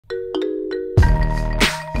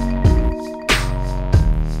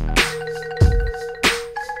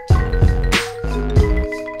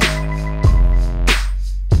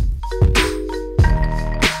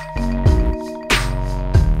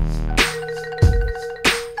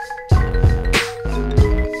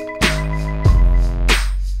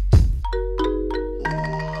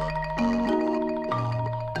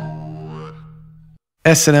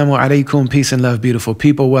Assalamu alaikum, peace and love, beautiful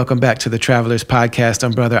people. Welcome back to the Travelers Podcast.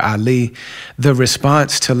 I'm Brother Ali. The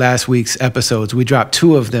response to last week's episodes, we dropped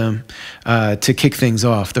two of them to kick things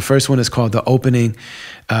off. The first one is called The Opening,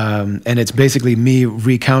 and it's basically me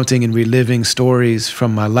recounting and reliving stories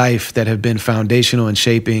from my life that have been foundational in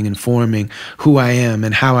shaping and forming who I am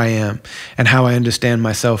and how I understand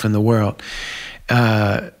myself in the world.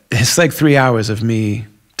 It's like 3 hours of me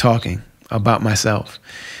talking about myself.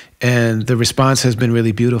 And the response has been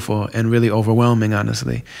really beautiful and really overwhelming,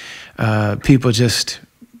 honestly. People just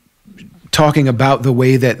talking about the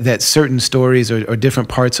way that certain stories or different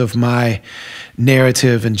parts of my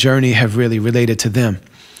narrative and journey have really related to them.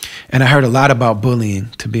 And I heard a lot about bullying,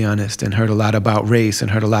 to be honest, and heard a lot about race and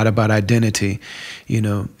heard a lot about identity,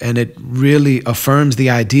 and it really affirms the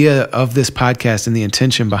idea of this podcast and the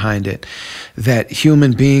intention behind it, that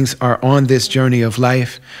human beings are on this journey of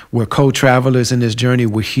life. We're co-travelers in this journey.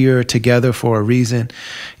 We're here together for a reason.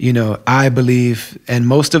 I believe, and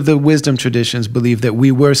most of the wisdom traditions believe, that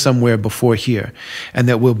we were somewhere before here and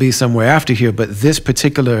that we'll be somewhere after here. But this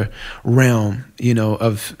particular realm,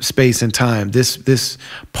 of space and time, this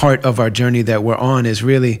part of our journey that we're on is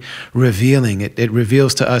really revealing. It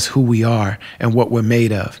reveals to us who we are and what we're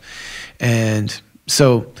made of. And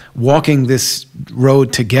so walking this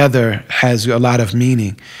road together has a lot of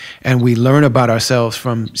meaning, and we learn about ourselves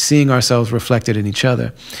from seeing ourselves reflected in each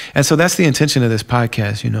other. And so that's the intention of this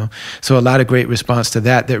podcast, So a lot of great response to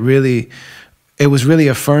that really, it was really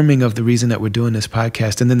affirming of the reason that we're doing this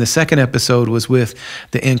podcast. And then the second episode was with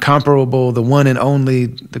the incomparable, the one and only,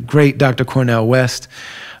 the great Dr. Cornel West.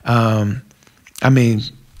 I mean,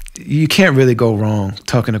 you can't really go wrong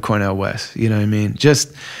talking to Cornel West. You know what I mean?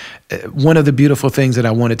 Just one of the beautiful things that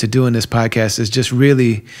I wanted to do in this podcast is just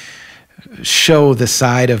really show the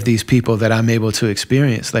side of these people that I'm able to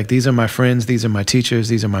experience. Like, these are my friends, these are my teachers,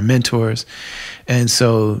 these are my mentors. And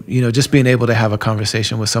so, just being able to have a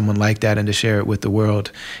conversation with someone like that and to share it with the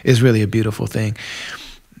world is really a beautiful thing.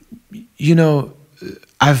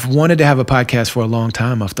 I've wanted to have a podcast for a long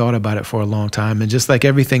time. I've thought about it for a long time. And just like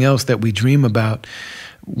everything else that we dream about,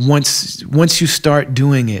 once you start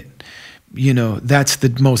doing it, that's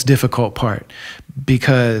the most difficult part,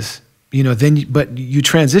 because but you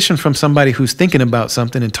transition from somebody who's thinking about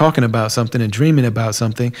something and talking about something and dreaming about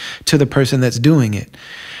something to the person that's doing it.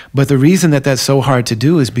 But the reason that that's so hard to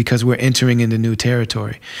do is because we're entering into new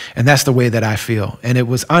territory. And that's the way that I feel. And it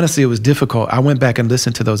was difficult. I went back and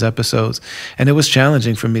listened to those episodes, and it was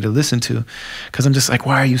challenging for me to listen to, because I'm just like,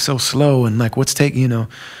 why are you so slow? And like, what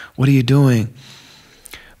are you doing?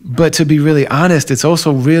 But to be really honest, it's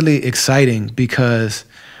also really exciting because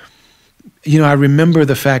I remember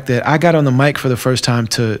the fact that I got on the mic for the first time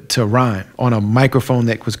to rhyme on a microphone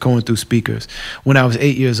that was going through speakers when I was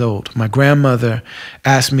 8 years old. My grandmother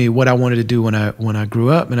asked me what I wanted to do when I grew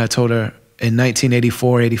up, and I told her in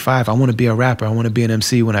 1984, 85, I want to be a rapper. I want to be an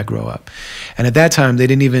MC when I grow up. And at that time, they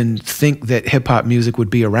didn't even think that hip hop music would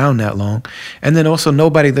be around that long. And then also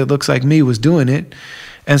nobody that looks like me was doing it.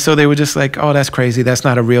 And so they were just like, oh, that's crazy. That's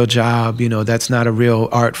not a real job. That's not a real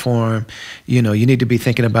art form. You need to be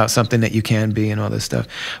thinking about something that you can be and all this stuff.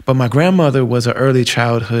 But my grandmother was an early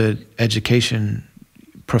childhood education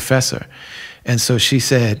professor. And so she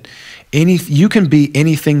said, you can be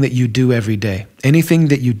anything that you do every day, anything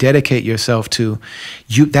that you dedicate yourself to.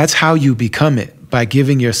 That's how you become it, by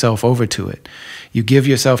giving yourself over to it. You give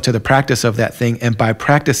yourself to the practice of that thing, and by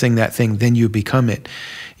practicing that thing, then you become it.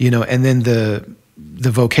 And then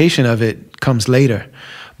the vocation of it comes later,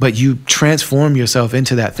 but you transform yourself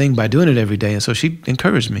into that thing by doing it every day. And so she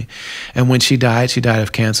encouraged me. And when she died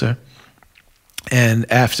of cancer.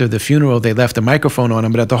 And after the funeral, they left the microphone on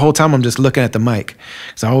him. But the whole time, I'm just looking at the mic,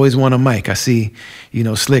 because I always want a mic. I see,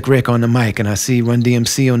 Slick Rick on the mic, and I see Run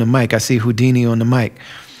DMC on the mic. I see Houdini on the mic.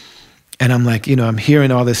 And I'm like, I'm hearing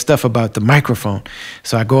all this stuff about the microphone.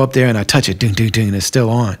 So I go up there and I touch it, ding, ding, ding, and it's still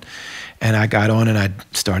on. And I got on and I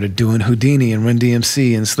started doing Houdini and Run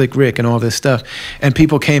DMC and Slick Rick and all this stuff. And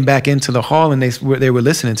people came back into the hall and they were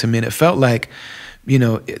listening to me. And it felt like,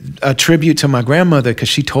 a tribute to my grandmother, because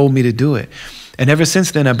she told me to do it. And ever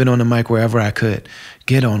since then, I've been on the mic wherever I could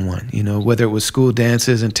get on one, whether it was school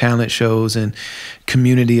dances and talent shows and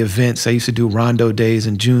community events. I used to do Rondo Days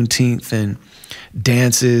and Juneteenth and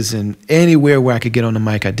dances, and anywhere where I could get on the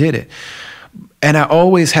mic, I did it. And I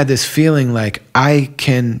always had this feeling like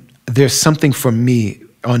there's something for me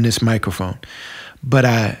on this microphone, but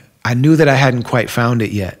I knew that I hadn't quite found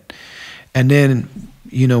it yet. And then,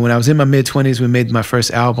 you know, when I was in my mid-20s, we made my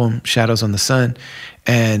first album, Shadows on the Sun,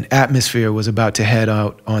 and Atmosphere was about to head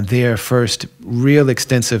out on their first real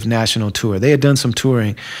extensive national tour. They had done some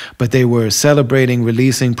touring, but they were celebrating,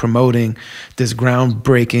 releasing, promoting this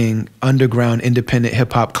groundbreaking, underground, independent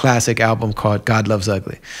hip-hop classic album called God Loves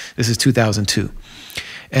Ugly. This is 2002.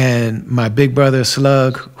 And my big brother,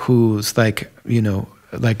 Slug, who's like, you know,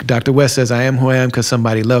 like Dr. West says, I am who I am because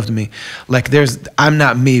somebody loved me. Like I'm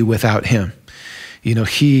not me without him. You know,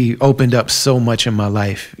 he opened up so much in my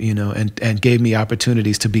life, you know, and gave me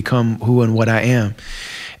opportunities to become who and what I am.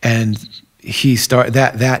 And he started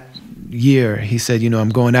that year, he said, you know, I'm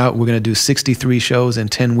going out, we're going to do 63 shows in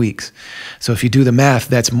 10 weeks. So if you do the math,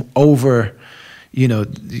 that's over, you know,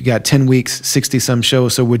 you got 10 weeks, 60 some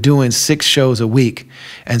shows. So we're doing 6 shows a week.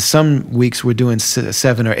 And some weeks we're doing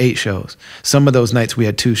 7 or 8 shows. Some of those nights we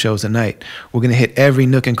had 2 shows a night. We're going to hit every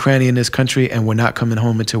nook and cranny in this country, and we're not coming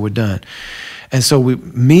home until we're done. And so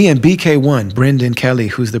me and BK1, Brendan Kelly,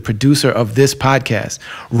 who's the producer of this podcast,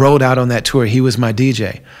 rode out on that tour. He was my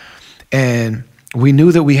DJ. And we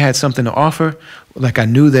knew that we had something to offer. Like, I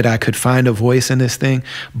knew that I could find a voice in this thing,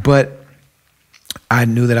 but I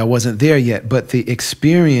knew that I wasn't there yet. But the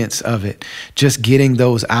experience of it, just getting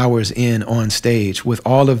those hours in on stage with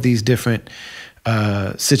all of these different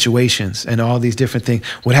situations and all these different things.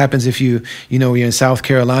 What happens if you know, you're in South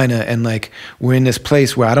Carolina and like we're in this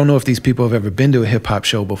place where I don't know if these people have ever been to a hip hop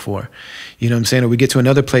show before. You know what I'm saying? Or we get to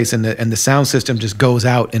another place and the sound system just goes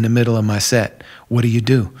out in the middle of my set. What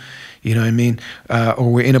do? You know what I mean?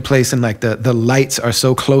 Or we're in a place and like the lights are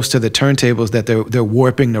so close to the turntables that they're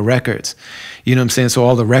warping the records. You know what I'm saying? So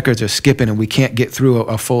all the records are skipping and we can't get through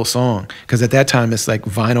a full song, because at that time it's like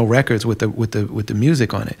vinyl records with the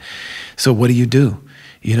music on it. So what do?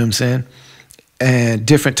 You know what I'm saying? And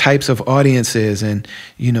different types of audiences, and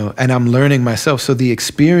you know, and I'm learning myself. So the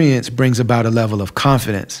experience brings about a level of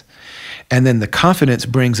confidence, and then the confidence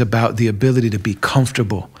brings about the ability to be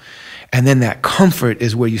comfortable. And then that comfort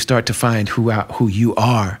is where you start to find who you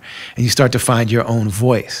are, and you start to find your own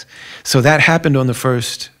voice. So that happened on the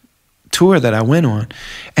first tour that I went on.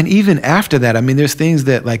 And even after that, I mean, there's things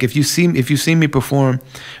that, like, if you see me perform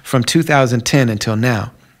from 2010 until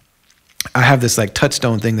now, I have this like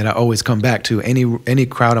touchstone thing that I always come back to. Any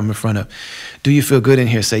crowd I'm in front of. Do you feel good in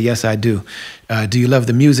here? Say, yes, I do. Do you love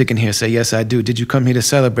the music in here? Say, yes, I do. Did you come here to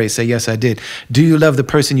celebrate? Say, yes, I did. Do you love the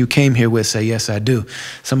person you came here with? Say, yes, I do.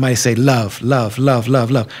 Somebody say, love, love, love,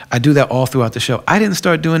 love, love. I do that all throughout the show. I didn't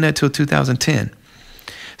start doing that till 2010.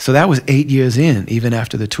 So that was 8 years in, even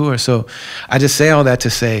after the tour. So I just say all that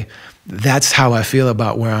to say, that's how I feel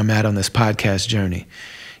about where I'm at on this podcast journey.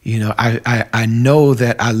 You know, I know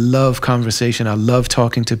that I love conversation. I love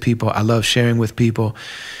talking to people. I love sharing with people.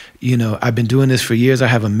 You know, I've been doing this for years. I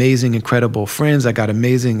have amazing, incredible friends. I got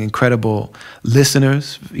amazing, incredible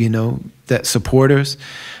listeners, you know, supporters,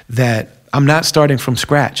 that I'm not starting from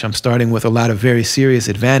scratch. I'm starting with a lot of very serious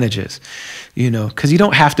advantages, you know, because you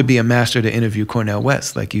don't have to be a master to interview Cornel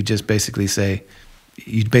West. Like, you just basically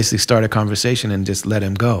start a conversation and just let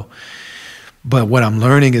him go. But what I'm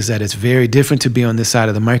learning is that it's very different to be on this side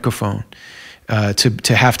of the microphone,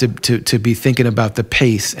 to have to be thinking about the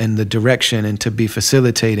pace and the direction, and to be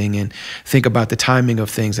facilitating and think about the timing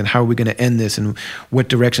of things and how are we going to end this and what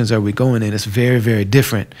directions are we going in. It's very, very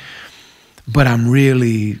different. But I'm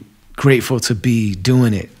really grateful to be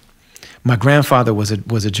doing it. My grandfather was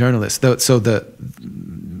a journalist, so that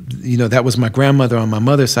was my grandmother on my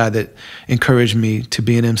mother's side that encouraged me to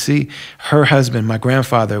be an MC. Her husband, my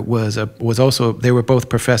grandfather, was also, they were both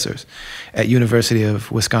professors at University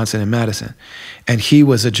of Wisconsin in Madison. And he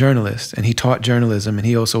was a journalist, and he taught journalism, and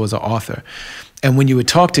he also was an author. And when you would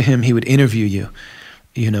talk to him, he would interview you,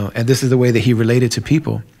 you know, and this is the way that he related to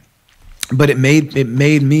people. But it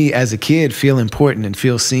made me as a kid feel important and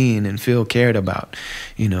feel seen and feel cared about,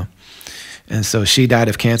 you know. And so she died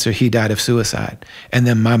of cancer, he died of suicide. And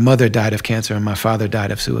then my mother died of cancer and my father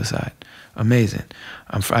died of suicide. Amazing.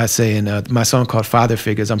 I say in my song called Father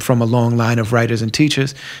Figures, I'm from a long line of writers and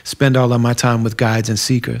teachers, spend all of my time with guides and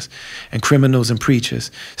seekers, and criminals and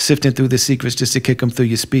preachers, sifting through the secrets just to kick them through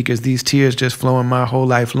your speakers. These tears just flowing my whole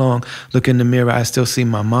life long. Look in the mirror, I still see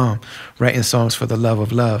my mom, writing songs for the love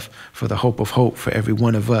of love, for the hope of hope, for every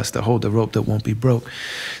one of us, to hold the rope that won't be broke.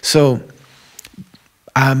 So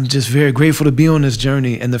I'm just very grateful to be on this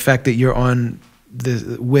journey, and the fact that you're on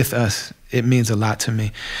with us, it means a lot to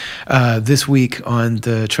me. This week on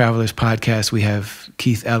the Travelers Podcast, we have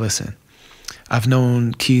Keith Ellison. I've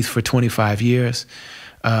known Keith for 25 years.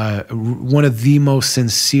 One of the most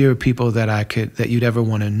sincere people that you'd ever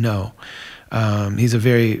want to know. He's a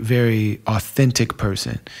very, very authentic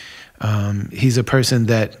person. He's a person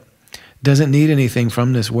that doesn't need anything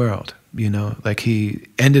from this world. Like he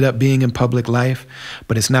ended up being in public life,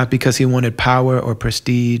 but it's not because he wanted power or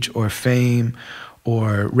prestige or fame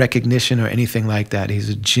or recognition or anything like that. He's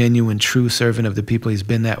a genuine, true servant of the people. He's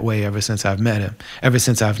been that way ever since I've met him, ever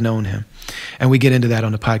since I've known him. And we get into that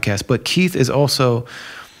on the podcast. But Keith is also,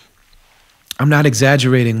 I'm not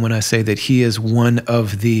exaggerating when I say that he is one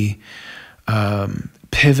of the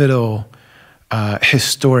pivotal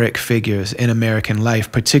historic figures in American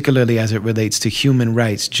life, particularly as it relates to human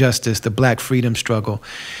rights, justice, the Black freedom struggle.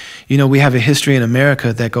 We have a history in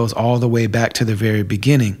America that goes all the way back to the very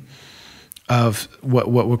beginning of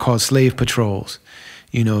what were called slave patrols,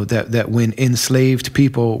 that when enslaved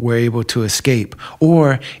people were able to escape,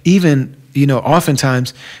 or even,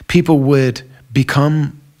 oftentimes people would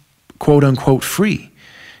become quote unquote free,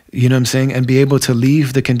 you know what I'm saying, and be able to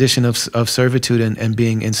leave the condition of servitude and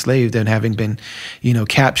being enslaved and having been,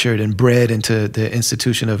 captured and bred into the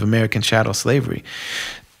institution of American chattel slavery.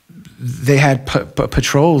 They had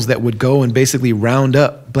patrols that would go and basically round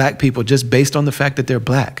up Black people just based on the fact that they're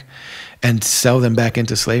Black, and sell them back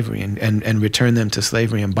into slavery and return them to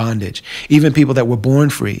slavery and bondage. Even people that were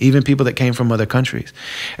born free, even people that came from other countries.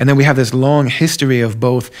 And then we have this long history of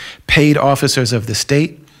both paid officers of the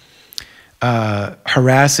state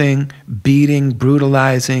harassing, beating,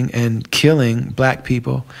 brutalizing, and killing Black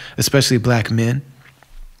people, especially Black men,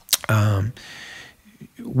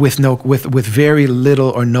 with very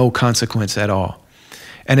little or no consequence at all.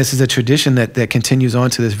 And this is a tradition that continues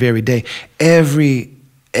on to this very day. Every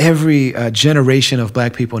generation of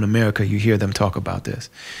Black people in America, you hear them talk about this.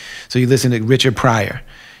 So you listen to Richard Pryor,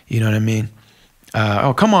 you know what I mean?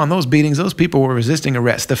 Oh, come on, those beatings, those people were resisting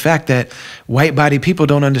arrest. The fact that white body people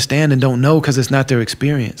don't understand and don't know because it's not their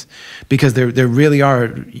experience. Because there really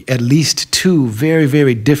are at least two very,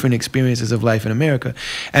 very different experiences of life in America.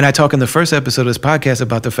 And I talk in the first episode of this podcast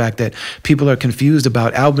about the fact that people are confused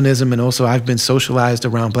about albinism, and also I've been socialized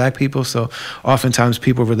around Black people. So oftentimes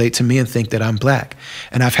people relate to me and think that I'm Black.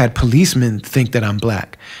 And I've had policemen think that I'm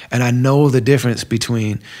Black. And I know the difference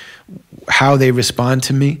between how they respond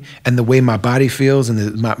to me and the way my body feels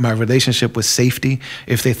and my relationship with safety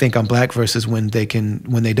if they think I'm Black versus when they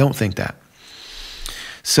don't think that.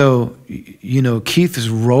 So, Keith's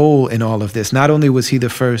role in all of this, not only was he the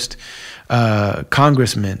first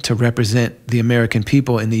congressman to represent the American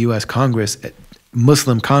people in the US Congress,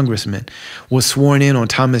 Muslim congressman, was sworn in on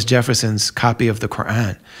Thomas Jefferson's copy of the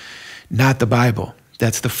Quran, not the Bible.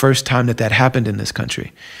 That's the first time that happened in this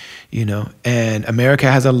country. And America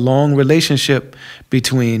has a long relationship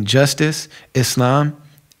between justice, Islam,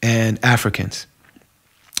 and Africans.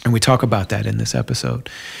 And we talk about that in this episode.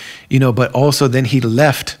 But also then he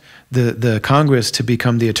left the Congress to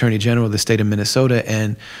become the Attorney General of the state of Minnesota.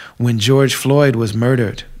 And when George Floyd was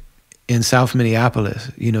murdered in South Minneapolis,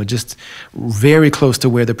 just very close to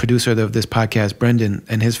where the producer of this podcast, Brendan,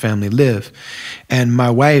 and his family live. And my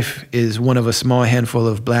wife is one of a small handful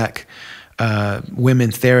of Black women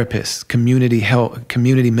therapists,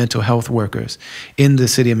 community mental health workers in the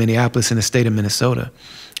city of Minneapolis in the state of Minnesota.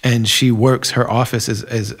 And she works, her office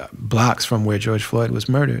is blocks from where George Floyd was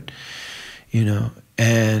murdered,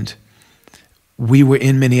 and we were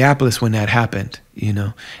in Minneapolis when that happened,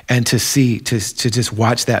 and to just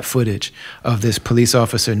watch that footage of this police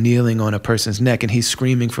officer kneeling on a person's neck, and he's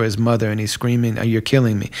screaming for his mother, and he's screaming, "You're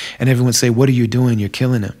killing me." And everyone say, "What are you doing? You're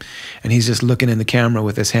killing him." And he's just looking in the camera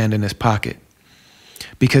with his hand in his pocket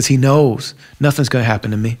because he knows nothing's going to happen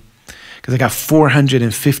to me because I got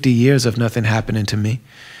 450 years of nothing happening to me.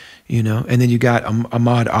 And then you got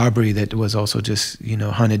Ahmaud Arbery that was also just,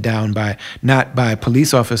 hunted down not by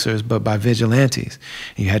police officers, but by vigilantes.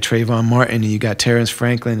 And you had Trayvon Martin, and you got Terrence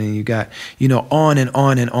Franklin, and you got, on and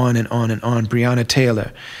on and on and on and on, Breonna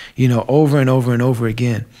Taylor, over and over and over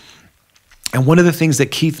again. And one of the things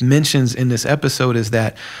that Keith mentions in this episode is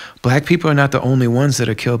that Black people are not the only ones that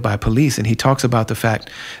are killed by police. And he talks about the fact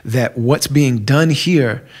that what's being done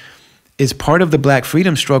here is part of the Black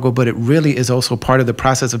freedom struggle, but it really is also part of the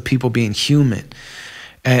process of people being human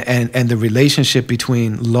and the relationship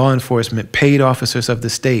between law enforcement, paid officers of the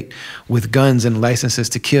state with guns and licenses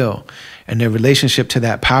to kill, and their relationship to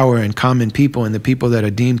that power and common people and the people that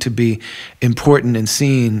are deemed to be important and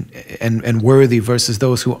seen and worthy versus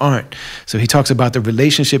those who aren't. So he talks about the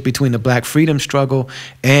relationship between the Black freedom struggle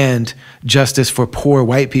and justice for poor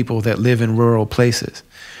white people that live in rural places.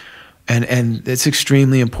 And it's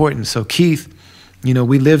extremely important. So Keith,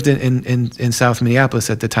 we lived in South Minneapolis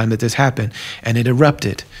at the time that this happened, and it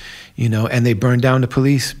erupted, and they burned down the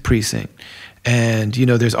police precinct. And, you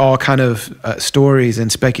know, there's all kind of stories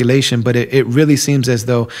and speculation, but it really seems as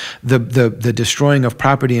though the destroying of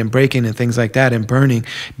property and breaking and things like that and burning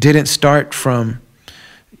didn't start from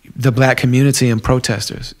the black community and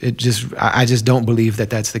protesters. I just don't believe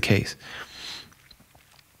that that's the case.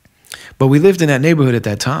 But we lived in that neighborhood at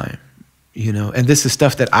that time, you know, and this is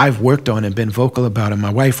stuff that I've worked on and been vocal about and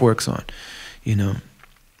my wife works on, you know.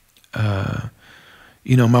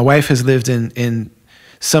 My wife has lived in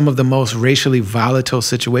some of the most racially volatile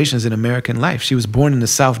situations in American life. She was born in the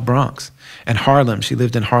South Bronx and Harlem. She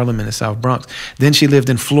lived in Harlem in the South Bronx. Then she lived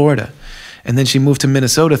in Florida. And then she moved to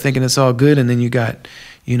Minnesota thinking it's all good. And then you got,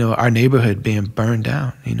 you know, our neighborhood being burned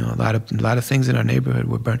down. You know, a lot of things in our neighborhood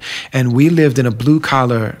were burned. And we lived in a blue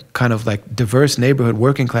collar kind of like diverse neighborhood,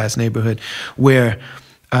 working class neighborhood where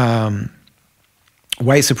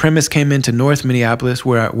white supremacists came into North Minneapolis,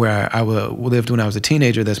 where I lived when I was a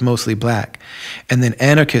teenager, that's mostly black. And then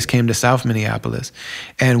anarchists came to South Minneapolis.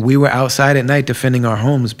 And we were outside at night defending our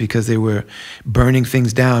homes because they were burning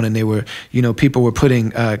things down. And they were, you know, people were putting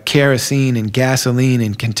kerosene and gasoline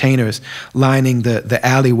in containers lining the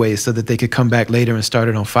alleyways so that they could come back later and start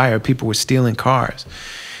it on fire. People were stealing cars.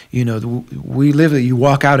 You know, you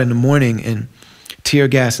walk out in the morning and tear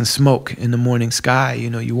gas and smoke in the morning sky. You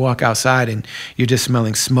know, you walk outside and you're just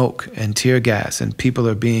smelling smoke and tear gas and people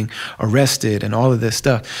are being arrested and all of this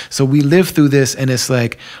stuff. So we live through this and it's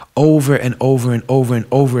like over and over and over and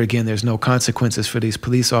over again, there's no consequences for these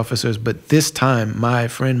police officers. But this time, my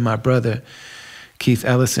friend, my brother, Keith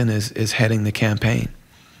Ellison is heading the campaign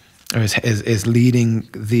or is leading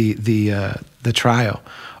the trial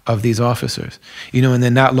of these officers. You know, and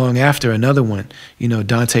then not long after, another one, you know,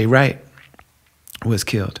 Dante Wright was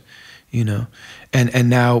killed, you know, and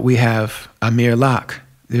now we have Amir Locke.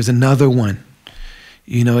 There's another one,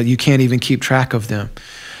 you know, you can't even keep track of them.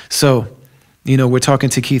 So, you know, we're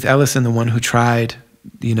talking to Keith Ellison, the one who tried,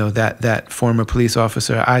 you know, that former police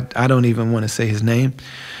officer. I don't even want to say his name,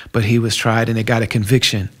 but he was tried and it got a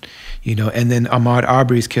conviction, you know, and then Ahmaud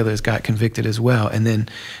Arbery's killers got convicted as well. And then,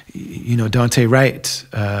 you know, Dante Wright's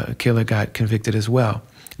killer got convicted as well.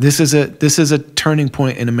 This is a turning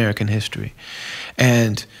point in American history.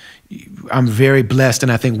 And I'm very blessed,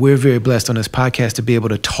 and I think we're very blessed on this podcast to be able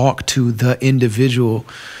to talk to the individual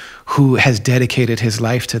who has dedicated his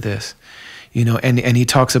life to this. You know, and he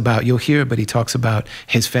talks about, you'll hear, but he talks about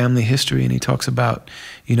his family history and he talks about,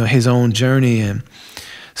 you know, his own journey. And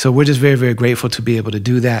so we're just very, very grateful to be able to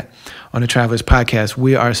do that on the Travelers Podcast.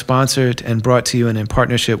 We are sponsored and brought to you and in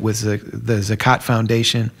partnership with the Zakat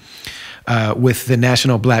Foundation, with the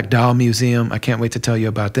National Black Doll Museum. I can't wait to tell you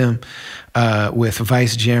about them, with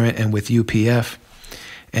Vice Gerent and with UPF.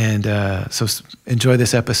 And so enjoy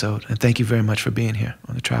this episode. And thank you very much for being here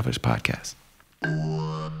on the Travelers Podcast.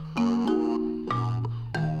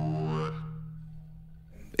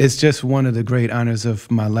 It's just one of the great honors of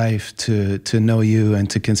my life to know you and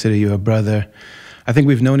to consider you a brother. I think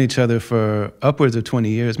we've known each other for upwards of 20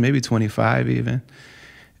 years, maybe 25 even.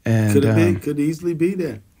 And could it be? Could easily be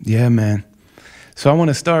that. Yeah, man. So I want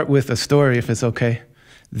to start with a story, if it's okay,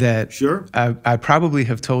 that sure. I probably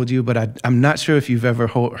have told you, but I'm not sure if you've ever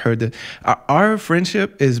heard it. Our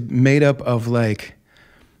friendship is made up of like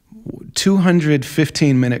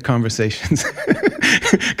 215-minute conversations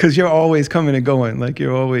because you're always coming and going. Like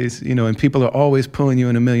you're always, you know, and people are always pulling you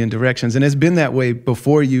in a million directions. And it's been that way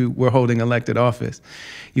before you were holding elected office.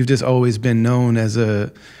 You've just always been known as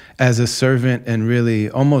a servant and really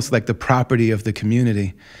almost like the property of the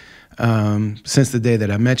community since the day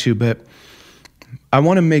that I met you. But I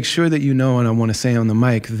want to make sure that you know, and I want to say on the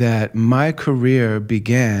mic, that my career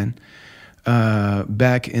began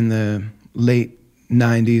back in the late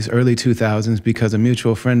 90s, early 2000s, because a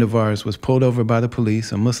mutual friend of ours was pulled over by the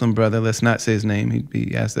police, a Muslim brother. Let's not say his name.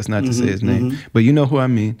 He asked us not to say his name, but you know who I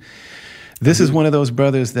mean. This is one of those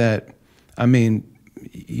brothers that, I mean,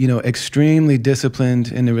 you know, extremely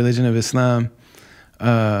disciplined in the religion of Islam.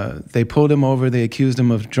 They pulled him over. They accused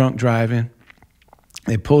him of drunk driving.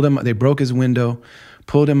 They broke his window,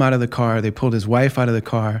 pulled him out of the car. They pulled his wife out of the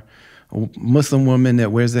car, a Muslim woman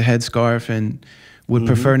that wears the headscarf and would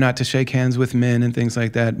prefer not to shake hands with men and things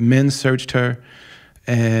like that. Men searched her.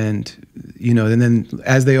 And, you know, and then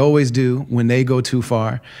as they always do, when they go too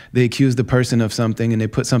far, they accuse the person of something and they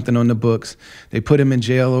put something on the books. They put him in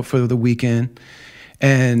jail for the weekend.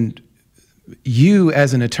 And you,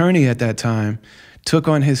 as an attorney at that time, took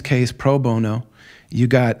on his case pro bono. You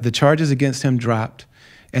got the charges against him dropped,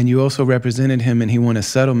 and you also represented him, and he won a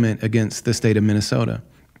settlement against the state of Minnesota.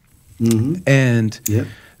 And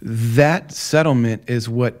that settlement is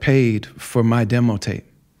what paid for my demo tape.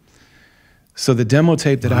 So the demo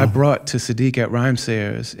tape that I brought to Sadiq at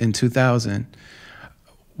Rhymesayers in 2000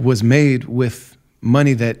 was made with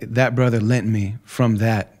money that that brother lent me from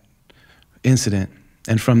that incident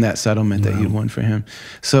and from that settlement that he won for him.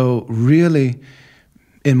 So really,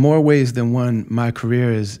 in more ways than one, my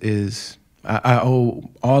career I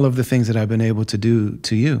owe all of the things that I've been able to do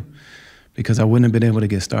to you, because I wouldn't have been able to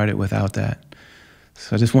get started without that.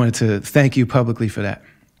 So I just wanted to thank you publicly for that.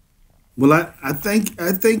 Well, I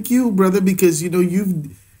thank you, brother, because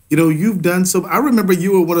you've done so. I remember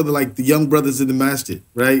you were one of the young brothers in the masjid,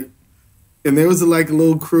 right? And there was a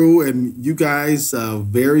little crew, and you guys,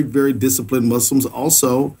 very, very disciplined Muslims,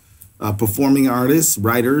 also performing artists,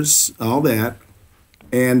 writers, all that.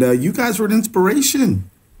 And you guys were an inspiration.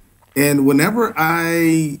 And whenever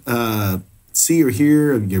I see or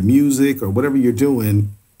hear of your music or whatever you're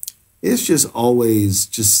doing, it's just always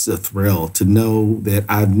just a thrill to know that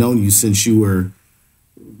I've known you since you were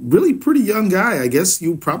really pretty young guy. I guess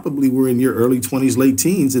you probably were in your early 20s, late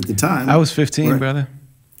teens at the time. I was 15, right? Brother.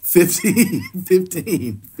 15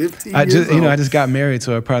 I years old. I just got married,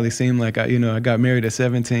 so it probably seemed like I got married at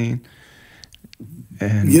 17.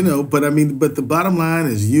 And but the bottom line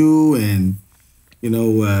is you and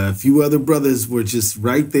a few other brothers were just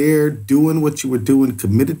right there doing what you were doing,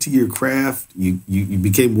 committed to your craft. You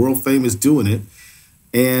became world famous doing it.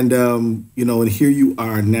 And, and here you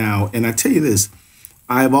are now. And I tell you this,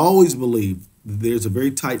 I've always believed there's a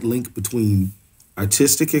very tight link between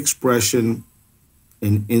artistic expression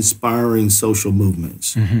and inspiring social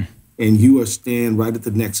movements. Mm-hmm. And you are staying right at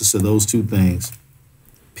the nexus of those two things.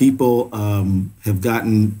 People have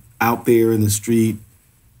gotten out there in the street,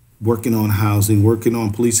 working on housing, working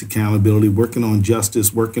on police accountability, working on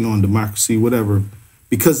justice, working on democracy, whatever,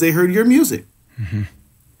 because they heard your music. Mm-hmm.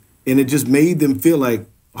 And it just made them feel like,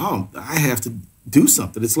 oh, I have to do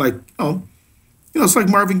something. It's like, it's like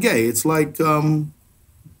Marvin Gaye. It's like,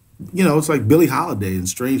 it's like Billie Holiday and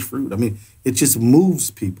Strange Fruit. I mean, it just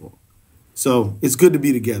moves people. So it's good to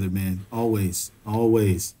be together, man. Always,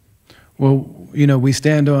 always. Well, we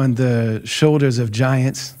stand on the shoulders of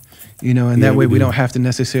giants, and that way we don't have to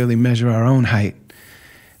necessarily measure our own height.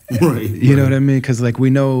 Right. You know what I mean? Because we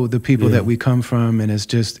know the people that we come from, and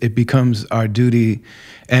it becomes our duty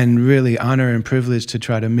and really honor and privilege to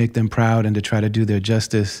try to make them proud and to try to do their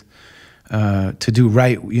justice, to do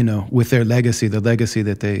right, with their legacy, the legacy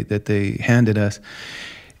that they handed us.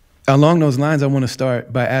 Along those lines, I want to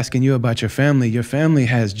start by asking you about your family. Your family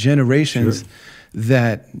has generations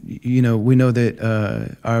that, we know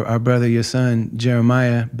that our brother, your son,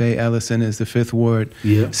 Jeremiah Bay Ellison, is the 5th Ward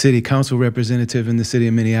City Council representative in the city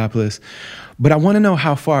of Minneapolis. But I want to know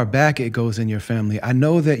how far back it goes in your family. I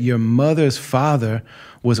know that your mother's father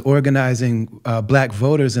was organizing black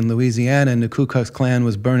voters in Louisiana, and the Ku Klux Klan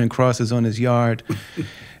was burning crosses on his yard.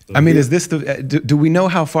 I mean, is this do we know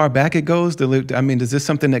how far back it goes? Is this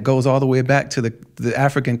something that goes all the way back to the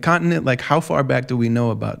African continent? Like, how far back do we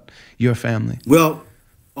know about your family? Well,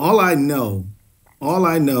 all I know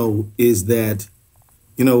is that,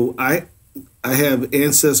 I have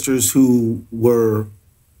ancestors who were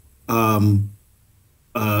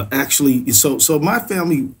actually, so my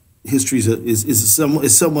family history is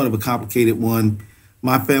somewhat of a complicated one.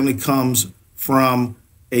 My family comes from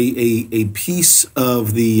a piece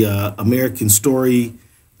of the American story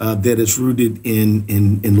that is rooted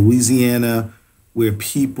in Louisiana, where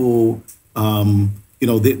people,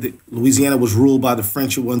 Louisiana was ruled by the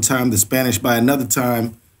French at one time, the Spanish by another time.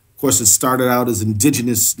 Of course, it started out as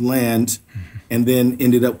indigenous land and then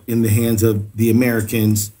ended up in the hands of the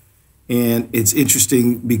Americans. And it's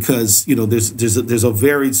interesting because, there's a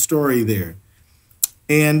varied story there.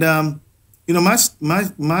 And,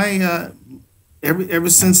 ever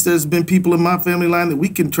since there's been people in my family line that we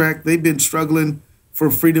can track, they've been struggling for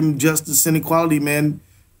freedom, justice, and equality, man.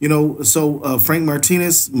 Frank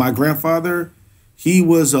Martinez, my grandfather, he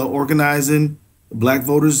was organizing black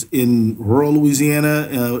voters in rural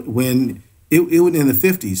Louisiana when it was in the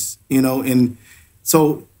 50s, and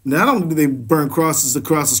so not only did they burn crosses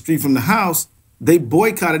across the street from the house, they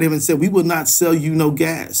boycotted him and said, we will not sell you no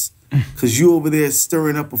gas because you over there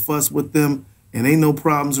stirring up a fuss with them and ain't no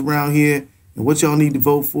problems around here. And what y'all need to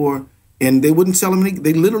vote for, and they wouldn't sell him any.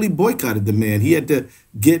 They literally boycotted the man. He had to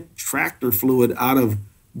get tractor fluid out of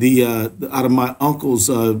my uncle's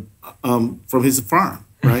from his farm,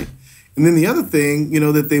 right? And then the other thing,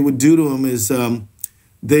 that they would do to him is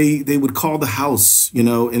they would call the house,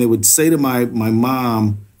 and it would say to my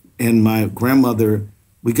mom and my grandmother,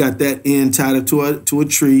 we got that end tied up to a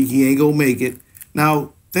tree. He ain't gonna make it.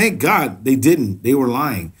 Now, thank God they didn't. They were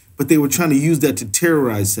lying, but they were trying to use that to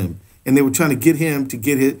terrorize him. and they were trying to get him to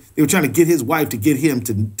they were trying to get his wife to get him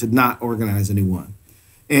to not organize anyone.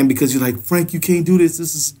 And because you're like, Frank, you can't do this.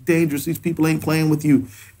 This is dangerous. These people ain't playing with you.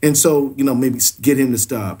 And so, maybe get him to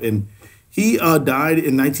stop. And he died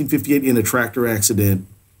in 1958 in a tractor accident.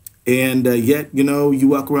 And yet, you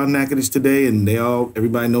walk around Natchitoches today, and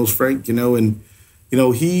everybody knows Frank, and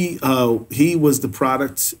he was the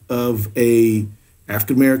product of a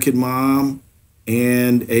African-American mom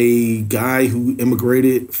and a guy who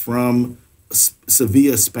immigrated from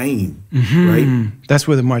Sevilla, Spain, right? That's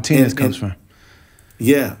where the Martinez comes from.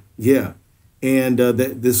 Yeah, yeah. And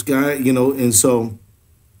this guy, and so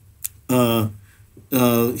he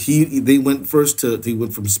went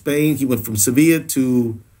from Spain, he went from Sevilla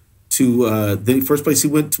to the first place he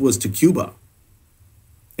went to was to Cuba.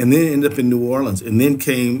 And then ended up in New Orleans, and then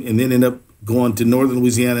ended up going to northern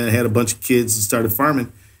Louisiana and had a bunch of kids and started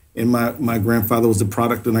farming. And my grandfather was the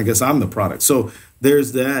product, and I guess I'm the product. So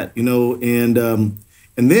there's that, and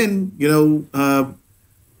then my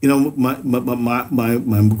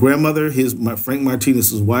grandmother, Frank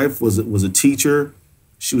Martinez's wife was a teacher.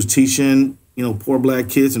 She was teaching poor black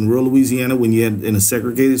kids in rural Louisiana when you had in a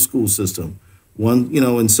segregated school system.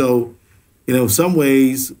 And so in some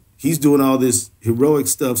ways he's doing all this heroic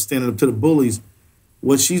stuff, standing up to the bullies.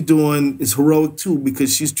 What she's doing is heroic too,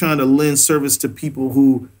 because she's trying to lend service to people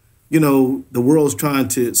who, the world's trying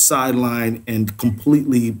to sideline and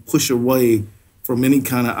completely push away from any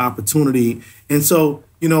kind of opportunity. And so,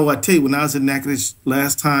 I tell you, when I was in Natchitoches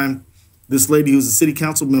last time, this lady who's a city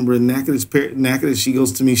council member in Natchitoches, she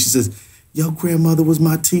goes to me, she says, your grandmother was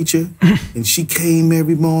my teacher, and she came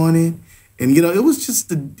every morning. And, it was just,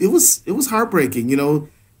 it was heartbreaking,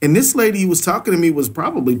 And this lady who was talking to me was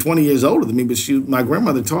probably 20 years older than me, but my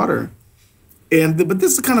grandmother taught her. But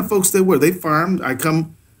this is the kind of folks they were. They farmed. I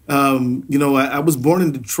come, I was born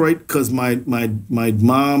in Detroit because my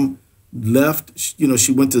mom left.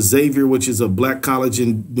 She went to Xavier, which is a black college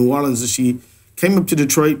in New Orleans. And she came up to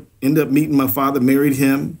Detroit, ended up meeting my father, married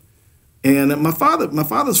him. And my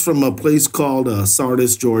father's from a place called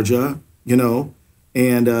Sardis, Georgia,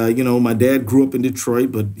 And, my dad grew up in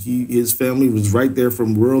Detroit, but his family was right there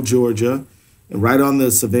from rural Georgia and right on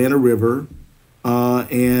the Savannah River. We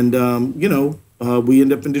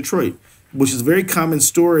ended up in Detroit, which is a very common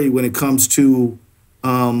story when it comes to,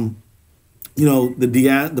 the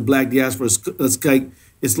black diaspora.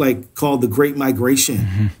 It's like called the Great Migration.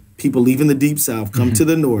 Mm-hmm. People leaving the Deep South, come to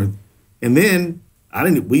the North. And then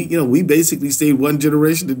we basically stayed one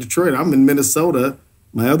generation in Detroit. I'm in Minnesota.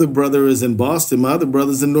 My other brother is in Boston. My other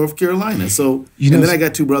brother's in North Carolina. So, and then I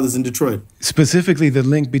got two brothers in Detroit. Specifically, the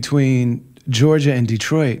link between Georgia and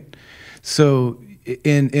Detroit. So,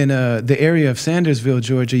 in the area of Sandersville,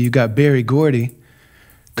 Georgia, you got Berry Gordy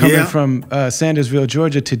coming from Sandersville,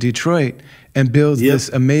 Georgia, to Detroit, and builds this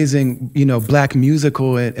amazing, black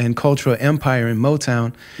musical and cultural empire in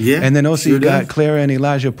Motown. Yeah, and then also you got Clara and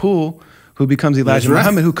Elijah Poole, who becomes Elijah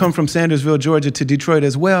Muhammad, who come from Sandersville, Georgia, to Detroit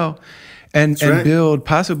as well. And build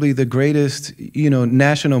possibly the greatest,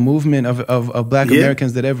 national movement of Black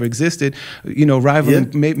Americans that ever existed,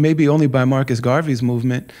 rivaling maybe only by Marcus Garvey's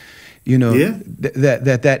movement,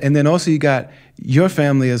 that. And then also you got your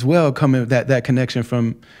family as well coming, that connection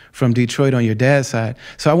from Detroit on your dad's side.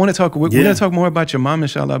 So I want to talk, we're going to talk more about your mom,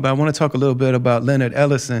 inshallah, but I want to talk a little bit about Leonard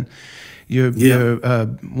Ellison, your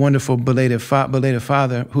wonderful belated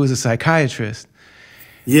father, who is a psychiatrist.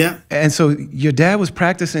 Yeah. And so your dad was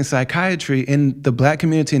practicing psychiatry in the black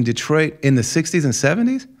community in Detroit in the 60s and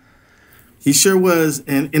 70s? He sure was.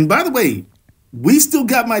 And by the way, we still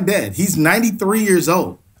got my dad. He's 93 years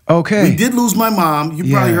old. Okay. We did lose my mom.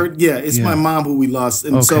 You probably heard. Yeah, it's my mom who we lost.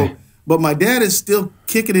 And so, but my dad is still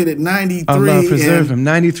kicking it at 93. Allah preserve him.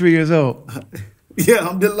 93 years old. Yeah,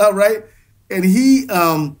 alhamdulillah, right? And he,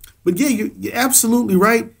 but yeah, you're absolutely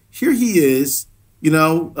right. Here he is.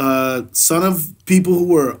 Son of people who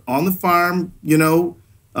were on the farm,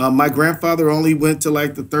 my grandfather only went to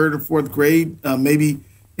like the 3rd or 4th grade, maybe.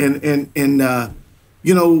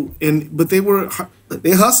 But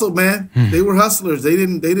they hustled, man. They were hustlers. They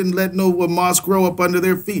didn't let no moss grow up under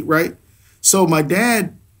their feet. Right. So my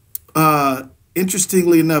dad,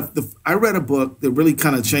 interestingly enough, I read a book that really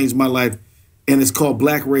kind of changed my life, and it's called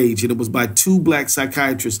Black Rage. And it was by 2 black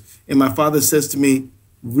psychiatrists. And my father says to me,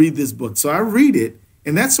 read this book. So I read it,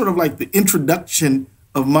 and that's sort of like the introduction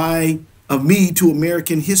of me to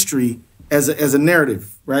American history as a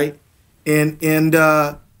narrative, right? And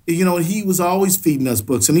he was always feeding us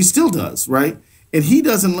books, and he still does, right? And he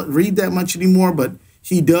doesn't read that much anymore, but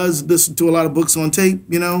he does listen to a lot of books on tape,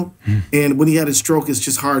 And when he had his stroke, it's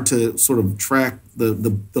just hard to sort of track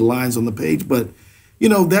the lines on the page. But you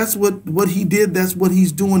know, that's what he did. That's what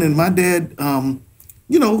he's doing. And my dad,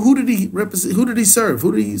 you know, who did he represent? Who did he serve?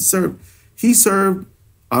 Who did he serve? He served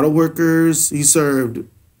auto workers. He served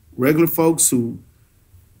regular folks who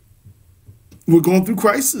were going through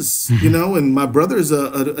crisis, you know. And my brother is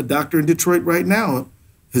a doctor in Detroit right now.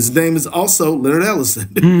 His name is also Leonard Ellison,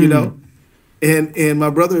 you know. And my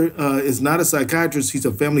brother is not a psychiatrist. He's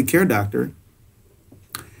a family care doctor.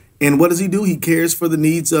 And what does he do? He cares for the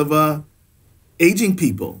needs of aging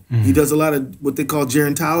people. He does a lot of what they call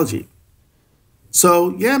gerontology.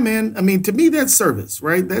 So yeah, man. I mean, to me, that's service,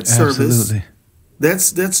 right? That's service.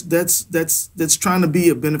 That's trying to be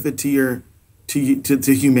a benefit to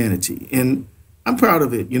humanity, and I'm proud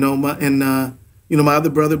of it. You know, my other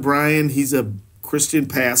brother Brian, he's a Christian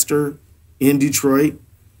pastor in Detroit.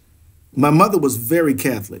 My mother was very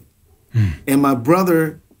Catholic, and my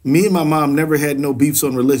brother, me and my mom never had no beefs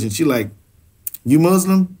on religion. She like, you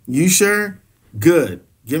Muslim? You sure? Good.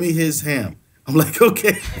 Give me his ham. I'm like,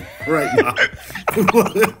 okay, right, Mom.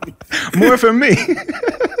 More for me.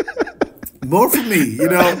 More for me, you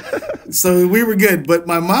know. So we were good. But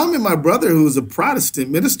my mom and my brother, who was a Protestant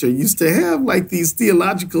minister, used to have like these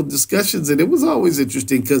theological discussions, and it was always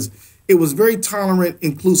interesting because it was very tolerant,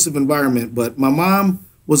 inclusive environment. But my mom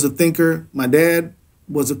was a thinker. My dad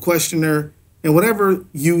was a questioner. And whatever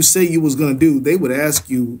you say you was going to do, they would ask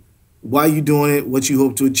you why you doing it, what you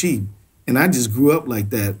hope to achieve. And I just grew up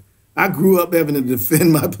like that. I grew up having to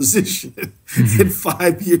defend my position at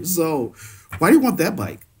 5 years old. Why do you want that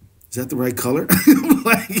bike? Is that the right color?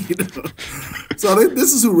 Like, you know. So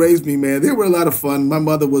this is who raised me, man. They were a lot of fun. My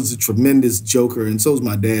mother was a tremendous joker, and so was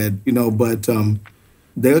my dad, you know, but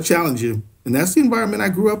they'll challenge you. And that's the environment I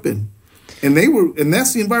grew up in. And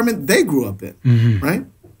that's the environment they grew up in, right?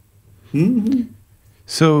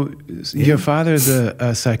 So your father's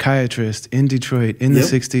a psychiatrist in Detroit in the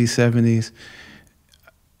 60s, 70s.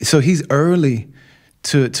 So he's early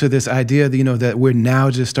to this idea that, you know, that we're now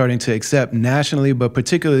just starting to accept nationally, but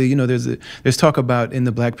particularly, you know, there's talk about in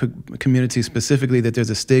the Black community specifically that there's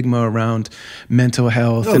a stigma around mental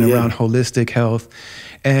health around holistic health.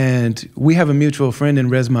 And we have a mutual friend in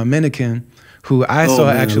Resma Minikin who I saw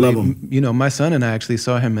actually, you know, my son and I actually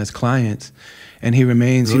saw him as clients, and he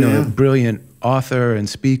remains, a brilliant author and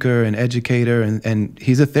speaker and educator, and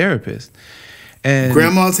he's a therapist. And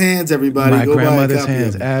Grandma's Hands, everybody. My Grandmother's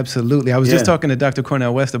Hands, absolutely. I was just talking to Dr.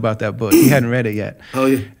 Cornel West about that book. He hadn't read it yet. Oh,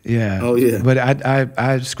 yeah. Yeah. Oh, yeah. But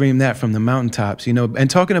I screamed that from the mountaintops, you know, and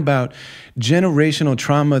talking about generational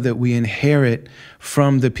trauma that we inherit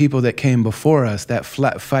from the people that came before us, that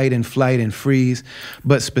fight and flight and freeze.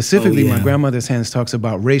 But specifically, My Grandmother's Hands talks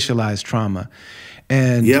about racialized trauma.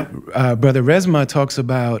 And Brother Resma talks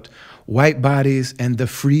about white bodies and the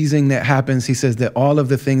freezing that happens. He says that all of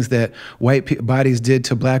the things that white bodies did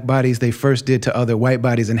to black bodies, they first did to other white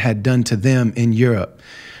bodies and had done to them in Europe.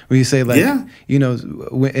 Where you say, like, you know,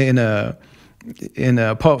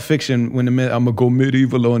 in Pulp Fiction, when I'm gonna go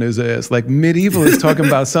medieval on his ass. Like, medieval is talking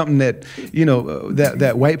about something that, you know,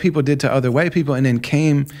 that white people did to other white people and then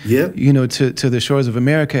came, you know, to the shores of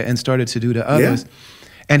America and started to do to others.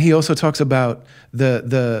 And he also talks about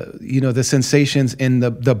the sensations in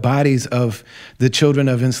the bodies of the children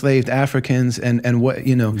of enslaved Africans and what,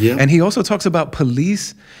 you know. And he also talks about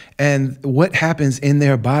police and what happens in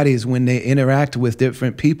their bodies when they interact with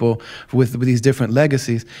different people with these different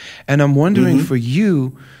legacies. And I'm wondering for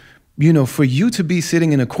you, you know, for you to be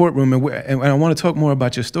sitting in a courtroom, and I want to talk more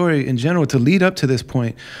about your story in general to lead up to this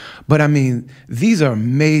point, but I mean, these are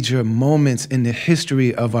major moments in the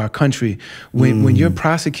history of our country when you're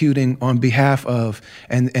prosecuting on behalf of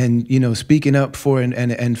and you know, speaking up for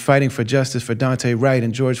and fighting for justice for Dante Wright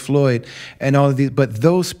and George Floyd and all of these, but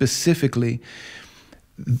those specifically,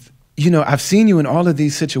 you know, I've seen you in all of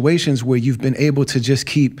these situations where you've been able to just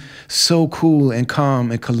keep so cool and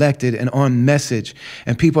calm and collected and on message,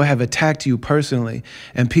 and people have attacked you personally,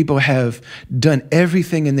 and people have done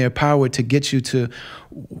everything in their power to get you to,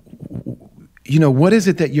 you know, what is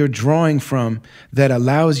it that you're drawing from that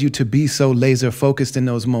allows you to be so laser focused in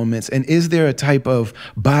those moments? And is there a type of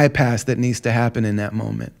bypass that needs to happen in that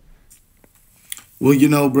moment? Well, you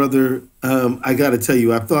know, brother, I got to tell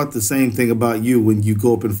you, I've thought the same thing about you when you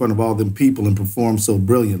go up in front of all them people and perform so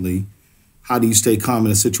brilliantly. How do you stay calm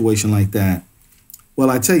in a situation like that?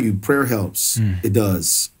 Well, I tell you, prayer helps. It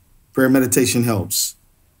does. Prayer meditation helps.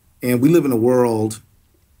 And we live in a world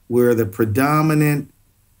where the predominant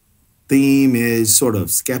theme is sort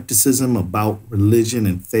of skepticism about religion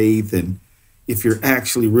and faith. And if you're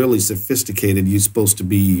actually really sophisticated, you're supposed to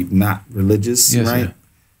be not religious, right? Sir.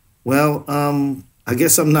 Well, I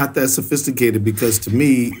guess I'm not that sophisticated because to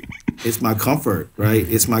me, it's my comfort, right?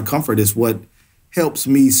 It's my comfort. It's what helps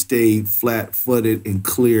me stay flat-footed and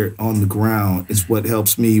clear on the ground. It's what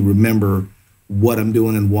helps me remember what I'm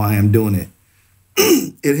doing and why I'm doing it.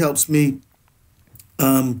 It helps me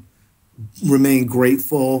remain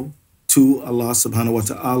grateful to Allah subhanahu wa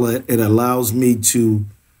ta'ala. It allows me to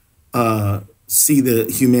see the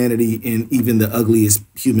humanity in even the ugliest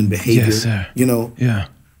human behavior. Yes, sir. You know? Yeah.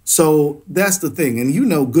 So that's the thing. And you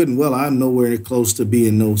know good and well, I'm nowhere close to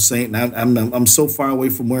being no saint. I'm so far away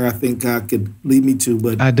from where I think God could lead me to.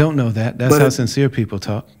 But I don't know that. That's how sincere people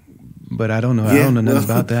talk. But I don't know. Yeah, I don't know nothing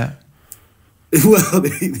about that. Well,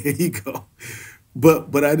 there you go.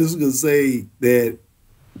 But I just going to say that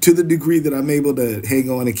to the degree that I'm able to hang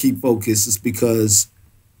on and keep focused is because,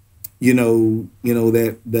 you know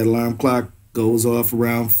that alarm clock goes off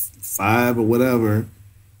around 5 or whatever,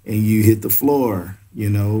 and you hit the floor,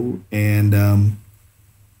 and and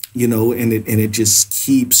it just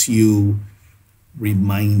keeps you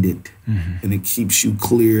reminded, and it keeps you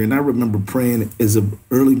clear. And I remember praying as an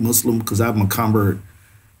early Muslim because I'm a convert,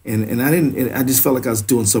 and I just felt like I was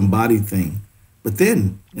doing some body thing. But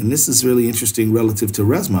then, and this is really interesting relative to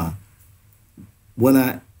Resma,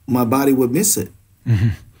 when my body would miss it.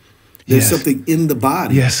 There's something in the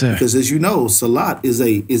body. Yes, sir. Because as you know, salat is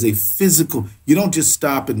a physical. You don't just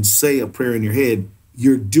stop and say a prayer in your head.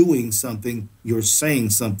 You're doing something. You're saying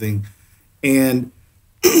something. And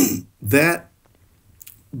that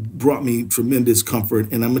brought me tremendous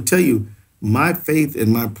comfort. And I'm going to tell you, my faith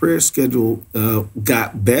and my prayer schedule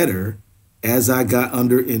got better as I got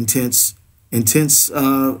under intense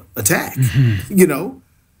attack,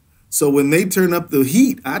 So when they turn up the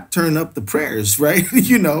heat, I turn up the prayers, right?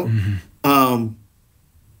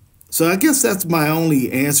 So I guess that's my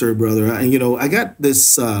only answer, brother. And, I got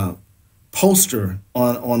this poster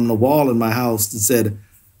on the wall in my house that said,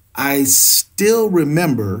 I still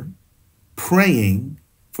remember praying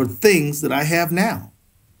for things that I have now.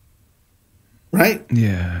 Right?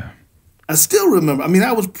 Yeah. I still remember. I mean,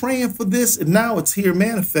 I was praying for this and now it's here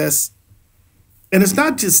manifest. And it's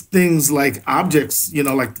not just things like objects,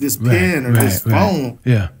 like this pen or this phone.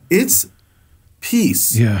 Yeah. It's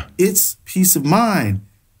peace. Yeah. It's peace of mind.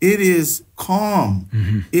 It is calm.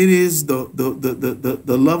 It is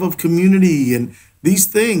the love of community and these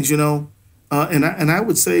things, And I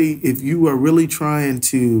would say if you are really trying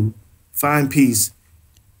to find peace,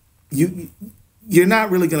 you're not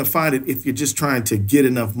really going to find it if you're just trying to get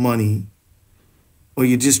enough money, or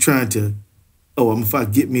you're just trying to, if I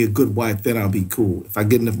get me a good wife, then I'll be cool. If I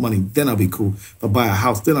get enough money, then I'll be cool. If I buy a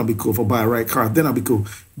house, then I'll be cool. If I buy a right car, then I'll be cool.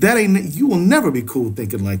 You will never be cool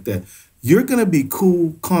thinking like that. You're going to be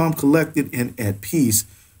cool, calm, collected, and at peace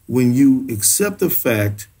when you accept the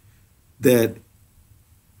fact that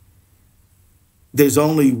there's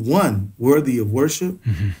only one worthy of worship.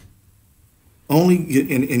 Only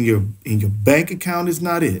in your bank account is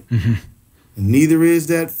not it. And neither is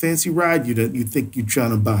that fancy ride you think you're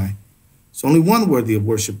trying to buy. It's only one worthy of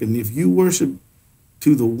worship. And if you worship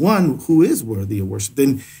to the one who is worthy of worship,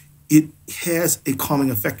 then it has a calming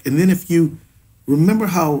effect. And then if you remember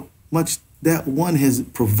how much that one has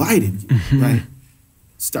provided you, right?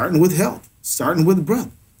 Starting with health, starting with breath,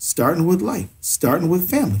 starting with life, starting with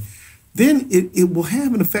family, then it will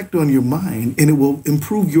have an effect on your mind and it will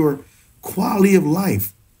improve your quality of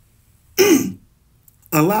life.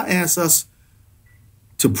 Allah asks us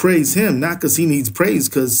to praise him, not because he needs praise,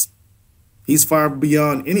 because he's far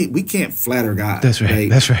beyond we can't flatter God. That's right.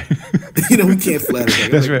 That's right. We can't flatter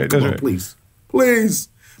God. That's right. Come on, please.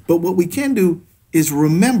 But what we can do is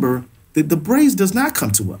remember that the praise does not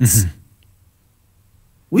come to us.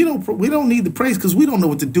 We don't need the praise because we don't know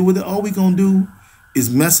what to do with it. All we're going to do is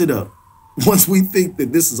mess it up. Once we think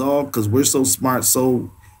that this is all because we're so smart,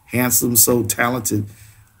 so handsome, so talented,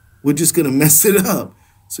 we're just going to mess it up.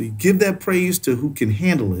 So you give that praise to who can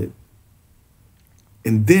handle it,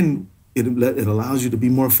 and then it allows you to be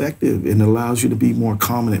more effective and allows you to be more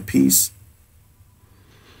calm and at peace.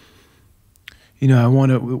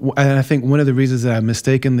 I think one of the reasons that I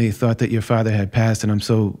mistakenly thought that your father had passed, and I'm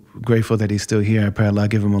so grateful that he's still here. I pray Allah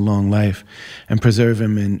give him a long life and preserve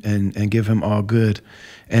him and give him all good.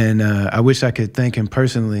 And I wish I could thank him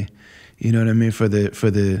personally, you know what I mean,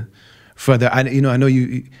 I know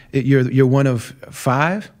you're one of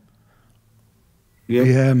 5? Yep.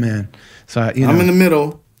 Yeah, man. So I'm in the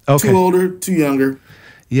middle. Okay. 2 older, 2 younger.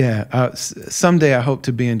 Yeah. Someday I hope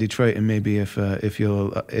to be in Detroit, and maybe if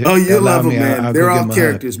you'll you'll love them, man. I'll They're go all give 'em a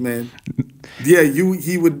characters, hug. man. Yeah,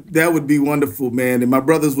 that would be wonderful, man. And my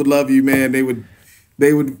brothers would love you, man. It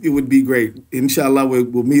would be great. Inshallah,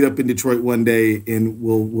 we'll meet up in Detroit one day, and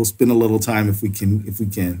we'll spend a little time if we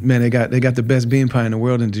can. Man, they got the best bean pie in the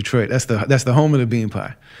world in Detroit. That's the home of the bean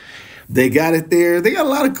pie. They got it there. They got a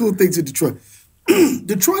lot of cool things in Detroit.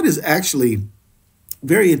 Detroit is actually a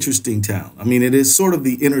very interesting town. I mean, it is sort of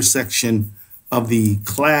the intersection of the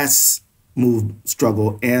class move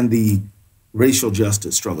struggle and the racial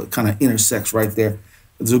justice struggle. It kind of intersects right there.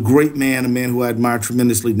 There's a great man, a man who I admire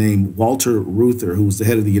tremendously, named Walter Reuther, who was the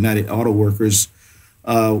head of the United Auto Workers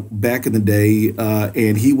back in the day.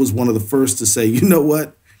 And he was one of the first to say, you know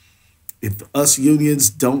what? If us unions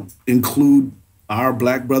don't include our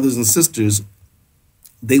black brothers and sisters,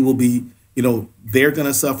 they will be, you know, they're going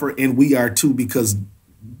to suffer, and we are too, because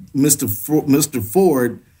Mr.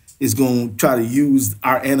 Ford is going to try to use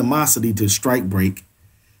our animosity to strike break.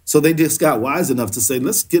 So they just got wise enough to say,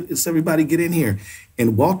 let's everybody get in here.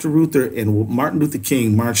 And Walter Reuther and Martin Luther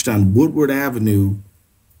King marched on Woodward Avenue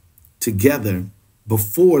together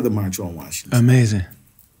before the March on Washington. Amazing.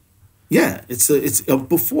 Yeah, it's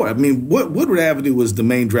before. I mean, Woodward Avenue was the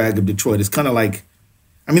main drag of Detroit. It's kind of like,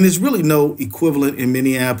 I mean, there's really no equivalent in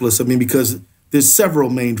Minneapolis. I mean, because there's several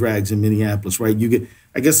main drags in Minneapolis, right? You get,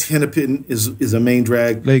 I guess Hennepin is a main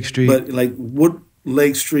drag. Lake Street. But like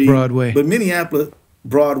Lake Street. Broadway. But Minneapolis,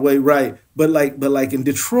 Broadway, right. But like in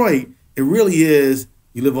Detroit, it really is,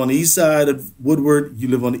 you live on the east side of Woodward, you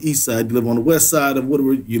live on the east side, you live on the west side of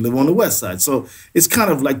Woodward, you live on the west side. So it's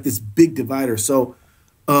kind of like this big divider. So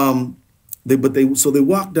they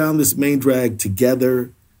walk down this main drag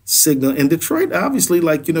together, signal. And Detroit, obviously,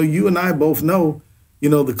 like, you know, you and I both know, you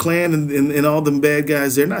know, the Klan and all them bad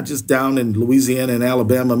guys, they're not just down in Louisiana and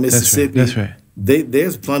Alabama, Mississippi. That's right.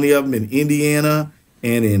 There's plenty of them in Indiana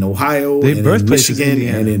and in Ohio and in Michigan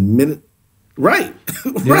and in Minnesota. Right.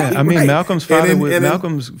 Yeah, I mean, right. Malcolm's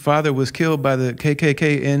father was killed by the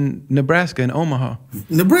KKK in Nebraska, in Omaha.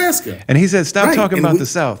 Nebraska. And he said, stop talking about the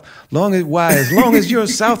South. As long as you're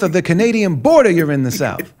south of the Canadian border, you're in the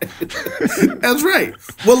South. That's right.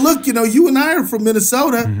 Well, look, you know, you and I are from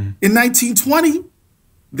Minnesota. Mm-hmm. In 1920,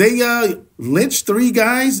 they lynched 3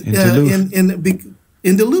 guys in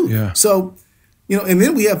Duluth. Yeah. So, you know, and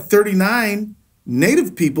then we have 39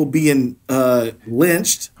 Native people being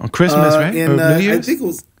lynched on Christmas, right? And New Year's? I think it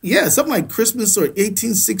was something like Christmas or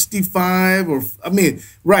 1865, or I mean,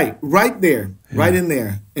 right there, right in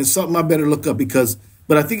there, and something I better look up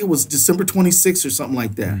but I think it was December 26th or something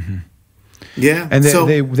like that. Mm-hmm. Yeah, and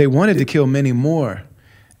they wanted to kill many more.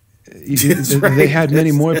 Right. They had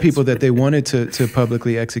many more people that they wanted to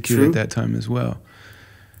publicly execute at that time as well.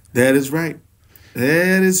 That is right.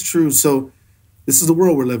 That is true. So this is the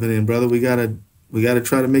world we're living in, brother. We gotta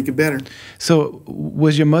try to make it better. So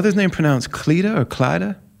was your mother's name pronounced Cleta or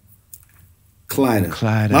Clyda?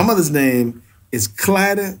 Clyda. My mother's name is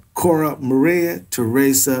Clyda Cora Maria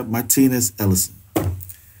Teresa Martinez Ellison.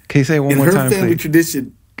 Can you say it one more time, please? In her family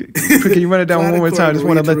tradition. Can you run it down one more time? I just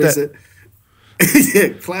want to let that. Yeah,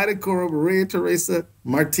 Clyda Cora Maria Teresa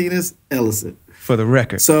Martinez Ellison. For the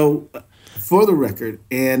record. So, for the record,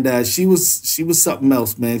 and she was something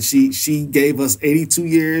else, man. She gave us 82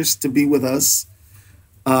 years to be with us,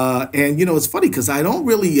 and you know it's funny because I don't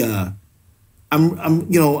really,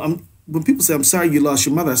 when people say I'm sorry you lost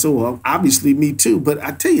your mother, I say, well, obviously me too. But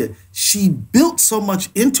I tell you, she built so much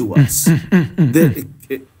into us that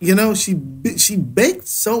she baked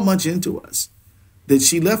so much into us that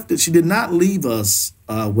she did not leave us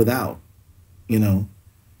without, you know.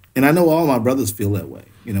 And I know all my brothers feel that way.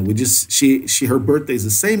 You know, her birthday is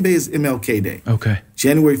the same day as MLK Day. Okay.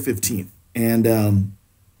 January 15th. And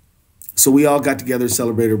so we all got together to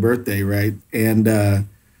celebrate her birthday, right? And,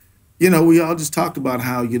 you know, we all just talked about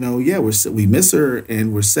how, you know, we miss her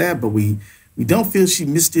and we're sad, but we don't feel she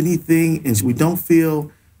missed anything, and we don't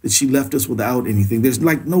feel that she left us without anything. There's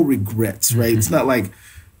like no regrets, right? Mm-hmm. It's not like,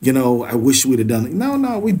 you know, I wish we'd have done it.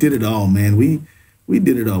 No, we did it all, man. We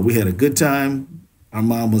did it all. We had a good time. Our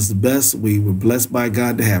mom was the best. We were blessed by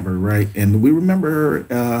God to have her, right? And we remember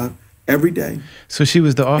her every day. So she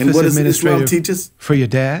was the office administrator for your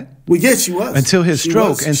dad? Well, yes, she was. Until his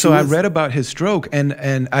stroke. And so I read about his stroke, and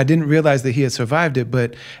I didn't realize that he had survived it.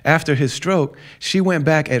 But after his stroke, she went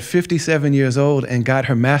back at 57 years old and got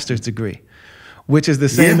her master's degree, which is the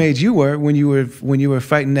same age you were when you were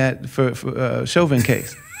fighting that for Chauvin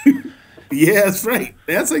case. Yeah, that's right.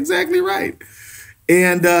 That's exactly right.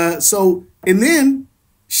 And and then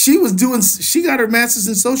she got her master's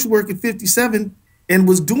in social work at 57 and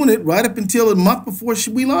was doing it right up until a month before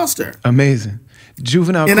we lost her. Amazing.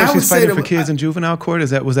 Juvenile court. She's fighting for kids in juvenile court. Was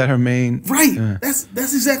that her main? Right. That's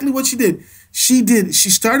exactly what she did. She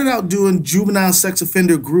started out doing juvenile sex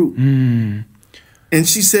offender group. Mm. And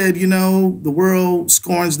she said, you know, the world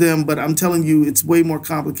scorns them, but I'm telling you, it's way more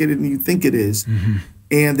complicated than you think it is. Mm-hmm.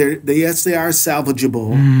 And they are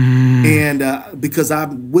salvageable. Mm. And because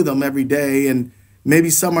I'm with them every day. And Maybe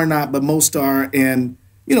some are not, but most are. And,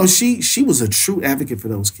 you know, she was a true advocate for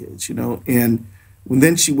those kids, you know. And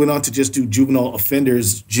then she went on to just do juvenile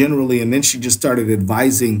offenders generally, and then she just started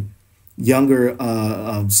advising younger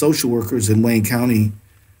social workers in Wayne County.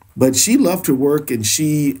 But she loved her work, and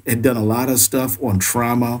she had done a lot of stuff on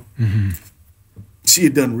trauma. Mm-hmm. She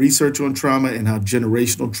had done research on trauma and how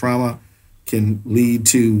generational trauma can lead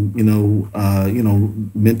to,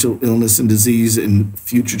 mental illness and disease in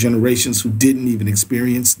future generations who didn't even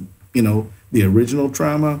experience, the original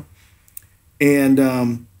trauma.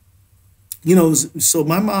 And, so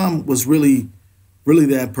my mom was really, really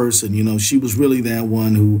that person. You know, she was really that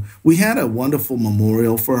one who, we had a wonderful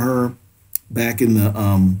memorial for her back in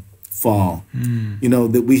the fall. You know,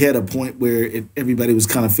 that we had a point where everybody was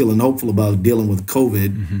kind of feeling hopeful about dealing with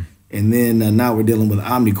COVID. Mm-hmm. And then now we're dealing with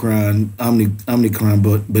Omicron.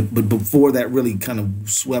 But before that really kind of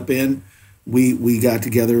swept in, we got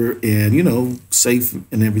together and, safe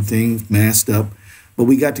and everything, masked up. But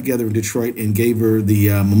we got together in Detroit and gave her the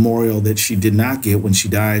memorial that she did not get when she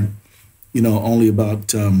died. You know, only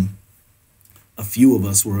about a few of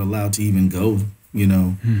us were allowed to even go,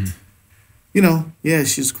 Yeah,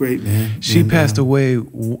 she's great, man. She passed away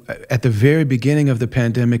at the very beginning of the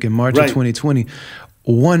pandemic in March of 2020,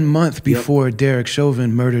 1 month before Derek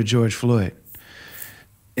Chauvin murdered George Floyd.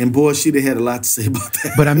 And boy, she'd have had a lot to say about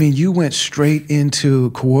that. But I mean, you went straight into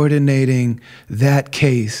coordinating that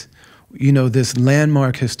case, this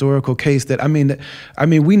landmark historical case that, I mean,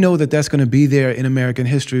 we know that that's going to be there in American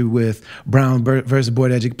history with Brown versus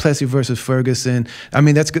Board of Education, Plessy versus Ferguson. I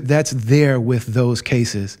mean, that's there with those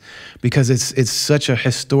cases because it's such a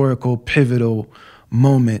historical, pivotal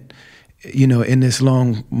moment, in this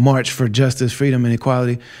long march for justice, freedom, and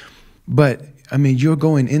equality. But I mean, you're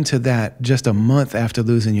going into that just a month after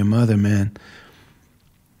losing your mother, man.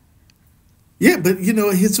 Yeah, but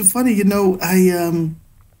it's so funny,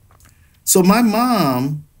 so my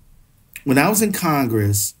mom, when I was in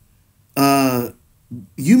Congress,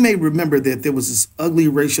 you may remember that there was this ugly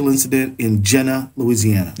racial incident in Jenna,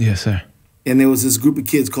 Louisiana. Yes, sir. And there was this group of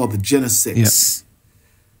kids called the Jenna Six. Yep.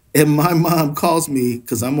 And my mom calls me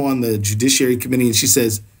because I'm on the Judiciary Committee, and she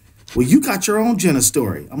says, well, you got your own Jenna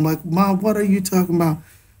story. I'm like, Mom, what are you talking about?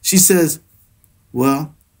 She says,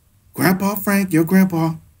 well, Grandpa Frank, your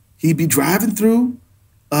grandpa, he'd be driving through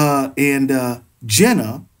and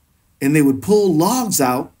Jenna, and they would pull logs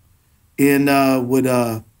out and would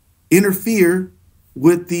interfere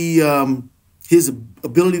with his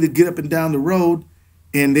ability to get up and down the road.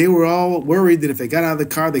 And they were all worried that if they got out of the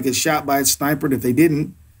car, they'd get shot by a sniper. And if they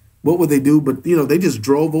didn't, what would they do? But, they just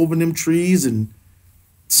drove over them trees. And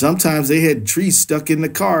sometimes they had trees stuck in the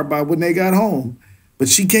car by when they got home. But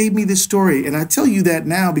she gave me this story. And I tell you that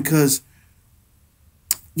now because,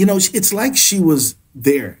 it's like she was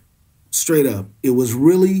there, straight up.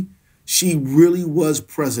 She really was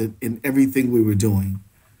present in everything we were doing.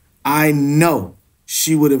 I know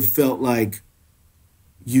she would have felt like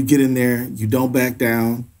you get in there, you don't back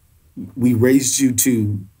down. We raised you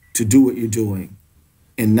to do what you're doing.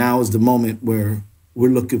 And now is the moment where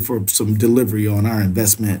we're looking for some delivery on our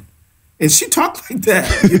investment. And she talked like that,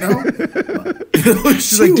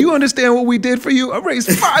 She's like, do you understand what we did for you? I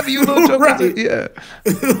raised 5 of you little jokers. Yeah.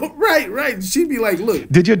 Right. She'd be like, look.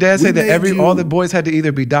 Did your dad say that all the boys had to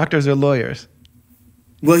either be doctors or lawyers?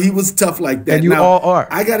 Well, he was tough like that. And you all are.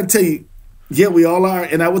 I got to tell you, yeah, we all are.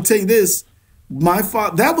 And I will tell you this,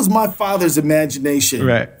 that was my father's imagination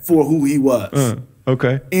for who he was.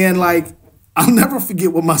 Okay. And I'll never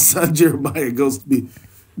forget what my son Jeremiah goes to me.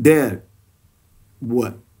 Dad,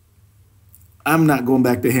 what? I'm not going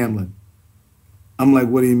back to Hamlin. I'm like,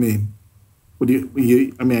 what do you mean? Are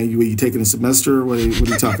you taking a semester? What are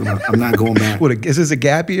you talking about? I'm not going back. Is this a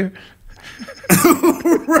gap year?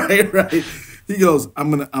 Right. He goes,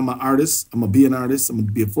 I'm an artist. I'm gonna be an artist. I'm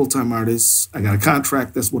gonna be a full-time artist. I got a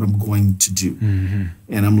contract. That's what I'm going to do. Mm-hmm.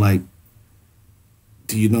 And I'm like,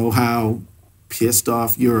 do you know how pissed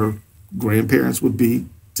off your grandparents would be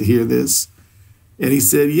to hear this? And he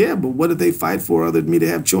said, yeah, but what did they fight for other than me to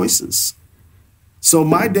have choices? So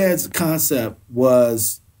my dad's concept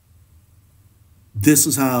was, this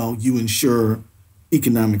is how you ensure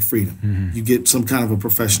economic freedom. Mm-hmm. You get some kind of a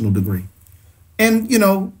professional degree. And,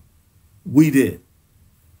 we did.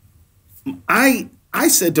 I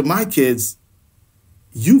said to my kids,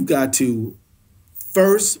 you've got to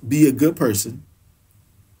first be a good person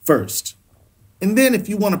first. And then if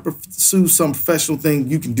you want to pursue some professional thing,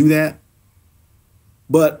 you can do that.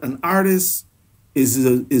 But an artist is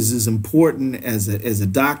as important as a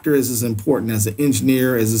doctor, as important as an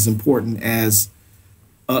engineer, as important as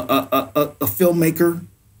a filmmaker.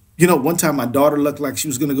 one time my daughter looked like she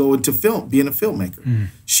was going to go into film, being a filmmaker.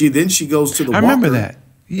 She goes to the I Walker. remember that.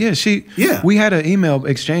 Yeah, we had an email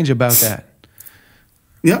exchange about that.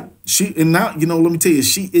 Yeah, and now, let me tell you,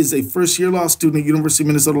 she is a first-year law student at University of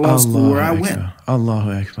Minnesota Law School, where I went.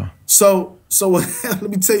 Allahu Akbar. So let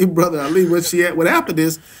me tell you, Brother Ali, what happened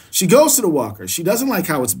is she goes to the Walker. She doesn't like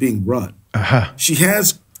how it's being run. She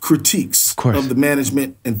has critiques of the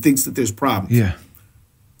management and thinks that there's problems. Yeah.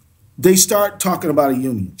 They start talking about a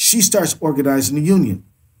union. She starts organizing a union.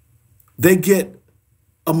 They get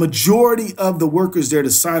a majority of the workers there to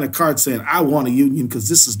sign a card saying, I want a union because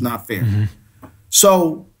this is not fair.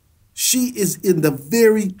 So she is in the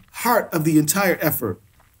very heart of the entire effort.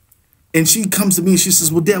 And she comes to me and she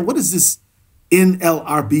says, well, Dad, what is this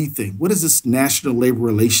NLRB thing? What is this National Labor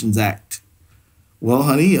Relations Act? Well,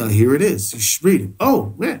 honey, here it is. You should read it.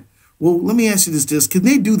 Oh, man. Well, let me ask you this. Can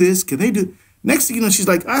they do this? Can they do... Next thing you know, she's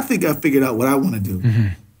like, I think I figured out what I want to do.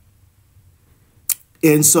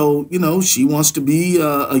 And so, she wants to be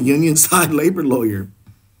a union side labor lawyer.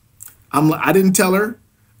 I didn't tell her.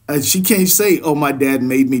 She can't say, oh, my dad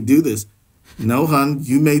made me do this. No, hon,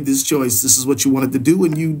 you made this choice. This is what you wanted to do,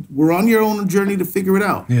 and you were on your own journey to figure it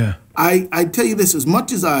out. Yeah. I tell you this, as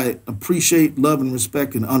much as I appreciate, love, and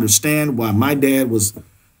respect and understand why my dad was,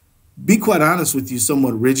 be quite honest with you,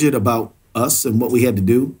 somewhat rigid about us and what we had to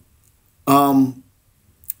do,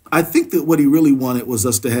 I think that what he really wanted was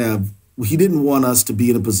us to have, he didn't want us to be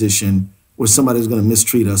in a position where somebody was going to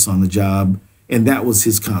mistreat us on the job, and that was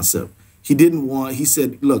his concept. He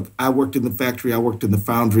said, look, I worked in the factory, I worked in the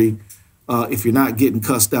foundry. If you're not getting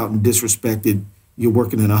cussed out and disrespected, you're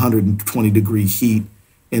working in 120-degree heat,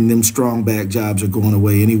 and them strong back jobs are going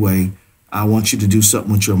away anyway. I want you to do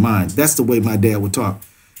something with your mind. That's the way my dad would talk.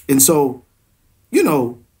 And so,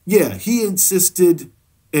 he insisted,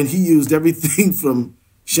 and he used everything from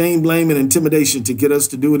shame, blame, and intimidation to get us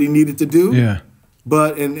to do what he needed to do. Yeah.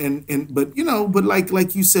 But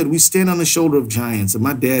like you said, we stand on the shoulder of giants, and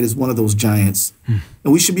my dad is one of those giants,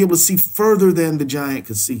 and we should be able to see further than the giant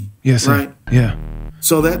could see. Yes, sir. Right? Yeah.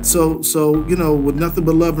 So with nothing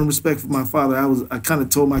but love and respect for my father, I kind of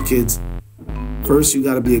told my kids, first, you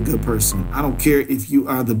got to be a good person. I don't care if you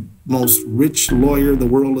are the most rich lawyer the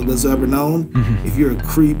world has ever known. If you're a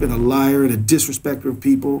creep and a liar and a disrespecter of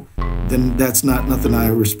people, then that's not nothing I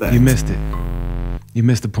respect. You missed it. You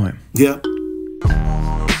missed the point. Yeah.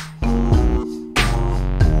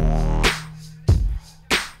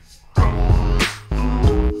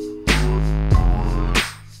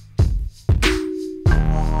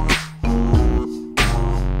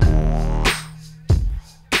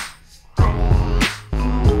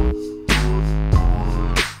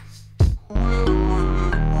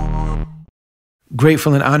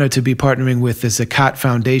 Grateful and honored to be partnering with the Zakat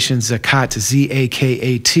Foundation. Zakat,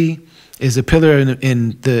 Z-A-K-A-T, is a pillar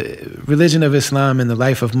in the religion of Islam and the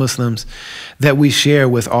life of Muslims that we share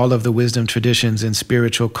with all of the wisdom traditions and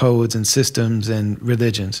spiritual codes and systems and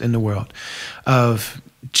religions in the world, of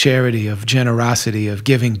charity, of generosity, of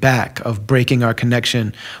giving back, of breaking our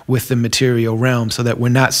connection with the material realm so that we're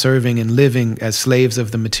not serving and living as slaves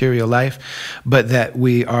of the material life, but that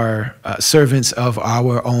we are servants of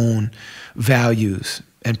our own values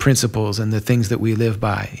and principles and the things that we live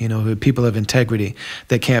by, people of integrity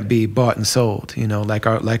that can't be bought and sold, like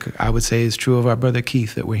I would say is true of our brother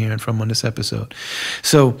Keith that we're hearing from on this episode.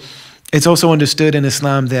 So it's also understood in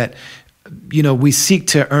Islam that we seek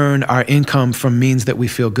to earn our income from means that we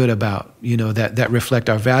feel good about, that reflect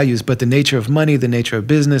our values. But the nature of money, the nature of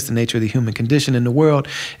business, the nature of the human condition in the world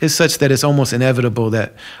is such that it's almost inevitable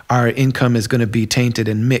that our income is going to be tainted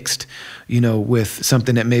and mixed, with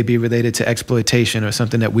something that may be related to exploitation or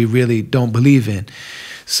something that we really don't believe in.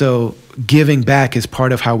 So giving back is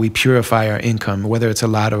part of how we purify our income, whether it's a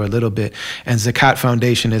lot or a little bit. And Zakat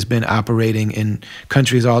Foundation has been operating in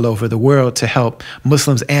countries all over the world to help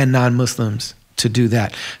Muslims and non-Muslims to do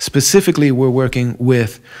that. Specifically, we're working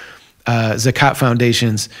with Zakat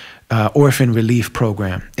Foundation's orphan relief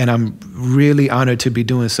program. And I'm really honored to be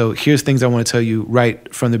doing so. Here's things I want to tell you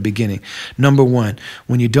right from the beginning. Number one,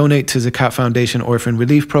 when you donate to Zakat Foundation Orphan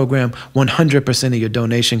Relief Program, 100% of your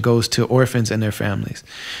donation goes to orphans and their families.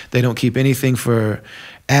 They don't keep anything for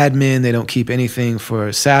admin. They don't keep anything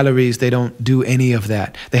for salaries. They don't do any of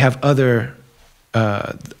that. They have other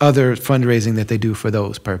fundraising that they do for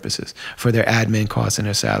those purposes, for their admin costs and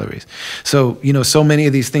their salaries. So, so many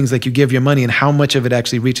of these things, like you give your money and how much of it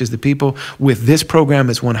actually reaches the people, with this program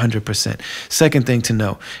is 100%. Second thing to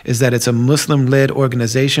know is that it's a Muslim-led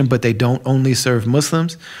organization, but they don't only serve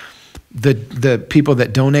Muslims. the people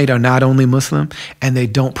that donate are not only Muslim, and they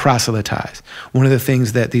don't proselytize. One of the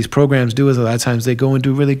things that these programs do is a lot of times they go and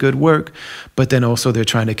do really good work, but then also they're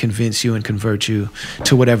trying to convince you and convert you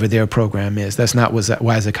to whatever their program is. That's not why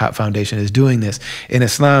Zakat Foundation is doing this. In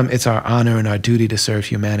Islam, it's our honor and our duty to serve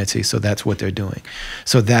humanity, so that's what they're doing.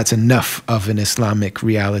 So that's enough of an Islamic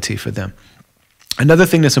reality for them. Another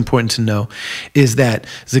thing that's important to know is that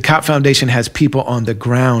Zakat Foundation has people on the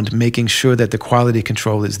ground making sure that the quality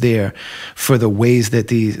control is there for the ways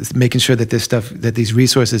that making sure that these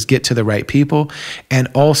resources get to the right people, and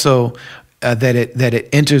also that it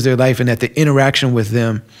enters their life, and that the interaction with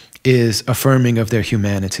them is affirming of their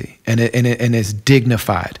humanity, and is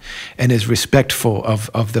dignified and is respectful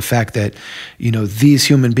of the fact that, these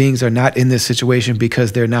human beings are not in this situation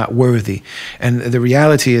because they're not worthy. And the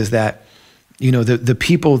reality is that the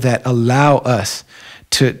people that allow us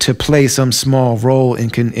to play some small role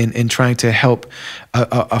in trying to help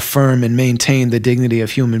affirm and maintain the dignity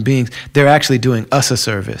of human beings, they're actually doing us a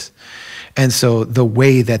service. And so the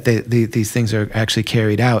way that these things are actually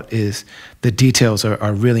carried out is the details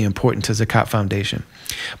are really important to Zakat Foundation.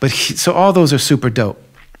 So all those are super dope.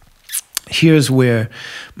 Here's where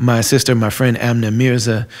my sister, my friend Amna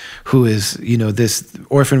Mirza, who is, this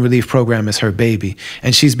orphan relief program is her baby.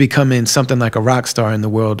 And she's becoming something like a rock star in the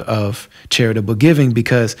world of charitable giving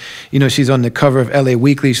because, she's on the cover of LA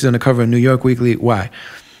Weekly. She's on the cover of New York Weekly. Why?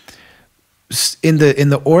 In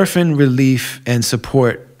the orphan relief and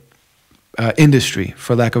support industry,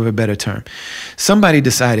 for lack of a better term, somebody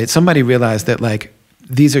realized that,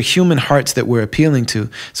 these are human hearts that we're appealing to.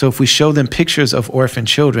 So if we show them pictures of orphan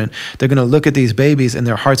children, they're going to look at these babies and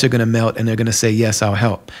their hearts are going to melt and they're going to say, yes, I'll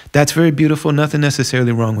help. That's very beautiful. Nothing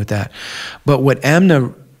necessarily wrong with that. But what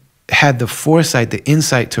Amna had the foresight, the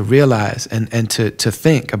insight to realize and to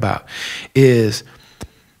think about is,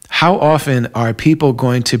 how often are people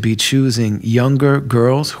going to be choosing younger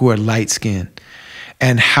girls who are light-skinned?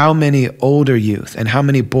 And how many older youth and how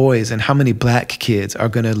many boys and how many black kids are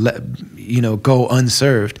going to go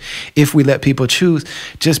unserved if we let people choose,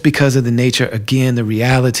 just because of the nature, again, the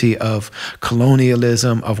reality of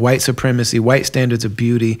colonialism, of white supremacy, white standards of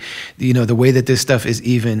beauty, the way that this stuff is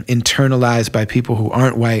even internalized by people who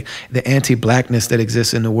aren't white, the anti-blackness that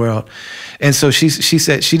exists in the world. And so she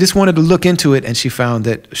said she just wanted to look into it, and she found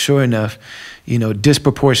that, sure enough,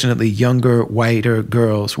 disproportionately younger, whiter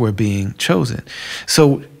girls were being chosen.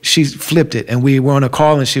 So she flipped it, and we were on a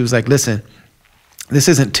call, and she was like, listen, this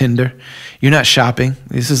isn't Tinder. You're not shopping.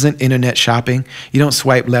 This isn't internet shopping. You don't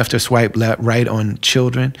swipe left or swipe right on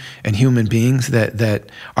children and human beings that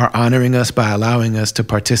are honoring us by allowing us to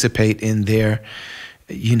participate in their,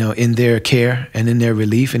 in their care and in their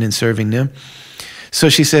relief and in serving them. So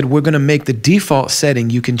she said, we're going to make the default setting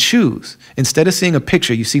you can choose. Instead of seeing a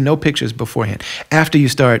picture, you see no pictures beforehand. After you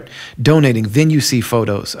start donating, then you see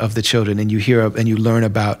photos of the children, and you hear and you learn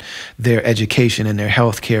about their education and their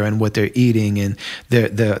health care and what they're eating and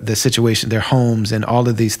the situation, their homes, and all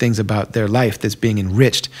of these things about their life that's being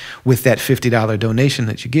enriched with that $50 donation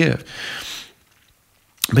that you give.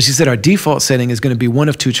 But she said our default setting is going to be one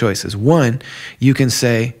of two choices. One, you can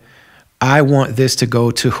say, I want this to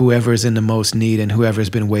go to whoever is in the most need and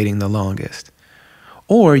whoever's been waiting the longest.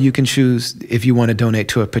 Or you can choose if you want to donate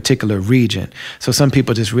to a particular region. So some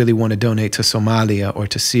people just really want to donate to Somalia or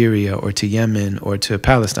to Syria or to Yemen or to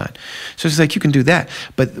Palestine. So she's like, you can do that.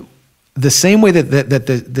 But the same way that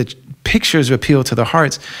the pictures appeal to the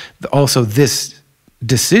hearts, also this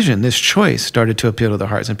decision, this choice started to appeal to the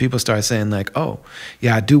hearts. And people started saying like, oh,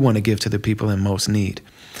 yeah, I do want to give to the people in most need.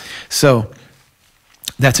 So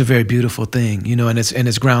that's a very beautiful thing, and it's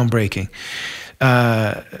groundbreaking.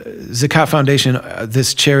 Zakat Foundation,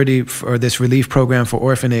 this charity or this relief program for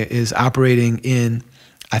orphanage, is operating in,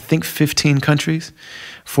 I think, 15 countries,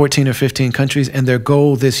 14 or 15 countries, and their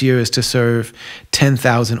goal this year is to serve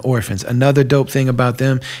 10,000 orphans. Another dope thing about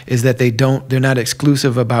them is that they're not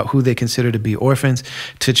exclusive about who they consider to be orphans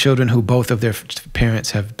to children who both of their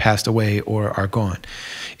parents have passed away or are gone.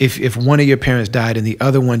 If one of your parents died and the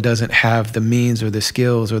other one doesn't have the means or the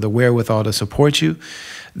skills or the wherewithal to support you,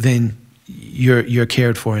 then you're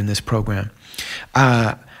cared for in this program.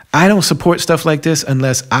 I don't support stuff like this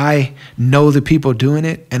unless I know the people doing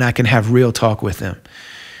it and I can have real talk with them.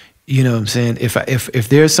 You know what I'm saying? If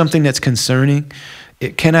there's something that's concerning,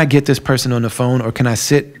 can I get this person on the phone, or can I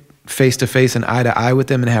sit face to face and eye to eye with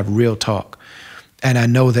them and have real talk? And I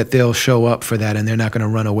know that they'll show up for that, and they're not going to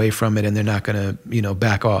run away from it, and they're not going to,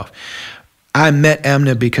 back off. I met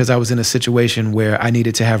Amna because I was in a situation where I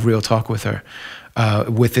needed to have real talk with her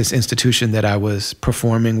with this institution that I was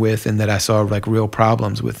performing with and that I saw like real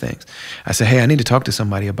problems with things. I said, hey, I need to talk to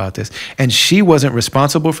somebody about this. And she wasn't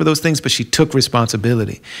responsible for those things, but she took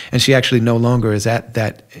responsibility. And she actually no longer is at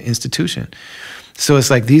that institution. So it's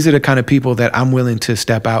like, these are the kind of people that I'm willing to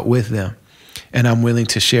step out with them. And I'm willing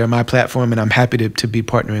to share my platform, and I'm happy to be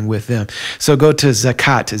partnering with them. So go to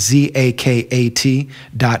Zakat,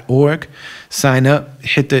 ZAKAT.org, sign up,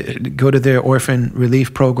 go to their orphan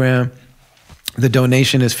relief program. The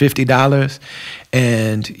donation is $50,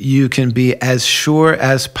 and you can be as sure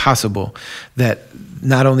as possible that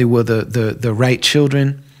not only will the right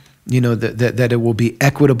children, you know, that it will be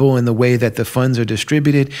equitable in the way that the funds are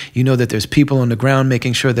distributed. You know that there's people on the ground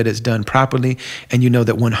making sure that it's done properly. And you know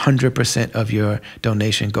that 100% of your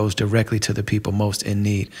donation goes directly to the people most in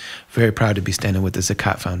need. Very proud to be standing with the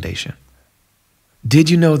Zakat Foundation.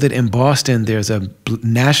 Did you know that in Boston, there's a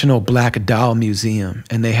National Black Doll Museum,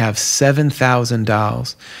 and they have 7,000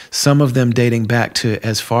 dolls, some of them dating back to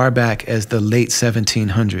as far back as the late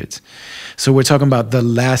 1700s. So we're talking about the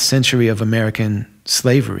last century of American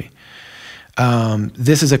slavery.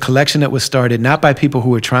 This is a collection that was started not by people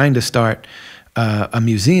who were trying to start a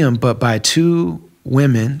museum, but by two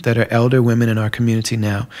women that are elder women in our community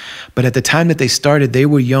now. But at the time that they started, they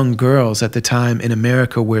were young girls at the time in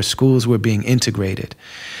America where schools were being integrated.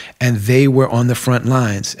 And they were on the front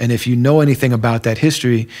lines. And if you know anything about that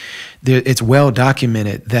history, it's well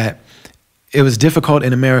documented that it was difficult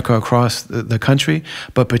in America across the country,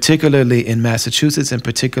 but particularly in Massachusetts and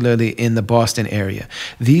particularly in the Boston area.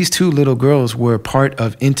 These two little girls were part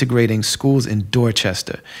of integrating schools in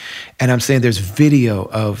Dorchester. And I'm saying there's video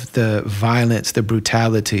of the violence, the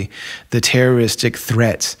brutality, the terroristic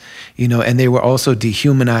threats, you know, and they were also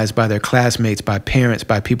dehumanized by their classmates, by parents,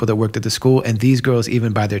 by people that worked at the school, and these girls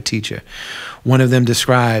even by their teacher. One of them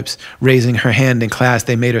describes raising her hand in class.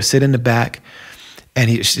 They made her sit in the back,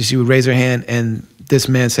 and she would raise her hand, and this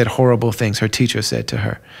man said horrible things. Her teacher said to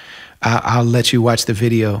her, I'll let you watch the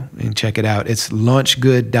video and check it out. It's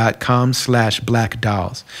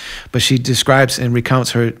launchgood.com/blackdolls. But she describes and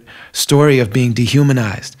recounts her story of being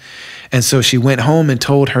dehumanized. And so she went home and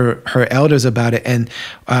told her elders about it. And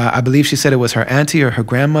I believe she said it was her auntie or her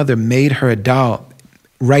grandmother made her a doll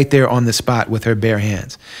right there on the spot with her bare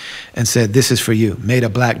hands and said, this is for you, made a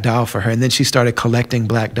black doll for her. And then she started collecting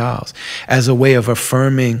black dolls as a way of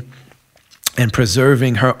affirming and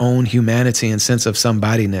preserving her own humanity and sense of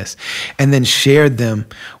somebodyness, and then shared them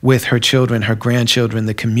with her children, her grandchildren,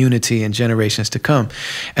 the community, and generations to come.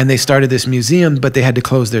 And they started this museum, but they had to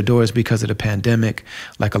close their doors because of the pandemic,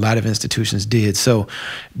 like a lot of institutions did. So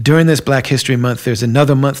during this Black History Month, there's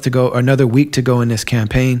another month to go, or another week to go in this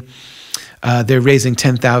campaign. They're raising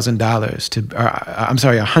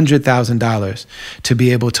 $100,000 to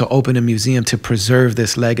be able to open a museum to preserve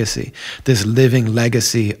this legacy, this living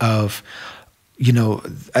legacy of, you know,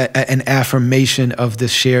 an affirmation of the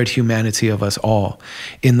shared humanity of us all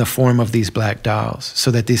in the form of these black dolls, so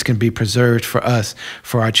that these can be preserved for us,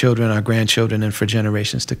 for our children, our grandchildren, and for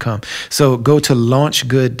generations to come. So go to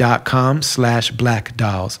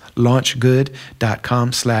launchgood.com/blackdolls,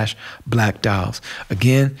 launchgood.com/blackdolls.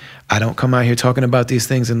 Again, I don't come out here talking about these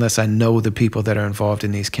things unless I know the people that are involved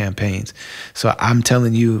in these campaigns. So I'm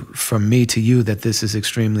telling you, from me to you, that this is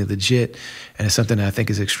extremely legit, and it's something that I think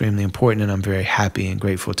is extremely important, and I'm very happy and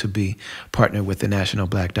grateful to be partnered with the National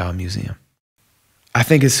Black Doll Museum. I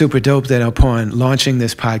think it's super dope that upon launching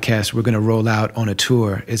this podcast, we're going to roll out on a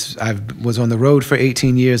tour. I was on the road for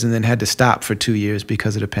 18 years and then had to stop for 2 years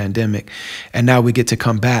because of the pandemic. And now we get to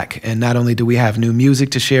come back. And not only do we have new music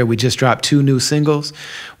to share, we just dropped 2 new singles.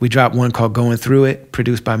 We dropped one called Going Through It,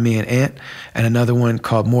 produced by me and Ant, and another one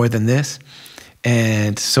called More Than This.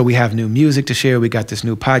 And so we have new music to share. We got this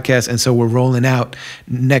new podcast. And so we're rolling out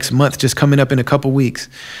next month, just coming up in a couple weeks,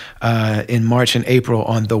 in March and April,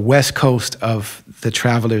 on the West Coast of the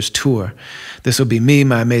Travelers Tour. This will be me,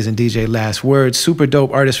 my amazing DJ Last Word, super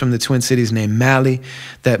dope artist from the Twin Cities named Mally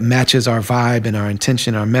that matches our vibe and our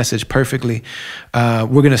intention, our message perfectly. We're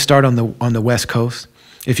going to start on the West Coast.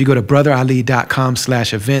 If you go to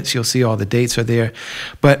brotherali.com/events, you'll see all the dates are there.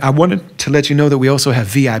 But I wanted to let you know that we also have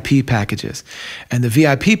VIP packages. And the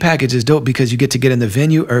VIP package is dope because you get to get in the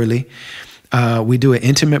venue early. We do an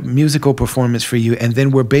intimate musical performance for you. And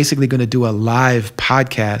then we're basically going to do a live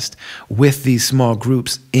podcast with these small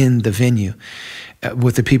groups in the venue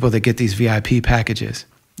with the people that get these VIP packages.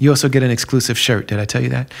 You also get an exclusive shirt. Did I tell you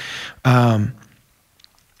that?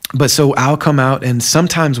 But so I'll come out, and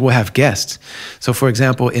sometimes we'll have guests. So for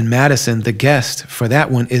example, in Madison, the guest for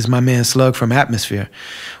that one is my man Slug from Atmosphere.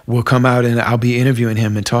 We'll come out and I'll be interviewing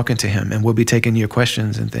him and talking to him, and we'll be taking your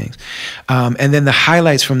questions and things. And then the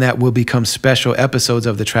highlights from that will become special episodes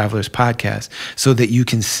of the Travelers Podcast, so that you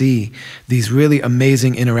can see these really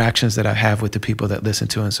amazing interactions that I have with the people that listen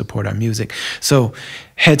to and support our music. So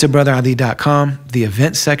head to brotherali.com, the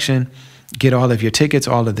events section. Get all of your tickets.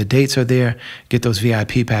 All of the dates are there. Get those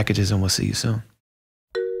VIP packages, and we'll see you soon.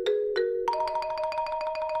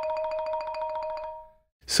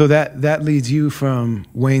 So that leads you from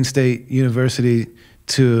Wayne State University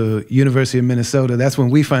to University of Minnesota. That's when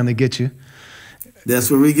we finally get you. That's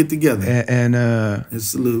where we get together. And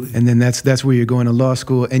absolutely. And then that's where you're going to law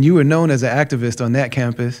school. And you were known as an activist on that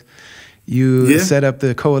campus. You set up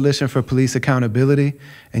the Coalition for Police Accountability,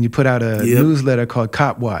 and you put out a newsletter called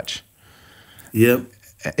Cop Watch. Yep.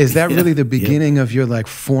 Is that really the beginning of your like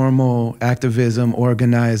formal activism,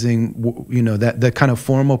 organizing, you know, that kind of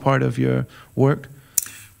formal part of your work?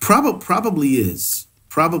 Probably is.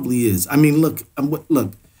 Probably is. I mean, look,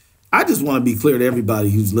 I just want to be clear to everybody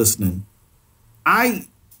who's listening. I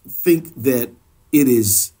think that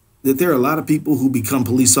there are a lot of people who become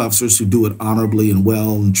police officers who do it honorably and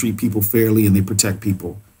well and treat people fairly and they protect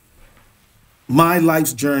people. My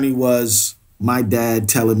life's journey was my dad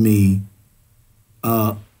telling me,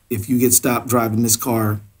 if you get stopped driving this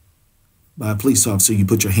car by a police officer, you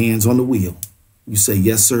put your hands on the wheel. You say,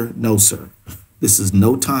 yes, sir, no, sir. This is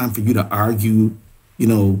no time for you to argue, you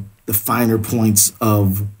know, the finer points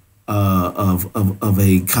of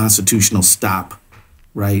a constitutional stop,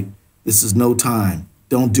 right? This is no time.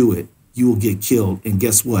 Don't do it. You will get killed. And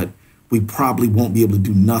guess what? We probably won't be able to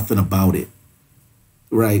do nothing about it,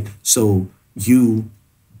 right? So you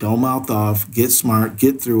don't mouth off, get smart,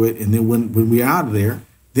 get through it, and then when we're out of there,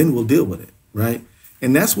 then we'll deal with it, right?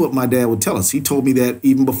 And that's what my dad would tell us. He told me that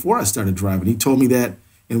even before I started driving. He told me that,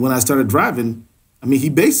 and when I started driving, I mean, he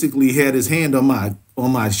basically had his hand on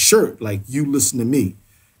my shirt, like, you listen to me.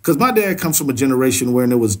 Because my dad comes from a generation where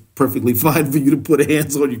it was perfectly fine for you to put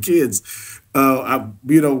hands on your kids.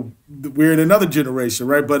 We're in another generation,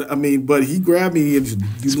 right? But I mean, he grabbed me and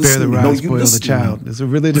you spare the rod, spoil the child. There's a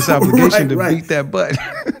religious obligation to beat that butt.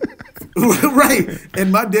 Right.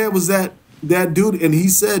 And my dad was that dude, and he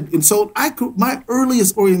said, and so my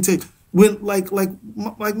earliest orientation, when like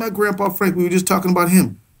my grandpa Frank, we were just talking about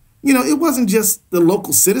him. You know, it wasn't just the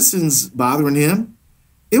local citizens bothering him;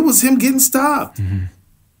 it was him getting stopped. Mm-hmm.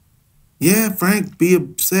 Yeah, Frank, be a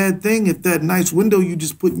sad thing if that nice window you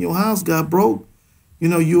just put in your house got broke. You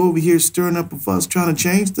know, you over here stirring up a fuss, trying to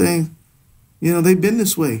change things. You know, they've been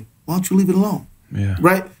this way. Why don't you leave it alone? Yeah.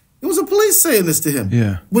 Right? It was a police saying this to him.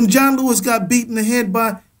 Yeah. When John Lewis got beat in the head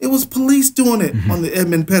it was police doing it on the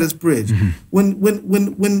Edmund Pettus Bridge. Mm-hmm.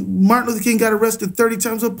 When Martin Luther King got arrested 30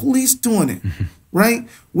 times, it was police doing it. Mm-hmm. Right?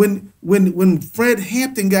 When Fred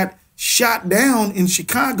Hampton got shot down in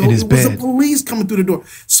Chicago, it was the police coming through the door.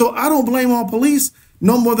 So I don't blame all police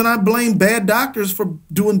no more than I blame bad doctors for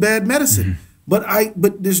doing bad medicine. Mm-hmm.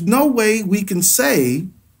 But there's no way we can say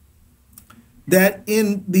that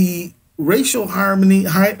in the racial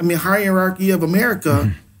hierarchy of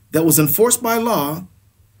America that was enforced by law,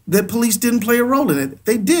 that police didn't play a role in it.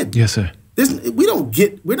 They did. Yes, sir.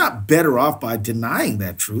 We're not better off by denying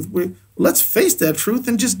that truth. Let's face that truth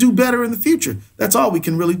and just do better in the future. That's all we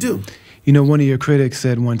can really do. You know, one of your critics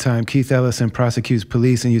said one time, Keith Ellison prosecutes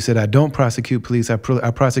police, and you said, I don't prosecute police, I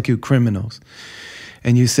prosecute criminals.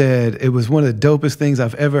 And you said, it was one of the dopest things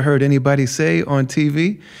I've ever heard anybody say on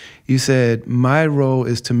TV. You said, my role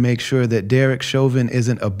is to make sure that Derek Chauvin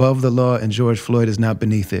isn't above the law and George Floyd is not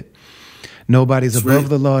beneath it. Nobody's above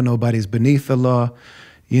the law, nobody's beneath the law.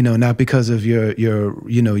 You know, not because of your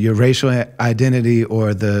racial identity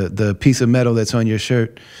or the piece of metal that's on your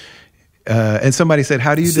shirt. And somebody said,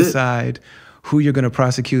 how do you decide who you're going to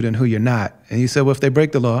prosecute and who you're not? And you said, well, if they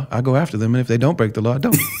break the law, I'll go after them. And if they don't break the law, I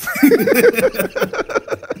don't.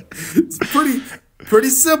 It's pretty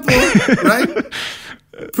simple, right?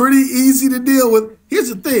 Pretty easy to deal with. Here's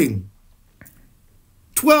the thing.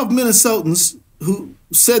 12 Minnesotans who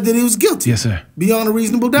said that he was guilty. Yes, sir. Beyond a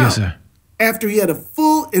reasonable doubt. Yes, sir. After he had a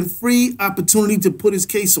full and free opportunity to put his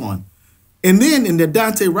case on. And then in the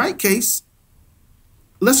Dante Wright case,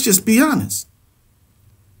 let's just be honest.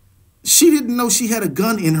 She didn't know she had a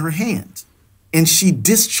gun in her hand, and she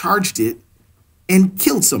discharged it and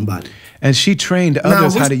killed somebody. And she trained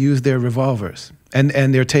others how to use their revolvers and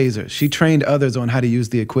their tasers. She trained others on how to use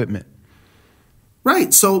the equipment.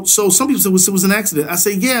 Right. So some people say it was an accident. I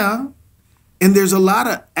say, yeah. And there's a lot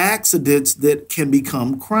of accidents that can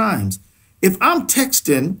become crimes. If I'm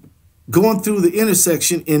texting going through the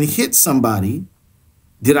intersection and hit somebody.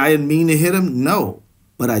 Did I mean to hit him? No,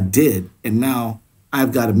 but I did. And now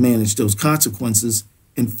I've got to manage those consequences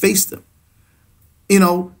and face them. You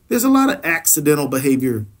know, there's a lot of accidental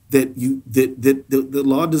behavior that the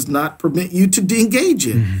law does not permit you to engage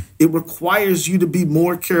in. Mm-hmm. It requires you to be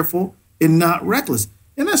more careful and not reckless.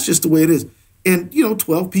 And that's just the way it is. And, you know,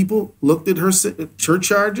 12 people looked at her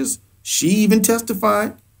charges. She even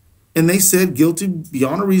testified, and they said guilty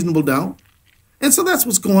beyond a reasonable doubt. And so that's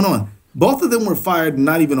what's going on. Both of them were fired,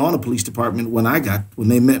 not even on a police department when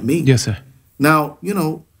they met me. Yes, sir. Now, you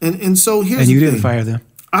know, and so here's the thing. And you didn't fire them.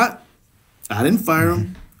 I didn't fire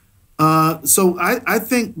them. So I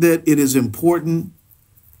think that it is important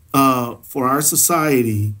for our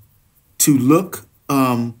society to look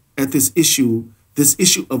at this issue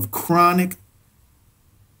of chronic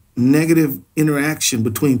negative interaction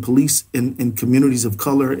between police and communities of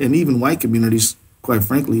color and even white communities, quite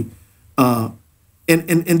frankly,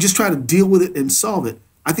 and just try to deal with it and solve it.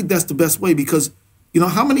 I think that's the best way because, you know,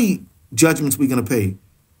 how many judgments we going to pay?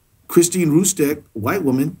 Christine Rustek, white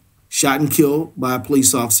woman, shot and killed by a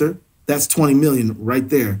police officer. That's 20 million right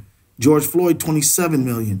there. George Floyd, 27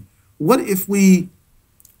 million. What if we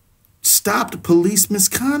stopped police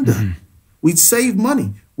misconduct? Mm-hmm. We'd save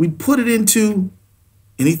money. We'd put it into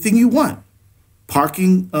anything you want.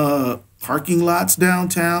 Parking lots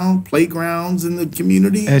downtown, playgrounds in the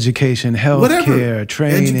community. Education, health care,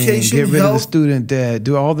 training, get rid of the student debt,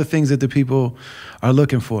 do all the things that the people are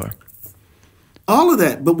looking for. All of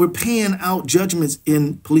that, but we're paying out judgments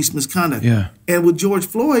in police misconduct. Yeah. And with George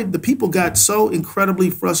Floyd, the people got so incredibly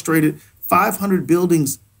frustrated. 500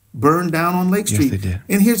 buildings burned down on Lake Street. Yes, they did.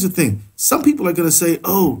 And here's the thing. Some people are going to say,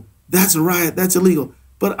 oh, that's a riot, that's illegal.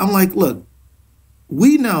 But I'm like, look,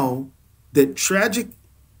 we know that tragic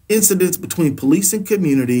incidents between police and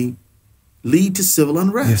community lead to civil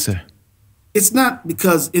unrest. Yes, sir. It's not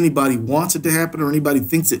because anybody wants it to happen or anybody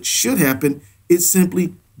thinks it should happen. It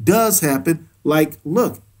simply does happen. Like,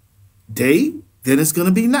 look, day, then it's going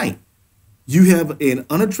to be night. You have an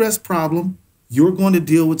unaddressed problem. You're going to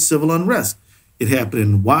deal with civil unrest. It happened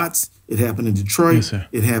in Watts. It happened in Detroit. Yes, sir.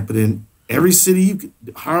 It happened in every city.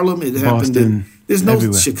 Harlem. It happened in. There's no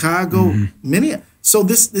everywhere. Chicago. Mm-hmm. So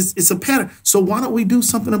this it's a pattern. So why don't we do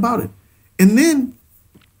something about it? And then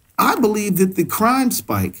I believe that the crime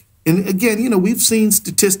spike, and again, you know, we've seen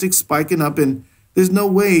statistics spiking up, and there's no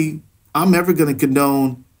way I'm ever going to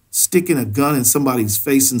condone sticking a gun in somebody's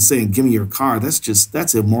face and saying, give me your car.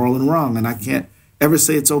 That's immoral and wrong. And I can't ever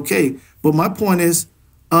say it's okay. But my point is,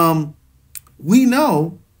 we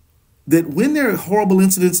know that when there are horrible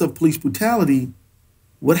incidents of police brutality,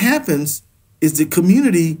 what happens is the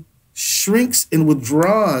community shrinks and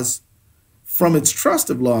withdraws from its trust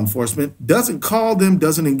of law enforcement, doesn't call them,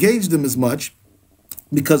 doesn't engage them as much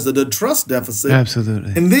because of the trust deficit.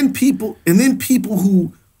 Absolutely. And then people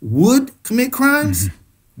who would commit crimes,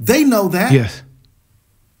 they know that. Yes.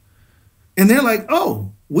 And they're like,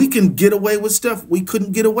 oh, we can get away with stuff we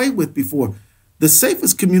couldn't get away with before. The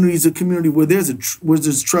safest community is a community where there's a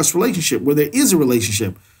trust relationship, where there is a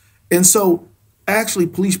relationship. And so actually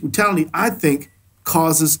police brutality, I think,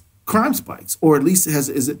 causes crime spikes, or at least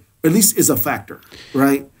is a factor,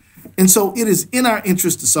 right? And so it is in our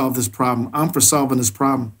interest to solve this problem. I'm for solving this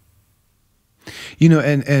problem. You know,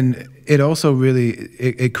 and it also really,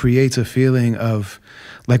 it creates a feeling of,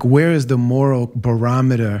 like, where is the moral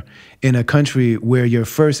barometer in a country where your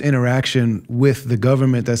first interaction with the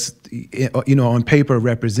government that's, you know, on paper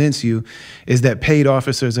represents you is that paid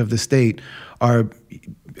officers of the state are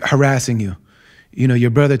harassing you. You know,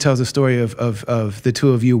 your brother tells a story of the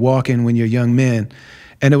two of you walking when you're young men.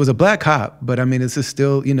 And it was a black cop, but I mean, this is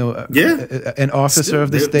still, you know, an officer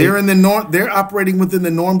of the state. They're in the norm. They're operating within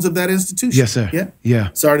the norms of that institution. Yes, sir. Yeah. Yeah.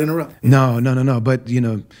 Sorry to interrupt. Yeah. No. But, you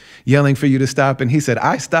know, yelling for you to stop. And he said,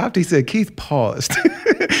 I stopped. He said, Keith paused.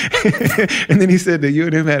 And then he said that you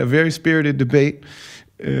and him had a very spirited debate,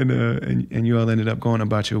 and you all ended up going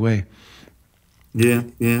about your way. Yeah.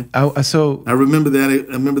 So I remember that. I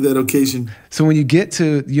remember that occasion. So when you get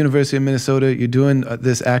to the University of Minnesota, you're doing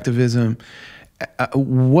this activism.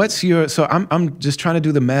 What's your, so I'm just trying to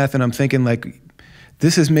do the math, and I'm thinking, like,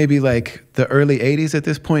 this is maybe like the early 80s at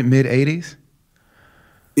this point, mid 80s?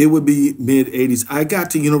 It would be mid 80s. I got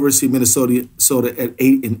to University of Minnesota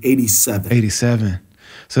in 87. 87.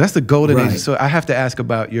 So that's the golden age. So I have to ask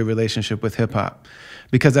about your relationship with hip hop,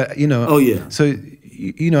 because you know. Oh yeah. So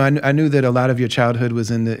you know, I knew that a lot of your childhood was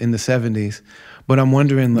in the 70s. But I'm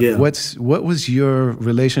wondering, like, what was your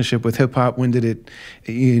relationship with hip hop? When did it,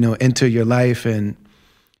 you know, enter your life? And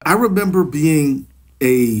I remember being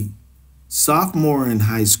a sophomore in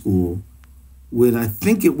high school when I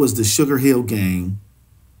think it was the Sugar Hill Gang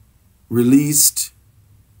released,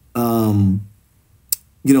 the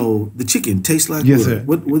chicken tastes like yes, wood. Sir.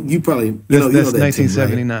 What you probably that's that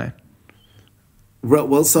 1979. Right?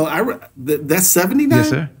 Well, so that's 79. Yes,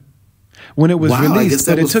 sir. When it was released,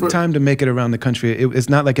 but it took time time to make it around the country. It's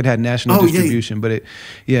not like it had national distribution, but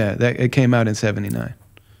it came out in 79.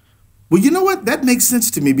 Well, you know what? That makes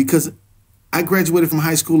sense to me because I graduated from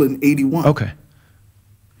high school in 81. Okay.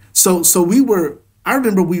 So I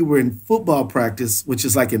remember we were in football practice, which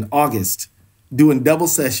is like in August, doing double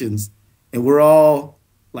sessions, and we're all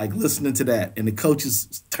like listening to that, and the coach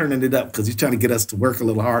is turning it up because he's trying to get us to work a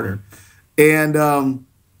little harder, and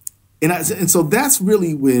so that's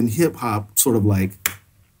really when hip hop sort of like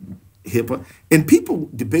hip hop, and people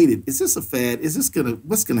debated, is this a fad?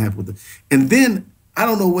 What's gonna happen with it? And then I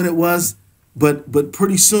don't know when it was, but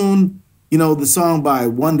pretty soon, the song by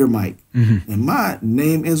Wonder Mike, and my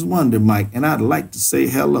name is Wonder Mike, and I'd like to say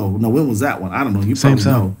hello. No, when was that one? I don't know. You probably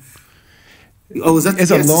know. Oh, is that?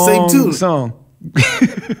 It's a long song.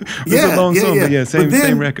 It's a long song, but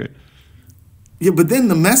same record. Yeah, but then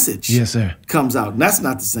The Message, yes, sir, comes out. And that's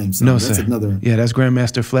not the same song. No, that's sir. Another. Yeah, that's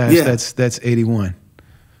Grandmaster Flash. Yeah. That's 81.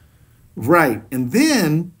 Right, and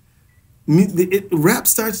then rap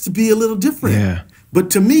starts to be a little different. Yeah. But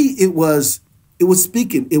to me, it was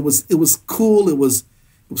speaking. It was cool. It was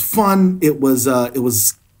fun. It was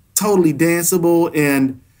totally danceable.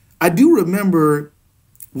 And I do remember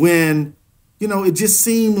when, it just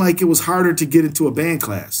seemed like it was harder to get into a band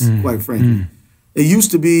class, quite frankly. It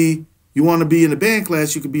used to be, you want to be in a band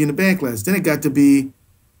class, you could be in a band class. Then it got to be,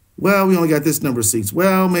 well, we only got this number of seats.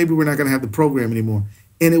 Well, maybe we're not going to have the program anymore.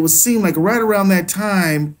 And it seemed like right around that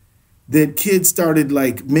time that kids started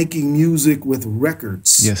like making music with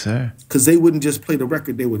records. Yes, sir. Because they wouldn't just play the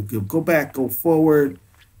record. They would go back, go forward,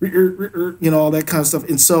 all that kind of stuff.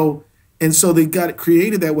 And so they got it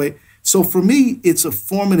created that way. So for me, it's a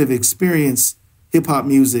formative experience, hip hop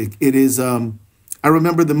music. It is, I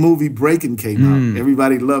remember the movie Breakin' came out.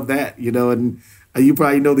 Everybody loved that, and you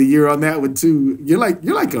probably know the year on that one too. You're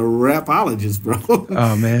like a rapologist, bro.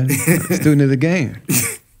 Oh man, student of the game.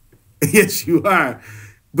 Yes, you are.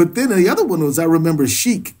 But then the other one was, I remember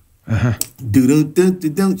Chic.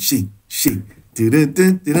 Do-do-do-do-do, Chic.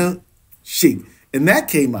 Do-do-do-do-do, Chic. And that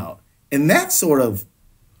came out. And that sort of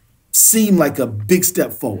seemed like a big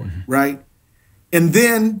step forward, right? And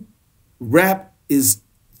then rap is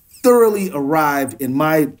thoroughly arrived in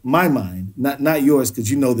my mind, not yours because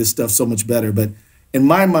you know this stuff so much better, but in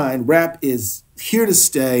my mind, rap is here to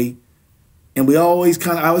stay. And I always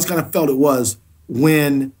kind of felt it was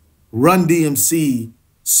when Run DMC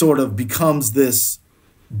sort of becomes this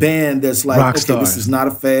band that's like, rock okay, stars. This is not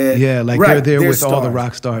a fad. Yeah, like right, they're with stars. all the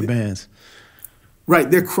rock star bands. Right,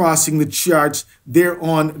 they're crossing the charts.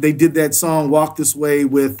 They did that song Walk This Way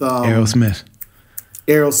with Aerosmith.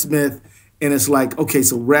 And it's like, okay,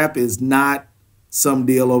 so rap is not some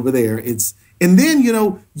deal over there. And then,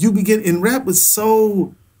 you begin, and rap was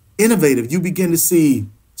so innovative. You begin to see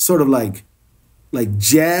sort of like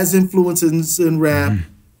jazz influences in rap.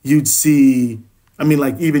 You'd see,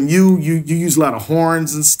 like even you use a lot of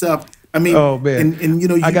horns and stuff. Oh man.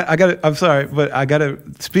 And I got I'm sorry, but I got to,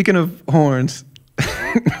 speaking of horns,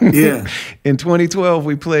 yeah. In 2012,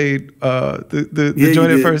 we played the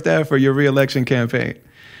joint at First Ave for your re-election campaign.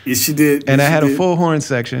 Yes, you did. And I had a full horn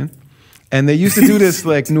section. And they used to do this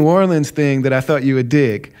like New Orleans thing that I thought you would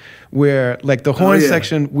dig, where like the horn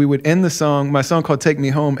section, we would end the song, my song called Take Me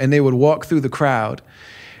Home, and they would walk through the crowd.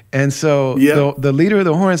 And so the leader of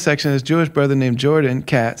the horn section, this Jewish brother named Jordan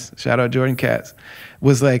Katz, shout out Jordan Katz,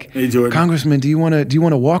 was like, hey, Jordan. Congressman, do you want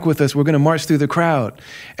to walk with us? We're going to march through the crowd.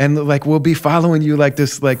 And like, we'll be following you like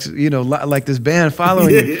this, like this band following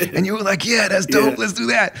you. And you were like, yeah, that's dope. Let's do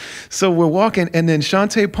that. So we're walking. And then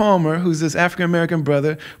Shantae Palmer, who's this African-American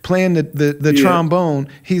brother playing the trombone.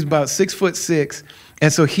 He's about 6'6".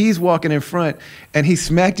 And so he's walking in front and he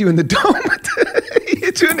smacked you in the dome. He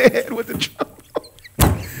hit you in the head with the trombone.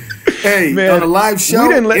 Hey, man, on a live show,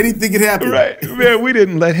 anything can happen. Right, man, we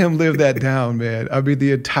didn't let him live that down, man.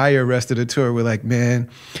 The entire rest of the tour, we're like, man,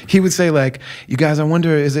 he would say like, you guys, I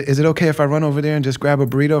wonder, is it okay if I run over there and just grab a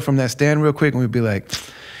burrito from that stand real quick? And we'd be like,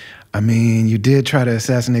 you did try to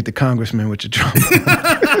assassinate the congressman with your trombone.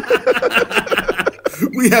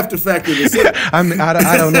 We have to factor this in.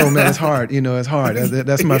 I don't know, man. It's hard. It's hard.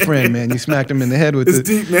 That's my friend, man. You smacked him in the head with it's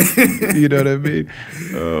deep, man. You know what I mean?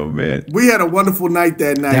 Oh, man. We had a wonderful night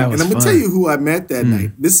that night. And I'm going to tell you who I met that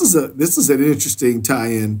night. This is an interesting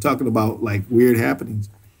tie-in, talking about like weird happenings.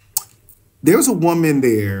 There's a woman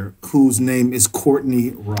there whose name is Courtney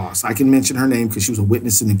Ross. I can mention her name because she was a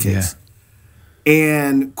witness in the case.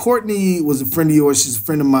 And Courtney was a friend of yours. She's a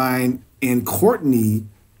friend of mine. And Courtney,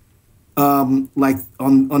 like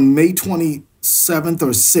on May 27th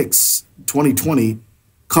or 6th, 2020,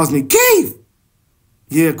 calls me, Keith.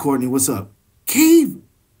 Yeah, Courtney, what's up? Keith,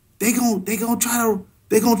 they gonna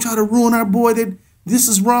try to ruin our boy. This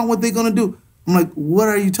is wrong. What they gonna do? I'm like, what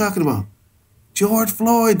are you talking about? George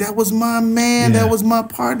Floyd, that was my man. That was my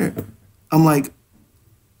partner. I'm like,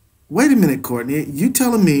 wait a minute, Courtney. You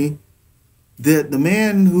telling me that the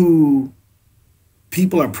man who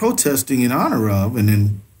people are protesting in honor of, and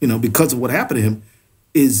then, because of what happened to him,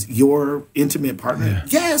 is your intimate partner? Yeah.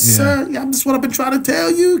 Yes, sir. Yeah, that's what I've been trying to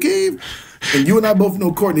tell you, Keith. And you and I both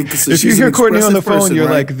know Courtney. If you hear Courtney on the phone, you're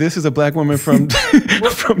like, this is a black woman from...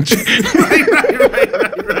 right.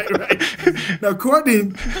 Now,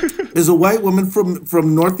 Courtney is a white woman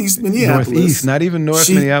from Northeast Minneapolis. Northeast, not even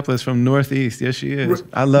Minneapolis, from Northeast. Yes, she is.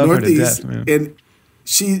 I love Northeast, her to death, man.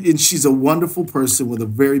 And she's a wonderful person with a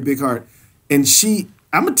very big heart. And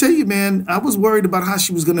I'm gonna tell you, man, I was worried about how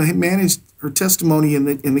she was gonna manage her testimony in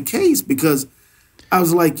the case, because I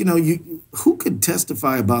was like, who could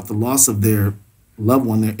testify about the loss of their loved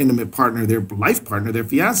one, their intimate partner, their life partner, their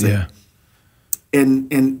fiance? Yeah.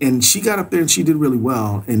 And she got up there and she did really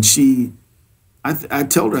well. And I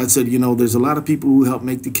told her, I said, there's a lot of people who help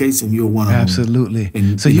make the case, and you're one of them. Absolutely.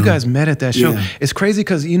 And, so you guys met at that show. Yeah. It's crazy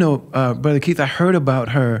because, Brother Keith, I heard about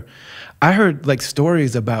her. I heard like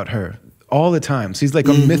stories about her all the time. She's like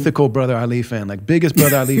a mythical Brother Ali fan, like biggest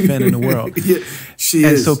Brother Ali fan in the world. Yeah, she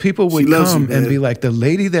and is. So people would come and be like, the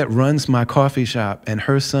lady that runs my coffee shop and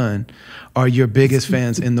her son are your biggest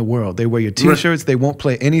fans in the world. They wear your T-shirts. Right. They won't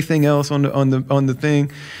play anything else on the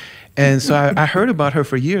thing. And so I heard about her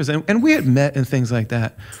for years, and we had met and things like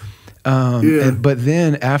that. But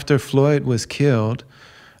then after Floyd was killed,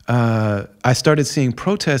 I started seeing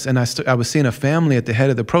protests, and I was seeing a family at the head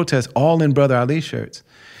of the protest, all in Brother Ali shirts.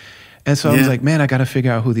 And so I was like, man, I got to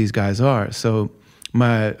figure out who these guys are. So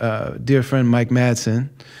my dear friend Mike Madsen,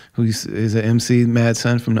 who is an MC,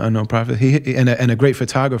 Madsen from the Unknown Prophet, and a great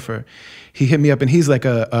photographer, he hit me up, and he's like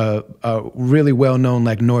a really well-known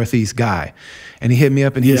like Northeast guy. And he hit me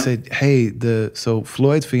up and he said, hey, so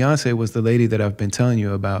Floyd's fiance was the lady that I've been telling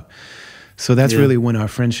you about. So that's really when our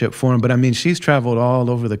friendship formed. But I mean, she's traveled all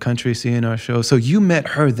over the country seeing our show. So you met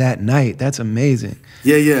her that night. That's amazing.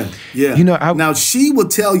 Yeah. Now she will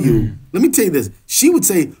tell you, let me tell you this. She would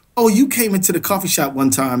say, oh, you came into the coffee shop one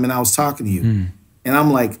time and I was talking to you. And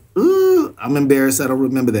I'm like, ooh, I'm embarrassed. I don't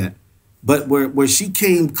remember that. But where she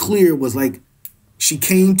came clear was like, she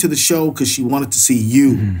came to the show because she wanted to see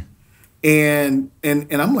you. And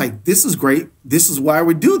I'm like, this is great. This is why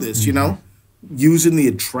we do this, using the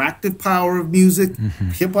attractive power of music,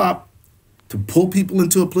 hip hop, to pull people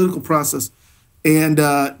into a political process. And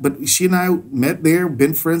but she and I met there,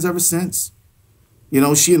 been friends ever since.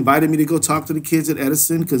 She invited me to go talk to the kids at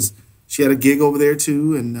Edison because she had a gig over there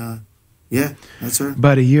too. And that's her.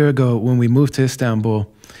 About a year ago, when we moved to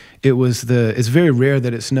Istanbul, it's very rare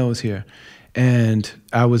that it snows here. And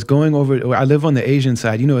I was going over, I live on the Asian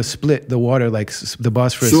side. It split the water, like the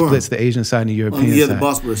Bosphorus splits the Asian side and the European side. Yeah, the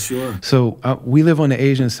Bosphorus, sure. So we live on the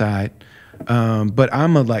Asian side, but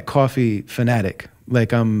I'm a like coffee fanatic.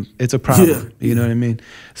 Like it's a problem, you know what I mean?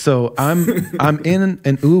 So I'm in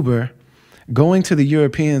an Uber going to the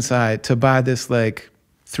European side to buy this like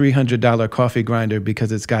 $300 coffee grinder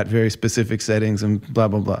because it's got very specific settings and blah,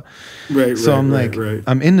 blah, blah. So I'm like,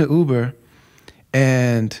 I'm in the Uber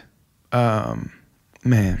and...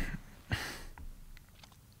 man.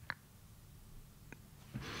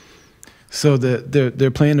 So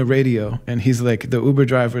they're playing the radio, and he's like, the Uber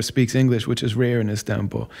driver speaks English, which is rare in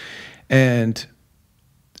Istanbul, and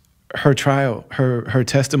her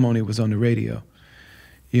testimony was on the radio,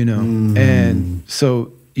 and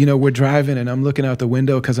so we're driving, and I'm looking out the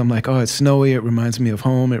window because I'm like, oh, it's snowy. It reminds me of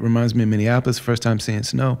home. It reminds me of Minneapolis. First time seeing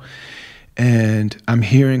snow, and I'm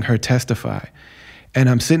hearing her testify. And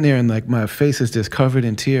I'm sitting there and like my face is just covered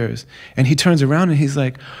in tears. And he turns around and he's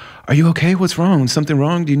like, are you okay? What's wrong? Something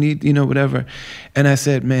wrong? Do you need, whatever? And I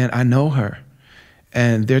said, man, I know her.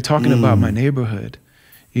 And they're talking about my neighborhood,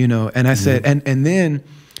 And I said, and then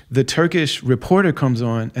the Turkish reporter comes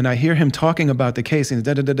on and I hear him talking about the case and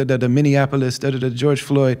da-da-da-da-da, Minneapolis, da-da-da, George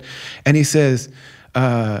Floyd. And he says,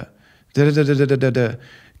 da-da-da-da-da-da,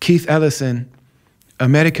 Keith Ellison,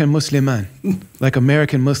 American Musliman, like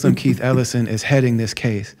American Muslim Keith Ellison is heading this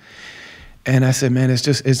case. And I said, man, it's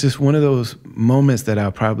just one of those moments that I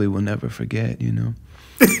probably will never forget, You're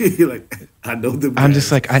like, I know them guys. I'm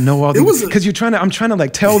just like, I know all these, because I'm trying to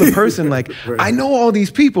like tell the person like, I know all these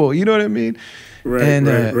people, you know what I mean? Right, And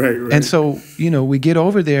right. and so, we get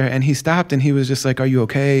over there, and he stopped, and he was just like, "Are you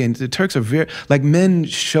okay?" And the Turks are very, like, men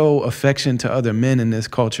show affection to other men in this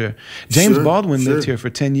culture. James Baldwin lived here for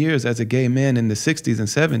 10 years as a gay man in the 60s and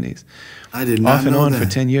 70s. I did not off and know on that. for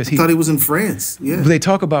 10 years. I thought he was in France. Yeah. They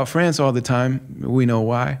talk about France all the time. We know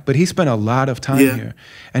why. But he spent a lot of time here.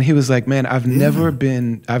 And he was like, man, I've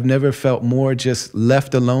never felt more just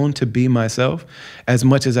left alone to be myself as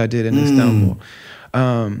much as I did in Istanbul.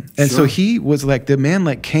 And so he was like, the man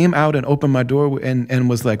like came out and opened my door and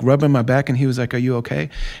was like rubbing my back, and he was like, "Are you okay?"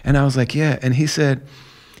 And I was like, "Yeah." And he said,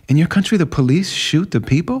 "In your country, the police shoot the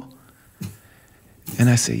people?" And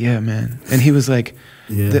I said, "Yeah, man." And he was like,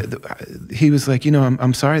 he was like,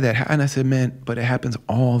 I'm sorry that happened. And I said, "Man, but it happens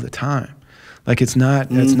all the time. Like it's not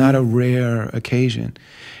a rare occasion."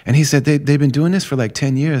 And he said, they've been doing this for like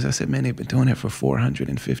 10 years. I said, "Man, they've been doing it for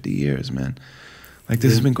 450 years, man. Like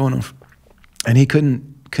this has been going on." And he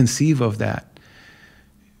couldn't conceive of that.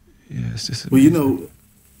 Yeah, it's just amazing. Well,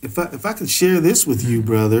 if I could share this with you,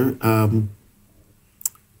 brother,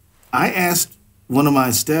 I asked one of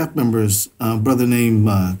my staff members, a brother named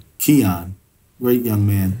Keon, great young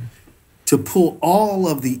man, to pull all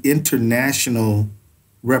of the international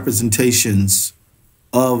representations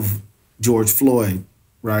of George Floyd,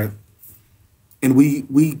 right? And we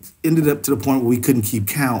ended up to the point where we couldn't keep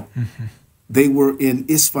count. They were in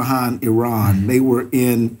Isfahan, Iran. They were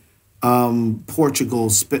in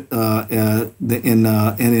Portugal, and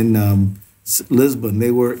in Lisbon.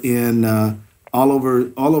 They were in all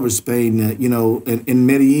over Spain. In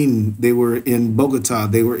Medellin. They were in Bogota.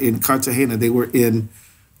 They were in Cartagena. They were in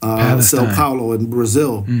Sao Paulo in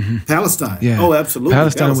Brazil. Palestine. Yeah. Oh, absolutely.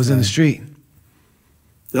 Palestine was in the street.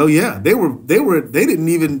 Oh yeah, they didn't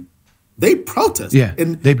even. They protested. Yeah,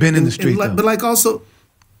 and they've been in the street. But like also.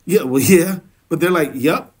 Yeah, well, yeah, but they're like,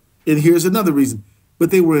 yep, and here's another reason. But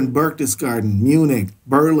they were in Berchtesgaden, Munich,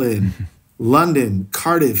 Berlin, London,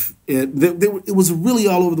 Cardiff. It was really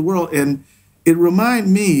all over the world, and it reminded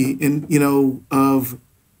me, of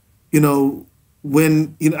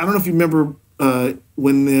when I don't know if you remember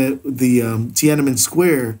when the Tiananmen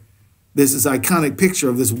Square, there's this iconic picture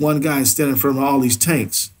of this one guy standing in front of all these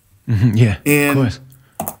tanks. Yeah, and of course.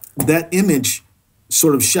 That image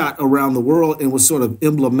sort of shot around the world and was sort of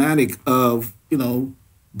emblematic of, the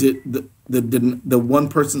one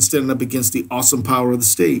person standing up against the awesome power of the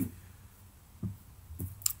state.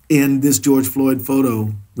 And this George Floyd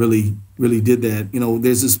photo really did that.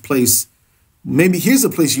 There's this place, maybe here's a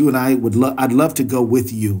place you and I I'd love to go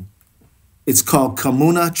with you. It's called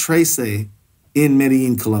Comuna 13 in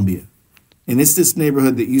Medellin, Colombia. And it's this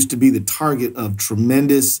neighborhood that used to be the target of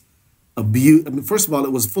tremendous abuse. I mean, first of all,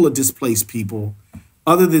 it was full of displaced people.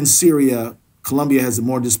 Other than Syria, Colombia has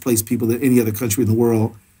more displaced people than any other country in the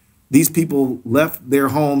world. These people left their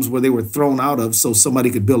homes where they were thrown out of so somebody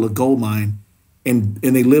could build a gold mine, and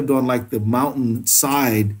they lived on like the mountain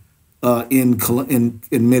side in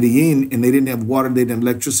Medellin, and they didn't have water, they didn't have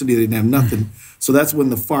electricity, they didn't have nothing. So that's when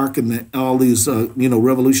the FARC and all these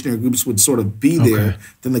revolutionary groups would sort of be there.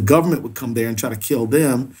 Then the government would come there and try to kill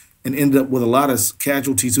them, and ended up with a lot of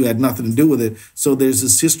casualties who had nothing to do with it. So there's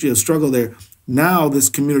this history of struggle there. Now this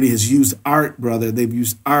community has used art, brother. They've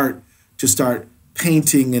used art to start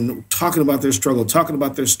painting and talking about their struggle, talking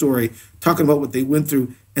about their story, talking about what they went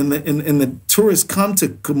through. And the tourists come to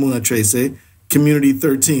Comuna 13, Community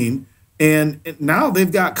 13, and now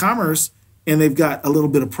they've got commerce and they've got a little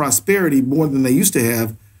bit of prosperity more than they used to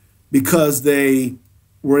have because they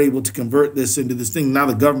were able to convert this into this thing. Now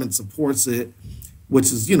the government supports it,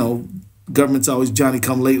 which is, government's always Johnny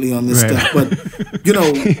come lately on this stuff. But,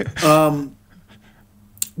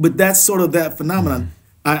 but that's sort of that phenomenon.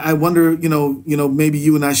 I wonder, maybe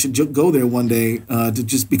you and I should go there one day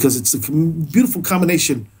just because it's a beautiful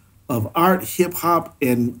combination of art, hip hop,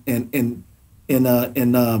 and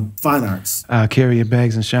fine arts. Carry your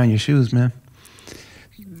bags and shine your shoes, man.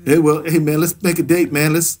 Hey, man, let's make a date,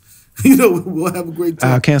 man. Let's, we'll have a great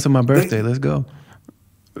time. I'll cancel my birthday. Let's go.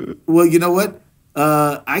 Well, you know what?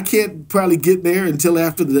 I can't probably get there until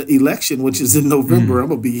after the election, which is in November. I'm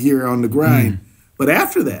gonna be here on the grind. But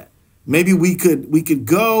after that, maybe we could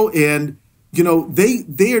go and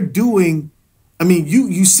they're doing. I mean,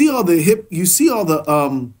 you see all the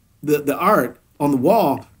art on the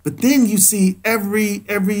wall, but then you see every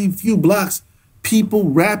few blocks people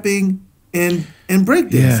rapping and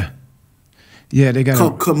breakdancing. Yeah, they got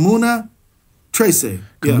called Comuna 13.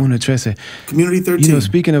 Comuna 13. Community 13.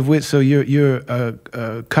 Speaking of which, so you're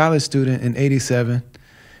a college student in '87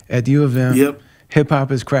 at U of M. Yep. Hip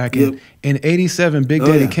hop is cracking. Yep. In '87, Big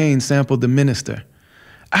Daddy Kane sampled The Minister.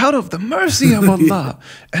 out of the mercy of Allah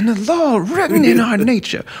and the law written in our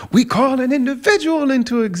nature, we call an individual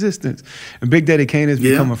into existence. And Big Daddy Kane has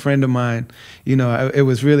become a friend of mine. You know, it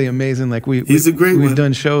was really amazing. Like He's a great we've one.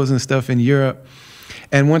 done shows and stuff in Europe.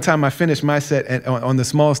 And one time I finished my set on the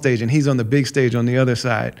small stage and he's on the big stage on the other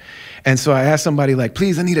side. And so I asked somebody like,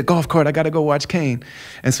 please, I need a golf cart. I got to go watch Kane.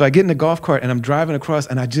 And so I get in the golf cart and I'm driving across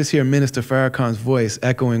and I just hear Minister Farrakhan's voice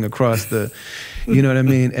echoing across the, you know what I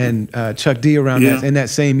mean? And Chuck D around that in that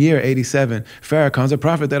same year, 87, Farrakhan's a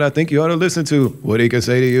prophet that I think you ought to listen to. What he can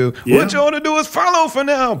say to you, what you ought to do is follow for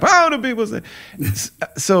now. Power to people say.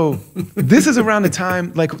 So this is around the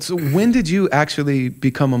time, like, so when did you actually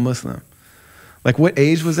become a Muslim? Like, what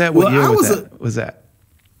age was that? What year was that?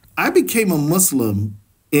 I became a Muslim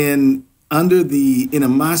in a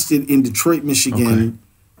masjid in Detroit, Michigan,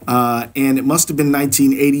 and it must have been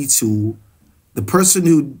 1982. The person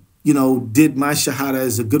who, you know, did my shahada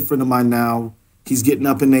is a good friend of mine now. He's getting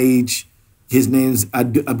up in age. His name's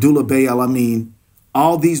Abdullah Bey Al-Amin.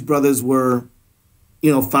 All these brothers were,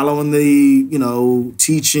 you know, following the, you know,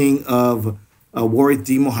 teaching of Warith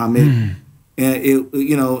D. Muhammad. And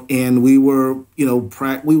you know, and we were, you know,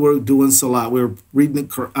 we were doing salat. We were reading the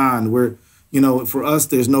Quran. We're, you know, for us,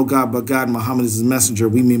 there's no God but God. Muhammad is his messenger.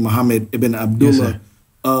 We mean Muhammad ibn Abdullah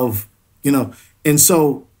of, you know, and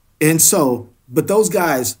so, but those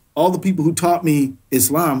guys, all the people who taught me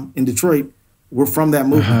Islam in Detroit were from that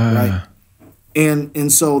movement, right?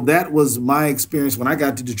 And so that was my experience when I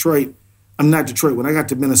got to Detroit. When I got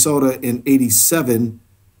to Minnesota in 87.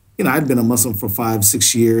 You know, I'd been a Muslim for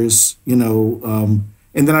 5-6 years, you know,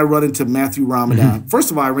 and then I run into Matthew Ramadan.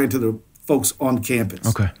 First of all, I ran into the folks on campus.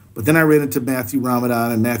 Okay. But then I ran into Matthew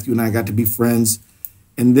Ramadan, and Matthew and I got to be friends.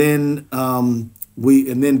 And then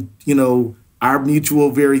you know, our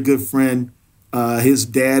mutual very good friend, his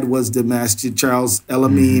dad was the masjid. Charles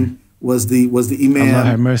El-Amin was the imam Allah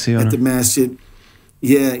have mercy on at the masjid.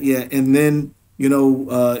 Yeah. And then, you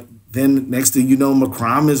know, then next thing you know,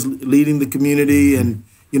 Makram is leading the community, and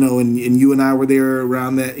you know, and you and I were there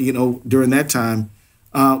around that, you know, during that time.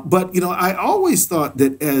 But, you know, I always thought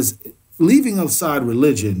that as leaving aside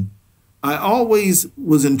religion, I always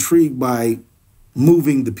was intrigued by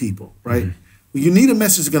moving the people, right? Well, you need a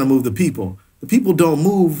message that's going to move the people. The people don't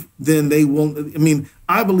move, then they won't. I mean,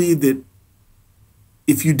 I believe that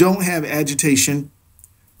if you don't have agitation,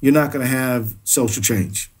 you're not going to have social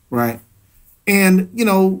change, right? And, you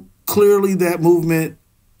know, clearly that movement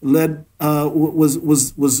was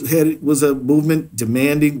a movement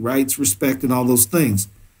demanding rights, respect, and all those things.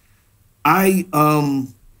 I,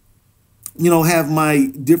 you know, have my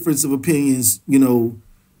difference of opinions, you know,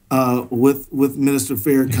 with Minister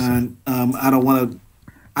Farrakhan. I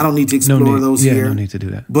don't need to explore those here. No need to do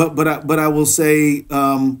that. But I will say,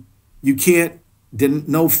 you can't.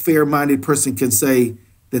 No fair-minded person can say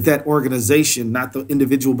that organization, not the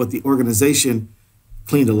individual, but the organization,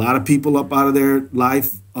 cleaned a lot of people up out of their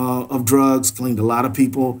life of drugs, cleaned a lot of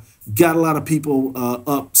people, got a lot of people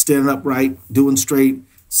up, standing upright, doing straight,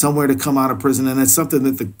 somewhere to come out of prison. And that's something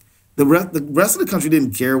that the rest of the country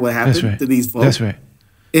didn't care what happened to these folks. That's right.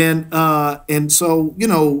 And so, you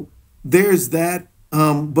know, there's that.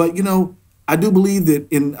 But, you know, I do believe that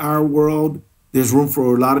in our world, there's room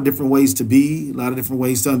for a lot of different ways to be, a lot of different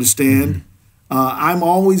ways to understand. I'm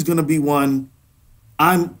always going to be one.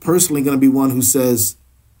 I'm personally going to be one who says,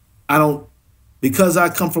 because I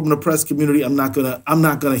come from an oppressed community, I'm not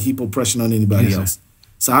gonna heap oppression on anybody else.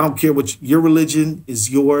 So I don't care what your religion is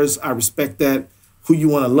yours. I respect that. Who you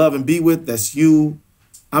want to love and be with, that's you.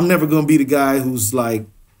 I'm never gonna be the guy who's like,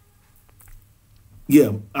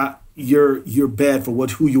 you're bad for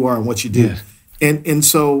who you are and what you do. And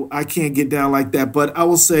so I can't get down like that. But I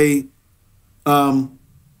will say,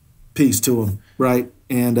 peace to him, right?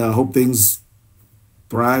 And hope things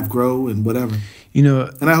thrive, grow, and whatever. You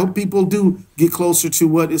know, and I hope people do get closer to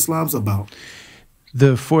what Islam's about.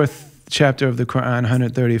 The 4th chapter of the Quran,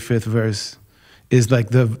 135th verse, is like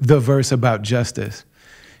the verse about justice.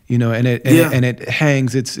 You know, and it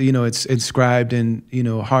hangs. It's, you know, it's inscribed in, you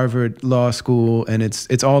know, Harvard Law School, and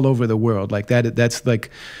it's all over the world. Like that. That's like,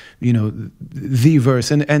 you know, the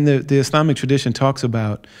verse. And the Islamic tradition talks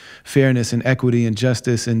about fairness and equity and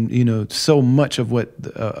justice, and, you know, so much of what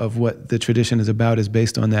the tradition is about is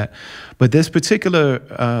based on that. But this particular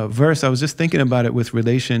verse, I was just thinking about it with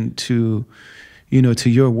relation to, you know, to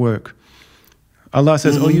your work. Allah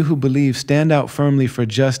says, "O you who believe, stand out firmly for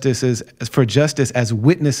justice as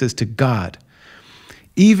witnesses to God,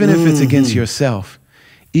 even if it's against yourself,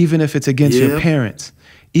 even if it's against your parents,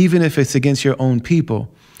 even if it's against your own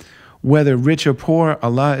people. Whether rich or poor,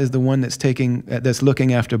 Allah is the one that's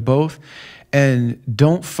looking after both. and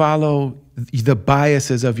don't follow the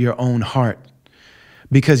biases of your own heart.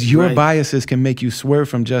 Because your biases can make you swerve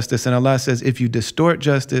from justice. And Allah says, if you distort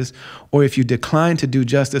justice or if you decline to do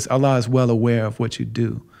justice, Allah is well aware of what you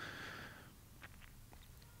do.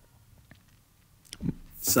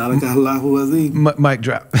 Sadaqallahu azim. Mic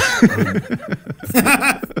drop.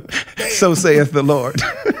 So saith the Lord.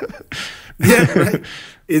 Yeah, right.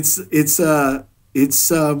 It's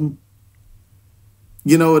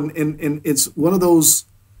you know, and it's one of those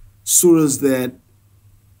surahs that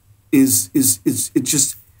it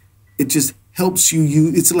just helps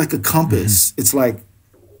you. It's like a compass. It's like,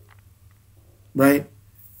 right,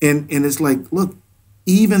 and it's like, look,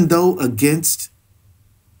 even though against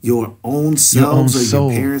your own selves, or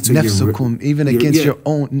soul, your parents, or even against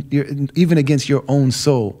your own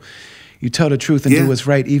soul, you tell the truth and do what's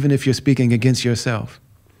right, even if you're speaking against yourself,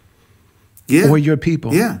 or your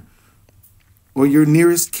people, or your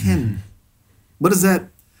nearest kin. What is that?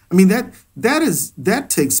 I mean, that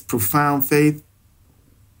takes profound faith.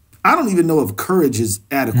 I don't even know if courage is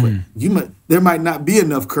adequate. There might not be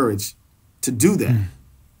enough courage to do that,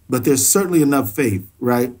 but there's certainly enough faith,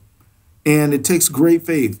 right? And it takes great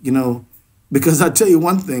faith, you know, because I tell you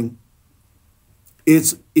one thing,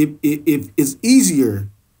 it's easier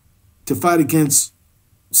to fight against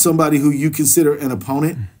somebody who you consider an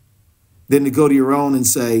opponent than to go to your own and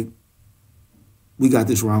say, we got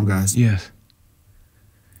this wrong, guys. Yes.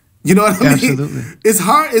 You know what I mean? Absolutely. It's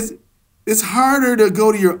hard. It's harder to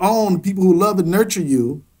go to your own people who love and nurture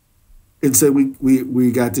you and say,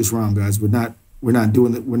 we got this wrong, guys. We're not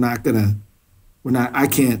doing it. I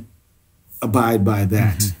can't abide by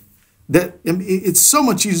that. That, I mean, it's so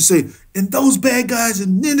much easier to say, and those bad guys,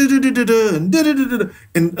 and it's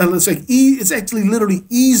like, it's actually literally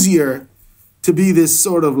easier to be this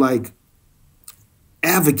sort of like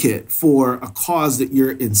advocate for a cause that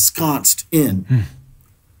you're ensconced in.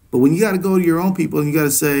 But when you got to go to your own people and you got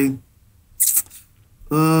to say,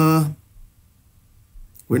 we're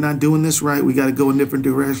not doing this right. We got to go in a different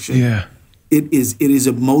direction. Yeah. It is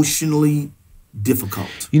emotionally difficult.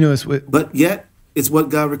 You know, but yet it's what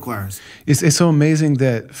God requires. It's so amazing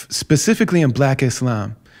that specifically in Black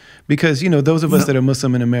Islam, because, you know, those of us that are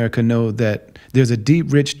Muslim in America know that there's a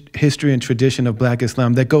deep, rich history and tradition of Black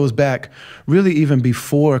Islam that goes back really even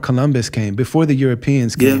before Columbus came, before the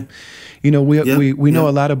Europeans came. You know, we know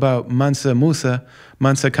a lot about Mansa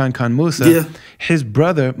Khan Musa. His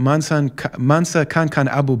brother, Mansa Khan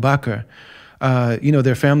Abu Bakr, you know,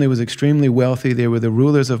 their family was extremely wealthy. They were the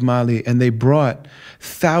rulers of Mali, and they brought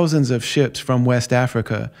thousands of ships from West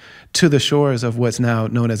Africa to the shores of what's now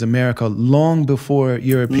known as America, long before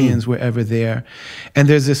Europeans were ever there. And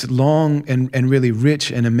there's this long and really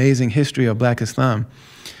rich and amazing history of Black Islam,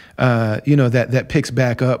 you know, that picks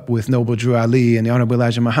back up with Noble Drew Ali and the Honorable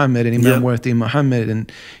Elijah Muhammad and Imam Worthy Muhammad, and,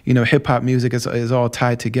 you know, hip-hop music is all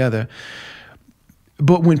tied together.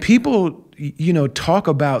 But when people, you know, talk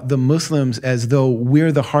about the Muslims as though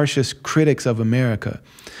we're the harshest critics of America,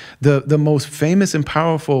 the most famous and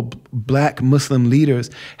powerful Black Muslim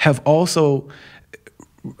leaders have also,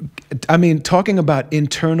 I mean, talking about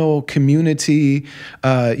internal community,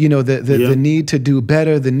 you know, the need to do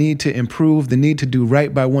better, the need to improve, the need to do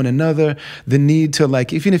right by one another, the need to,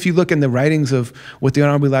 like, even if you look in the writings of what the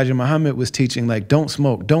Honorable Elijah Muhammad was teaching, like, don't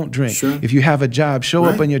smoke, don't drink. If you have a job, show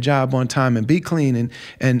up on your job on time and be clean,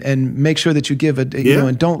 and make sure that you give you know,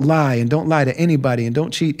 and don't lie to anybody, and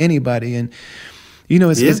don't cheat anybody. And, you know,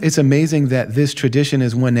 it's amazing that this tradition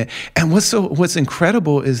is one that, and what's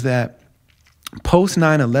incredible is that post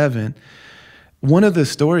 9/11, one of the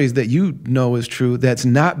stories that you know is true that's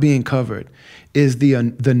not being covered is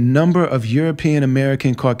the number of European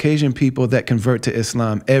American Caucasian people that convert to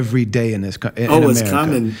Islam every day in America. It's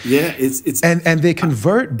common. Yeah, it's and they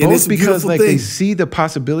convert both because like they see the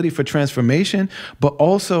possibility for transformation, but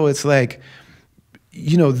also it's like,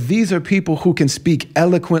 you know, these are people who can speak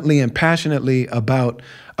eloquently and passionately about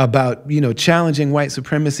you know, challenging white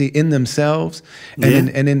supremacy in themselves and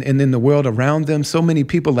in the world around them. So many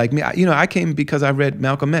people like me, you know, I came because I read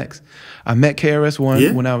Malcolm X. I met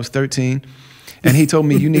KRS-One when I was 13, and he told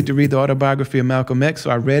me, you need to read the autobiography of Malcolm X. So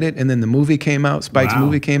I read it, and then the movie came out, Spike's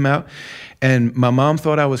movie came out, and my mom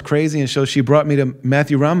thought I was crazy, and so she brought me to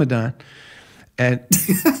Matthew Ramadan. And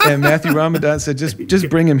Matthew Ramadan said, just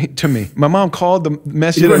bring him to me. My mom called the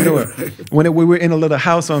Masjid al-Nur when we were in a little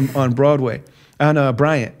house on Broadway, on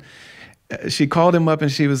Bryant. She called him up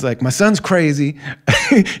and she was like, my son's crazy.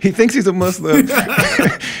 He thinks he's a Muslim.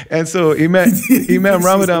 And so Imam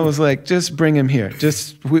Ramadan was like, just bring him here.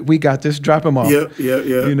 We got this, drop him off.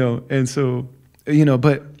 You know, and so, you know,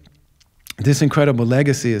 but this incredible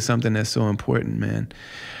legacy is something that's so important, man.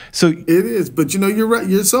 So it is, but you're right.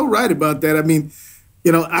 You're so right about that. I mean,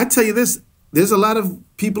 I tell you this: there's a lot of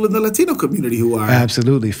people in the Latino community who are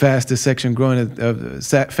absolutely fastest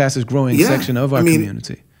growing section of our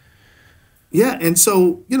community. Yeah, and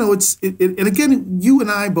so and again, you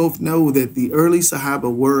and I both know that the early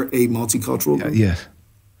Sahaba were a multicultural group. Yes,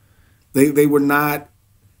 they were not,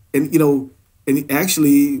 and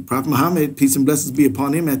actually, Prophet Muhammad, peace and blessings be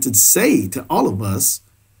upon him, had to say to all of us,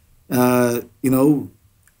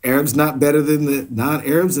 Arabs not better than the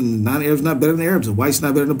non-Arabs, and non-Arabs not better than the Arabs, and whites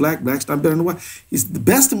not better than the blacks not better than the white. He's the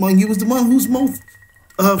best among you is the one who's most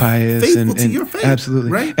pious faithful to your faith.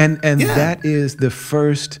 Absolutely, right? And that is the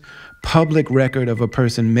first public record of a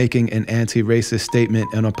person making an anti-racist statement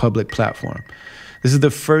on a public platform. This is the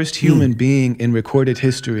first human being in recorded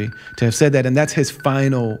history to have said that, and that's his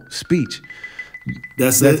final speech.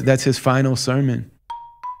 That's his final sermon.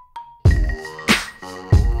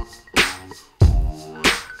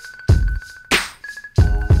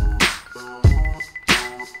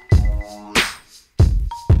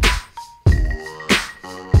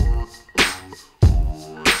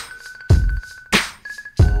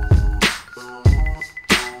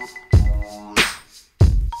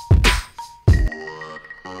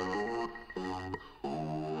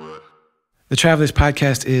 The Travelers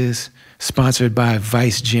Podcast is sponsored by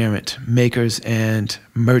Vicegerent, makers and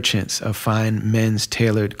merchants of fine men's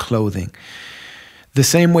tailored clothing. The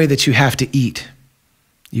same way that you have to eat,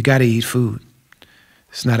 you got to eat food.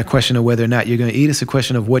 It's not a question of whether or not you're going to eat. It's a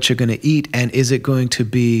question of what you're going to eat, and is it going to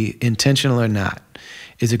be intentional or not?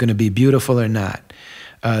 Is it going to be beautiful or not?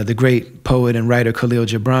 The great poet and writer Khalil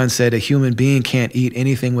Gibran said, a human being can't eat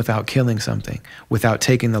anything without killing something, without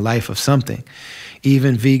taking the life of something.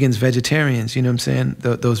 Even vegans, vegetarians, you know what I'm saying?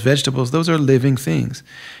 Those vegetables, those are living things.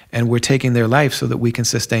 And we're taking their life so that we can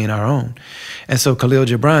sustain our own. And so Khalil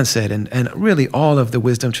Gibran said, and really all of the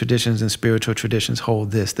wisdom traditions and spiritual traditions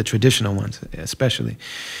hold this, the traditional ones especially,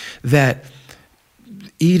 that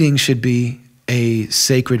eating should be a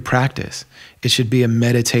sacred practice. It should be a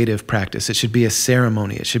meditative practice. It should be a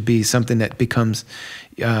ceremony. It should be something that becomes,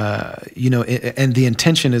 and the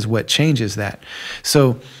intention is what changes that.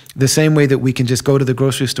 So the same way that we can just go to the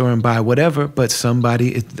grocery store and buy whatever, but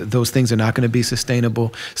those things are not going to be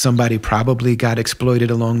sustainable. Somebody probably got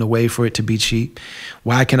exploited along the way for it to be cheap.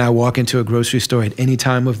 Why can I walk into a grocery store at any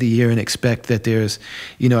time of the year and expect that there's,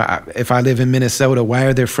 if I live in Minnesota, why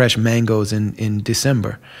are there fresh mangoes in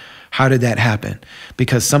December? How did that happen?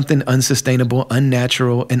 Because something unsustainable,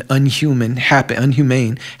 unnatural, and unhumane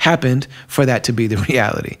happened for that to be the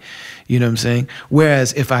reality. You know what I'm saying?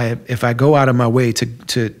 Whereas if I go out of my way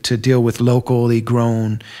to deal with locally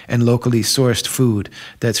grown and locally sourced food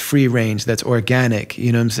that's free range, that's organic,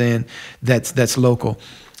 you know what I'm saying? That's local.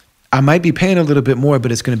 I might be paying a little bit more,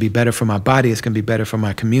 but it's going to be better for my body. It's going to be better for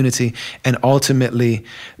my community. And ultimately,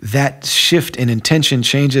 that shift in intention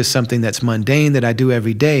changes something that's mundane that I do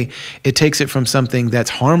every day. It takes it from something that's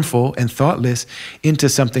harmful and thoughtless into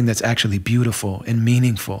something that's actually beautiful and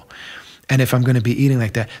meaningful. And if I'm going to be eating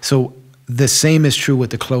like that. So the same is true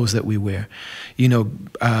with the clothes that we wear.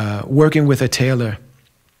 Working with a tailor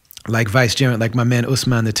like Vicegerent, like my man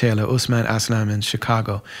Usman the tailor, Usman Aslam in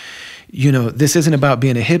Chicago. This isn't about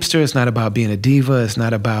being a hipster. It's not about being a diva. It's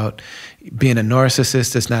not about being a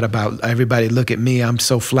narcissist. It's not about everybody look at me. I'm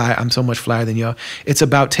so fly. I'm so much flyer than y'all. It's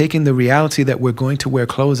about taking the reality that we're going to wear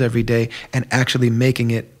clothes every day and actually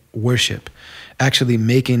making it worship, actually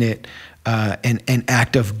making it an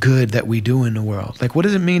act of good that we do in the world. Like, what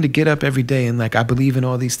does it mean to get up every day and I believe in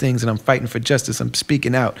all these things and I'm fighting for justice. I'm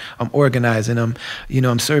speaking out. I'm organizing.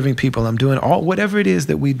 I'm serving people. I'm doing whatever it is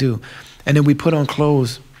that we do. And then we put on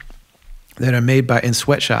clothes that are made in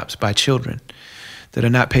sweatshops by children that are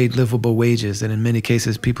not paid livable wages, and in many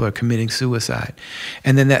cases people are committing suicide.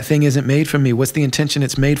 And then that thing isn't made for me. What's the intention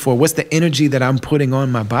it's made for? What's the energy that I'm putting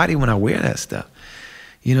on my body when I wear that stuff?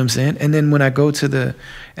 You know what I'm saying? And then when I go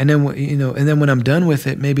and then when I'm done with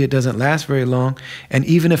it, maybe it doesn't last very long. And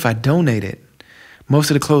even if I donate it, most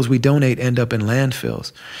of the clothes we donate end up in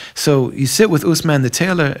landfills. So you sit with Usman the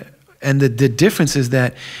tailor, and the difference is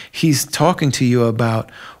that he's talking to you about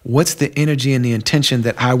what's the energy and the intention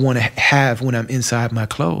that I want to have when I'm inside my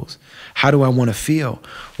clothes. How do I want to feel?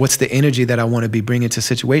 What's the energy that I want to be bringing to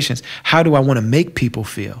situations? How do I want to make people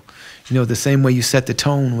feel? The same way you set the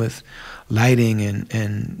tone with lighting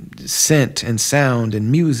and scent and sound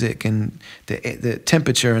and music and the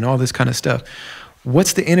temperature and all this kind of stuff.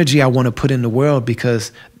 What's the energy I want to put in the world?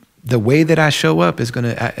 Because the way that I show up is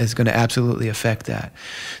gonna absolutely affect that.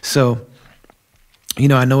 So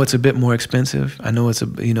I know it's a bit more expensive. I know it's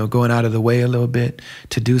going out of the way a little bit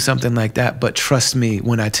to do something like that. But trust me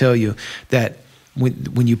when I tell you that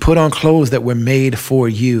when you put on clothes that were made for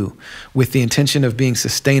you with the intention of being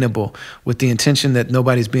sustainable, with the intention that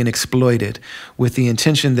nobody's being exploited, with the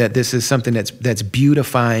intention that this is something that's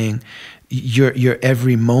beautifying your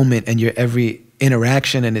every moment and your every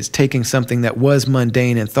interaction, and it's taking something that was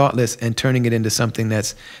mundane and thoughtless and turning it into something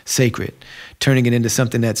that's sacred, turning it into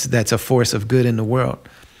something that's a force of good in the world.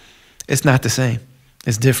 It's not the same.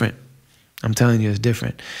 It's different. I'm telling you, it's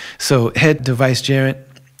different. So head to Vice Gerent,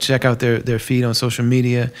 check out their feed on social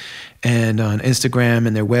media and on Instagram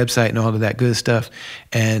and their website and all of that good stuff.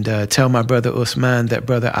 And tell my brother Usman that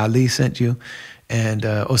brother Ali sent you. And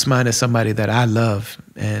Usman is somebody that I love,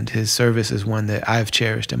 and his service is one that I've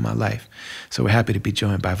cherished in my life. So we're happy to be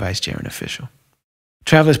joined by Vice Gerent Official.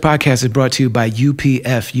 Travelers Podcast is brought to you by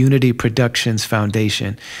UPF, Unity Productions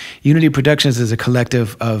Foundation. Unity Productions is a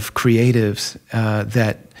collective of creatives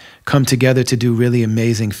that come together to do really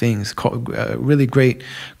amazing things, really great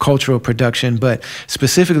cultural production. But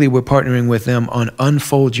specifically, we're partnering with them on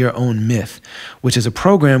Unfold Your Own Myth, which is a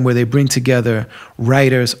program where they bring together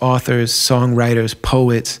writers, authors, songwriters,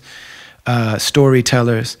 poets,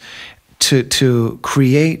 storytellers to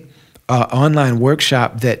create an online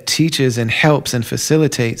workshop that teaches and helps and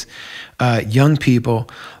facilitates young people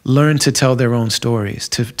learn to tell their own stories,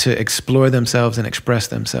 to explore themselves and express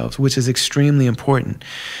themselves, which is extremely important.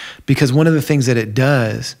 Because one of the things that it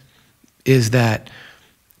does is that,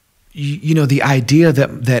 the idea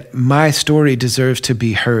that my story deserves to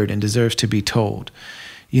be heard and deserves to be told,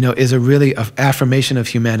 is a really affirmation of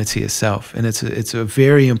humanity itself. And it's a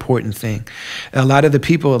very important thing. A lot of the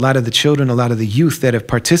people, a lot of the children, a lot of the youth that have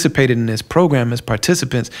participated in this program as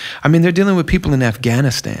participants, they're dealing with people in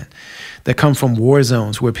Afghanistan that come from war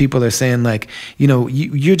zones where people are saying like,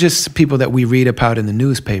 you're just people that we read about in the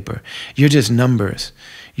newspaper. You're just numbers.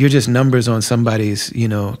 You're just numbers on somebody's,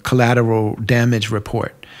 collateral damage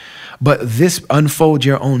report. But this Unfold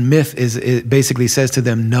Your Own Myth it basically says to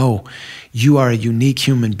them, no, you are a unique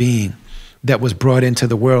human being that was brought into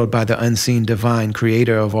the world by the unseen divine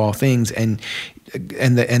creator of all things, and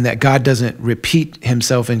that God doesn't repeat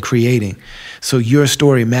himself in creating. So your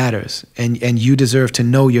story matters, and you deserve to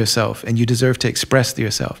know yourself, and you deserve to express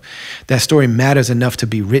yourself. That story matters enough to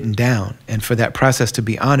be written down and for that process to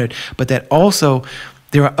be honored, but that also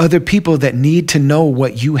there are other people that need to know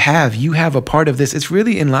what you have. You have a part of this. It's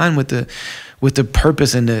really in line with the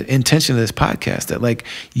purpose and the intention of this podcast, that like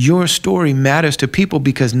your story matters to people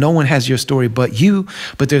because no one has your story but you.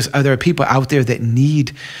 But there are people out there that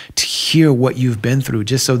need to hear what you've been through,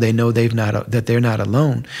 just so they know that they're not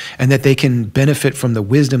alone, and that they can benefit from the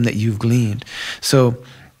wisdom that you've gleaned. So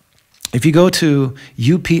if you go to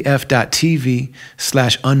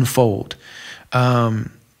upf.tv/unfold,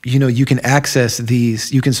 you can access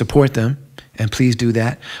these, you can support them, and please do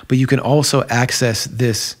that. But you can also access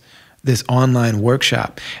this online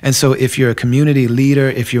workshop. And so if you're a community leader,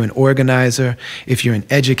 if you're an organizer, if you're an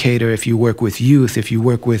educator, if you work with youth, if you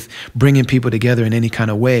work with bringing people together in any kind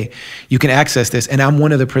of way, you can access this. And I'm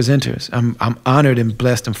one of the presenters. I'm honored and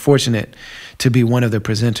blessed and fortunate to be one of the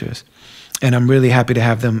presenters. And I'm really happy to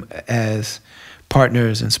have them as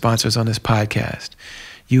partners and sponsors on this podcast.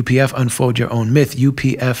 UPF, Unfold Your Own Myth,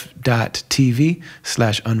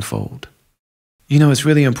 upf.tv/unfold. It's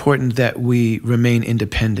really important that we remain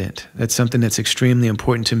independent. That's something that's extremely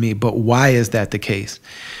important to me. But why is that the case?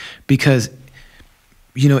 Because,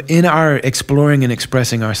 in our exploring and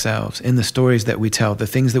expressing ourselves, in the stories that we tell, the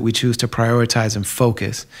things that we choose to prioritize and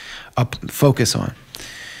focus on,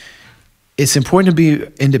 it's important to be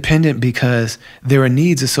independent because there are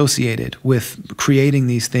needs associated with creating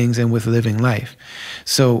these things and with living life.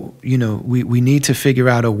 So, we need to figure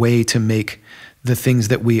out a way to make the things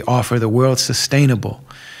that we offer the world sustainable,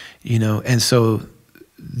 and so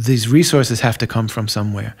these resources have to come from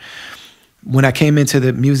somewhere. When I came into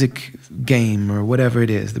the music game, or whatever it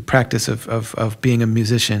is, the practice of being a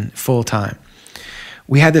musician full time,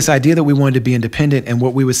 we had this idea that we wanted to be independent, and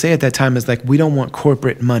what we would say at that time is like, we don't want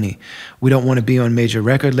corporate money. We don't want to be on major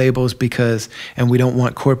record labels and we don't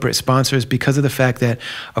want corporate sponsors because of the fact that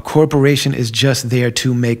a corporation is just there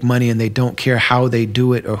to make money, and they don't care how they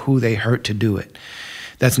do it or who they hurt to do it.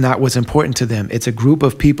 That's not what's important to them. It's a group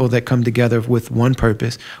of people that come together with one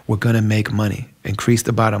purpose. We're going to make money, increase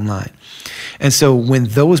the bottom line. And so when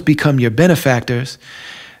those become your benefactors,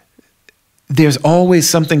 there's always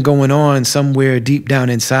something going on somewhere deep down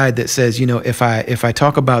inside that says, you know, if I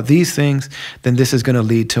talk about these things, then this is going to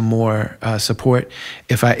lead to more support.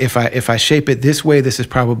 If I shape it this way, this is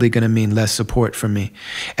probably going to mean less support for me,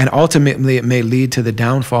 and ultimately it may lead to the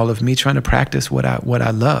downfall of me trying to practice what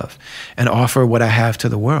I love and offer what I have to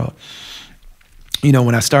the world. You know,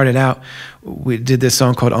 when I started out, we did this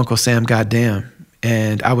song called Uncle Sam Goddamn,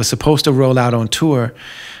 and I was supposed to roll out on tour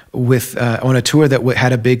with on a tour that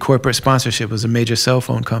had a big corporate sponsorship. It was a major cell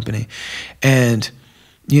phone company. And,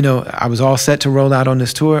 you know, I was all set to roll out on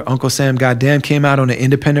this tour. Uncle Sam Goddamn came out on an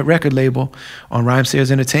independent record label on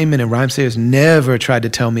Rhymesayers Entertainment, and Rhymesayers never tried to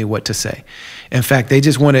tell me what to say. In fact, they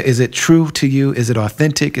just wanted, is it true to you? Is it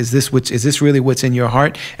authentic? Is this really what's in your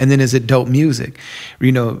heart? And then is it dope music?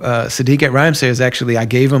 You know, Sadiq at Rhymesayers, actually, I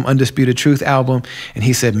gave him Undisputed Truth album, and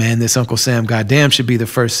he said, man, this Uncle Sam Goddamn should be the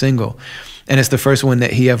first single. And it's the first one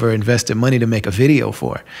that he ever invested money to make a video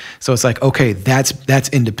for. So it's like, okay, that's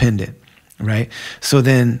independent, right? So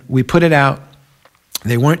then we put it out.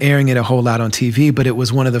 They weren't airing it a whole lot on TV, but it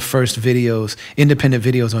was one of the first videos, independent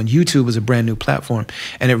videos on YouTube. Was a brand new platform,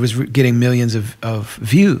 and it was getting millions of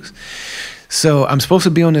views. So I'm supposed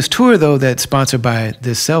to be on this tour, though, that's sponsored by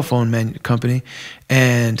this cell phone company.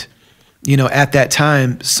 And, you know, at that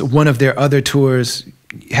time, one of their other tours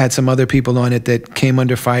had some other people on it that came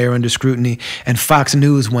under fire, under scrutiny, and Fox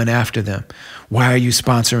News went after them. Why are you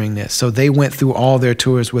sponsoring this? So they went through all their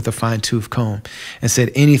tours with a fine-tooth comb and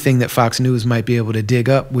said anything that Fox News might be able to dig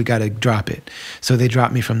up, we got to drop it. So they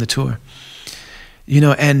dropped me from the tour. You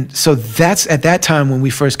know, and so that's, at that time when we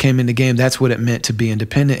first came in the game, that's what it meant to be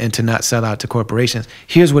independent and to not sell out to corporations.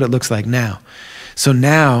 Here's what it looks like now. So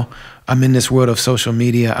now I'm in this world of social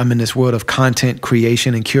media. I'm in this world of content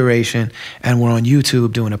creation and curation, and we're on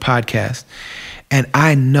YouTube doing a podcast. And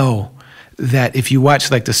I know that if you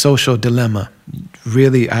watch like The Social Dilemma,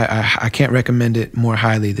 really, I can't recommend it more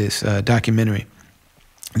highly, this documentary.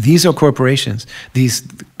 These are corporations. These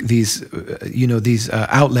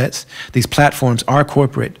outlets, these platforms are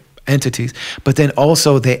corporate entities, but then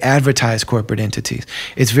also they advertise corporate entities.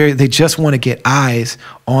 They just want to get eyes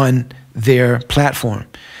on their platform,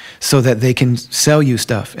 so that they can sell you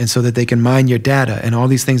stuff and so that they can mine your data and all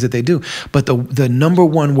these things that they do. But the number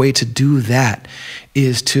one way to do that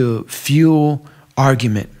is to fuel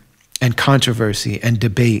argument and controversy and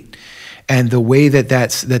debate. And the way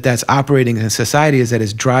that's operating in society is that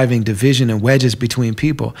it's driving division and wedges between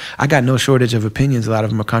people. I got no shortage of opinions. A lot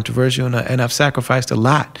of them are controversial, and I've sacrificed a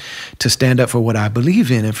lot to stand up for what I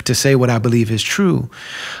believe in and to say what I believe is true.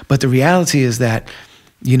 But the reality is that,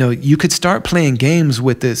 you know, you could start playing games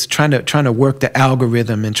with this, trying to work the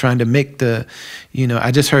algorithm and trying to make the, you know,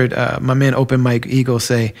 I just heard my man Open Mike Eagle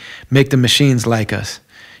say, make the machines like us.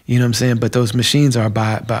 You know what I'm saying? But those machines are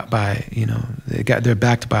by you know, they're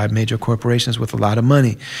backed by major corporations with a lot of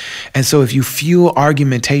money. And so if you fuel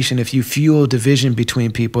argumentation, if you fuel division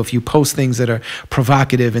between people, if you post things that are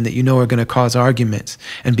provocative and that you know are going to cause arguments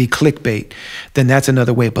and be clickbait, then that's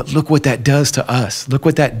another way. But look what that does to us. Look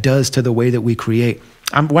what that does to the way that we create.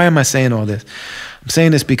 Why am I saying all this? I'm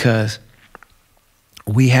saying this because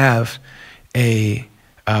we have a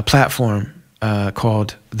platform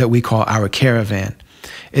that we call our Caravan.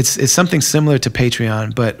 It's something similar to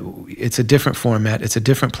Patreon, but it's a different format. It's a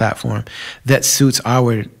different platform that suits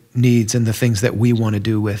our needs and the things that we want to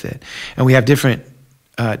do with it. And we have different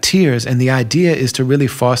tiers, and the idea is to really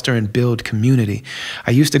foster and build community.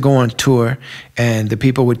 I used to go on tour, and the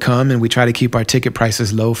people would come, and we try to keep our ticket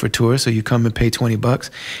prices low for tours, so you come and pay 20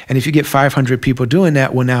 bucks. And if you get 500 people doing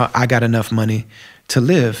that, well, now I got enough money to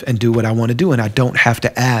live and do what I want to do, and I don't have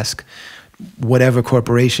to ask whatever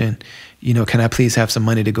corporation, you know, can I please have some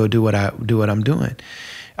money to go do what I'm doing?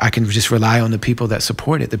 I can just rely on the people that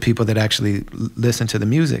support it, the people that actually listen to the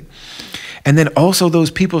music. And then also those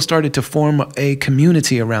people started to form a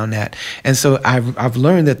community around that. And so I've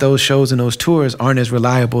learned that those shows and those tours aren't as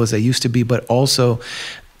reliable as they used to be, but also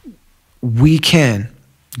we can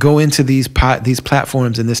go into these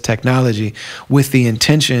platforms and this technology with the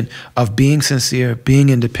intention of being sincere, being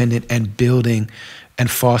independent, and building and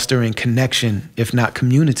fostering connection, if not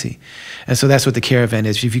community. And so that's what the Caravan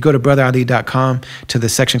is. If you go to brotherali.com to the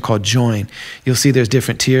section called Join, you'll see there's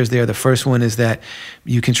different tiers there. The first one is that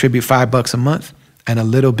you contribute $5 a month, and a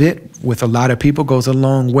little bit with a lot of people goes a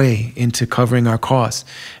long way into covering our costs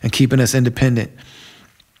and keeping us independent,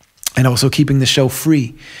 and also keeping the show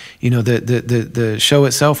free. You know, the show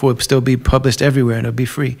itself will still be published everywhere, and it'll be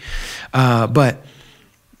free. But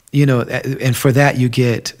you know, and for that you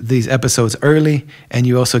get these episodes early, and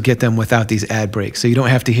you also get them without these ad breaks. So you don't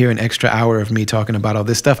have to hear an extra hour of me talking about all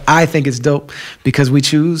this stuff. I think it's dope because we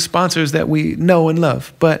choose sponsors that we know and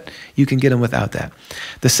love, but you can get them without that.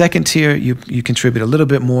 The second tier, you contribute a little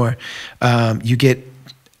bit more. You get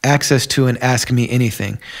access to an Ask Me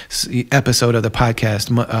Anything episode of the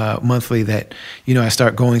podcast monthly that, you know, I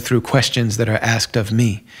start going through questions that are asked of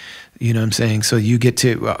me. You know what I'm saying? So you get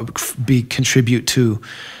to contribute to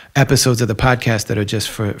episodes of the podcast that are just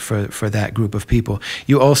for that group of people.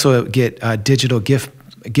 You also get digital gift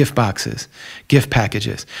boxes, gift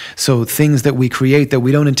packages. So things that we create that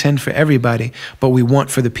we don't intend for everybody, but we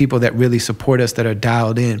want for the people that really support us, that are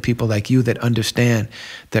dialed in, people like you that understand,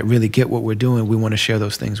 that really get what we're doing. We want to share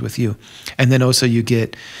those things with you. And then also you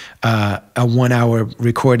get a 1-hour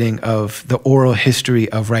recording of the oral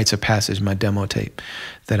history of Rites of Passage, my demo tape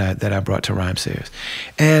that I brought to Rhyme Sayers.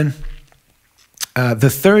 And the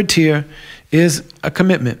third tier is a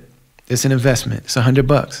commitment. It's an investment. It's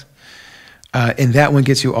 $100. And that one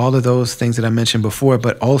gets you all of those things that I mentioned before,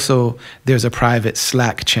 but also there's a private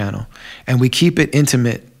Slack channel. And we keep it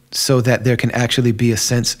intimate so that there can actually be a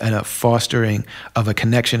sense and a fostering of a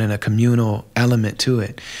connection and a communal element to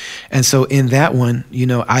it. And so in that one, you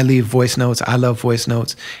know, I leave voice notes. I love voice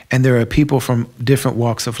notes. And there are people from different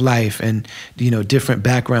walks of life and, you know, different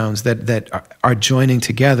backgrounds that are joining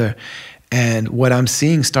together. And what I'm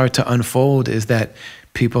seeing start to unfold is that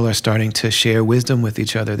people are starting to share wisdom with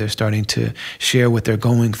each other. They're starting to share what they're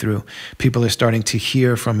going through. People are starting to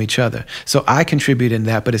hear from each other. So I contribute in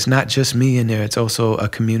that, but it's not just me in there. It's also a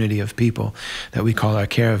community of people that we call our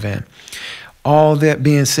caravan. All that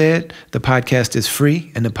being said, the podcast is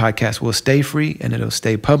free, and the podcast will stay free, and it'll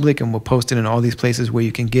stay public, and we'll post it in all these places where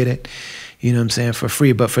you can get it, you know what I'm saying, for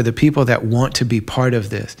free. But for the people that want to be part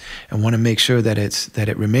of this and want to make sure that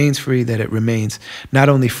it remains free, that it remains not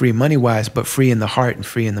only free money-wise, but free in the heart and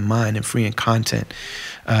free in the mind and free in content,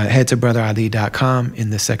 head to brotherali.com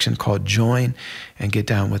in the section called Join and get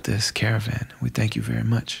down with this caravan. We thank you very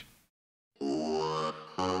much.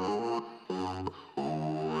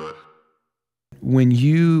 When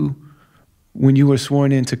you were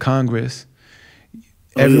sworn into Congress,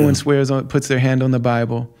 everyone puts their hand on the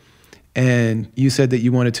Bible, and you said that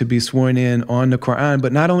you wanted to be sworn in on the Quran,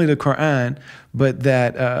 but not only the Quran, but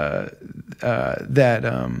that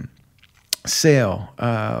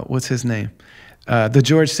Sale, what's his name? The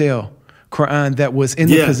George Sale Quran that was in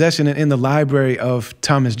the possession and in the library of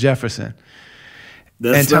Thomas Jefferson.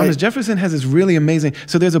 Thomas Jefferson has this really amazing,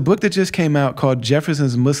 so there's a book that just came out called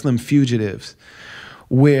Jefferson's Muslim Fugitives,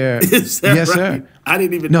 where, is that yes, right? sir. I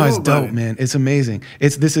didn't even know No, it's about dope, it. man. It's amazing.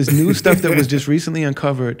 This is new stuff that was just recently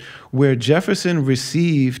uncovered, where Jefferson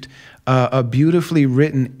received a beautifully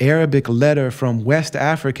written Arabic letter from West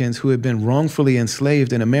Africans who had been wrongfully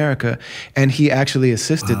enslaved in America, and he actually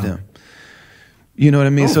assisted them. You know what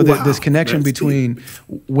I mean? So this connection between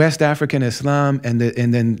West African Islam and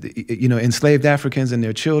then you know, enslaved Africans and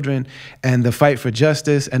their children, and the fight for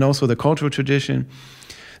justice, and also the cultural tradition.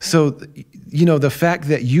 So, you know, the fact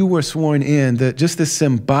that you were sworn in, just the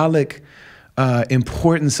symbolic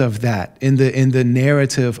importance of that in the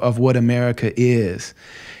narrative of what America is,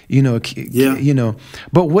 you know, you know.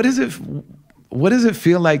 But what does it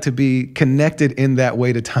feel like to be connected in that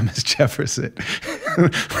way to Thomas Jefferson?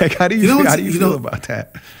 Like, how do you feel about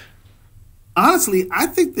that? Honestly, I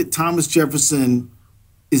think that Thomas Jefferson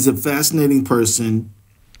is a fascinating person,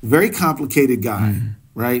 very complicated guy,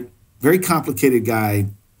 right? Very complicated guy.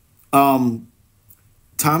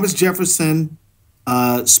 Thomas Jefferson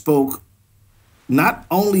spoke not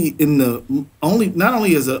only as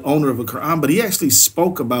an owner of a Quran, but he actually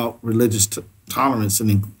spoke about religious tolerance,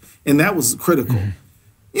 and that was critical.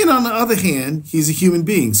 You know, on the other hand, he's a human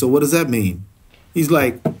being. So what does that mean? He's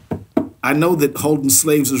like, I know that holding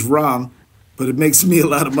slaves is wrong, but it makes me a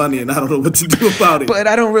lot of money, and I don't know what to do about it. But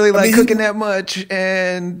I don't really like cooking that much,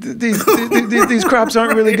 and these crops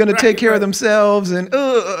aren't really going to take care of themselves. And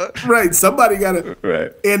right, somebody got to.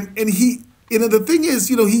 Right. And he, you know, the thing is,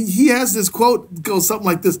 you know, he has this quote that goes something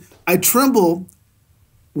like this: "I tremble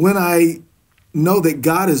when I know that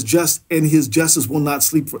God is just, and His justice will not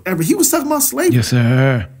sleep forever." He was talking about slavery. Yes,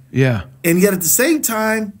 sir. Yeah. And yet at the same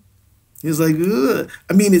time, he was like, ugh.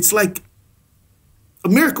 I mean, it's like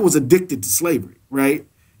America was addicted to slavery, right?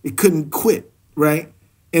 It couldn't quit, right?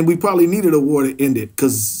 And we probably needed a war to end it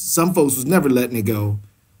because some folks was never letting it go.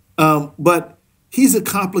 But he's a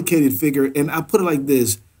complicated figure. And I put it like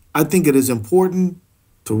this. I think it is important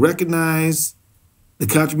to recognize the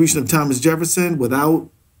contribution of Thomas Jefferson without,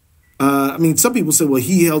 I mean, some people say, well,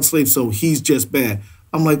 he held slaves, so he's just bad.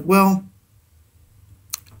 I'm like, well,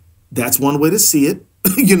 that's one way to see it.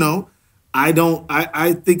 You know, I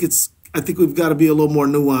think we've got to be a little more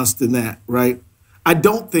nuanced than that, right? I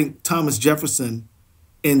don't think Thomas Jefferson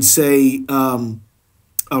and say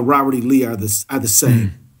Robert E. Lee are the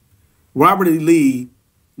same. Robert E. Lee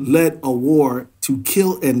led a war to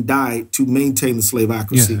kill and die to maintain the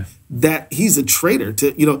slaveocracy. Yeah. That he's a traitor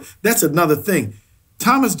to, you know, that's another thing.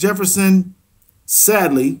 Thomas Jefferson,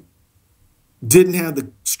 sadly, didn't have the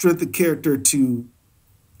strength of character to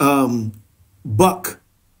buck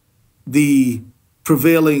the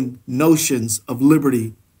prevailing notions of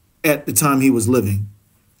liberty at the time he was living.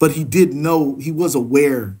 But he did know, he was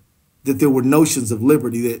aware that there were notions of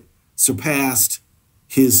liberty that surpassed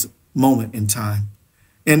his moment in time.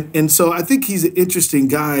 And so I think he's an interesting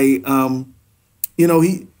guy. You know,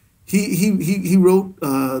 he wrote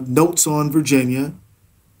notes on Virginia.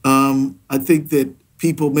 I think that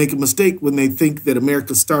people make a mistake when they think that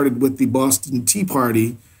America started with the Boston Tea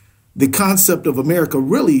Party. The concept of America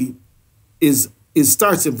really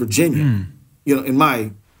starts in Virginia, you know, in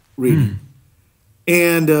my reading.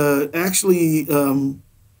 And actually,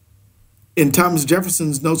 in Thomas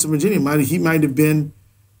Jefferson's notes on Virginia, he might have been,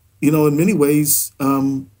 you know, in many ways,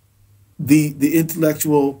 the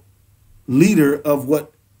intellectual leader of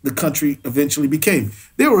what the country eventually became.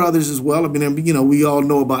 There were others as well. I mean, you know, we all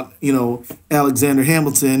know about, you know, Alexander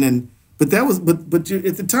Hamilton, but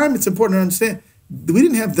at the time, it's important to understand we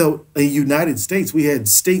didn't have a United States. We had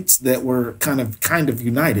states that were kind of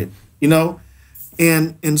united, you know,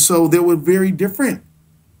 and so there were very different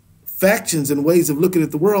factions and ways of looking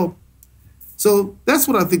at the world. So that's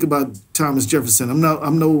what I think about Thomas Jefferson.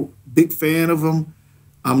 I'm no big fan of him.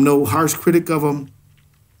 I'm no harsh critic of him.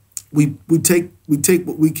 We take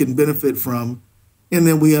what we can benefit from, and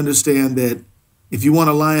then we understand that if you want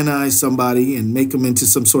to lionize somebody and make them into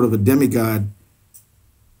some sort of a demigod,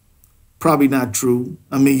 probably not true.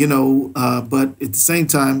 I mean, you know, but at the same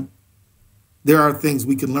time, there are things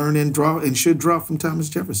we can learn and draw and should draw from Thomas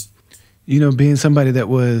Jefferson. You know, being somebody that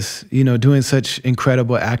was, you know, doing such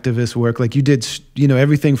incredible activist work, like you did, you know,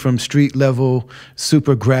 everything from street level,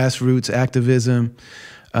 super grassroots activism,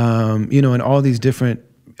 you know, and all these different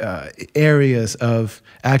areas of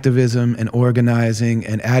activism and organizing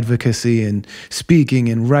and advocacy and speaking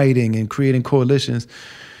and writing and creating coalitions.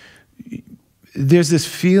 There's this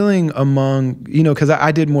feeling among, you know, because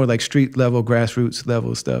I did more like street level, grassroots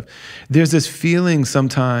level stuff. There's this feeling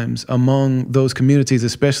sometimes among those communities,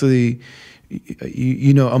 especially,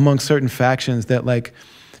 you know, among certain factions, that like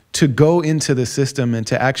to go into the system and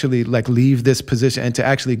to actually like leave this position and to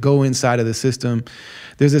actually go inside of the system,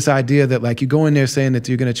 there's this idea that like you go in there saying that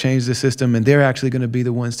you're going to change the system and they're actually going to be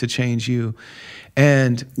the ones to change you.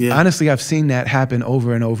 And honestly, I've seen that happen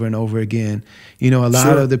over and over and over again. You know, a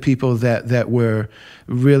lot of the people that were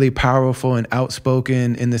really powerful and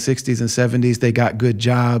outspoken in the 60s and 70s, they got good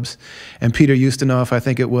jobs. And Peter Ustinov, I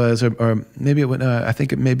think it was, or maybe it was,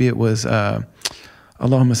 maybe it was,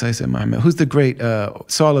 Allahumma salli ala Muhammad. Who's the great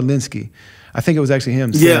Saul Alinsky? I think it was actually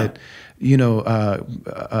him. Said, you know,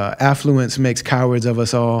 affluence makes cowards of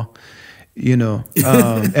us all. You know,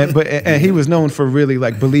 and he was known for really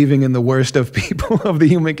like believing in the worst of people, of the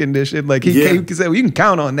human condition. Like he said, well, you can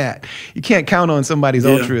count on that. You can't count on somebody's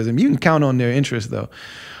altruism. You can count on their interest though.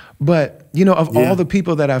 But you know, of all the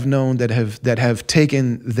people that I've known that have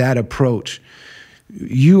taken that approach,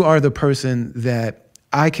 you are the person that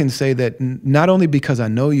I can say that not only because I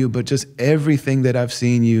know you, but just everything that I've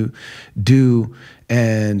seen you do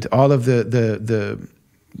and all of the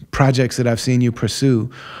projects that I've seen you pursue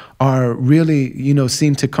are really, you know,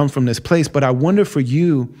 seem to come from this place. But I wonder for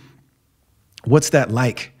you, what's that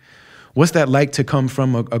like? What's that like to come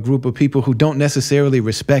from a group of people who don't necessarily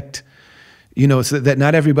respect, you know, so that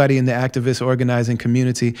not everybody in the activist organizing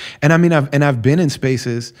community, and I mean, I've been in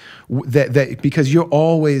spaces that because you're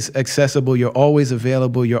always accessible, you're always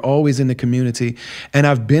available, you're always in the community, and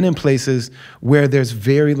I've been in places where there's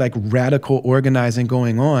very like radical organizing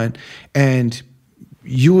going on, and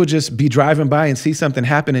you will just be driving by and see something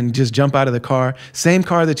happen and just jump out of the car. Same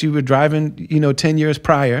car that you were driving, you know, 10 years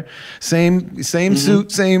prior. Same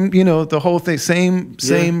suit, same, you know, the whole thing. Same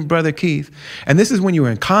brother Keith. And this is when you were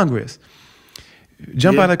in Congress.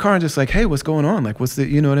 Jump out of the car and just like, hey, what's going on? Like, what's the,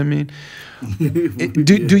 you know what I mean?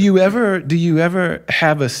 Do you ever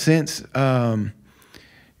have a sense,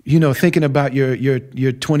 you know, thinking about your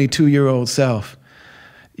 22-year-old self,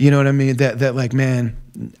 you know what I mean? That like, man,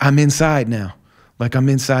 I'm inside now. Like I'm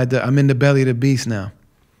in the belly of the beast now.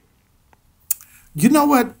 You know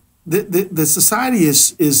what? The society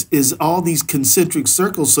is all these concentric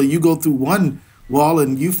circles. So you go through one wall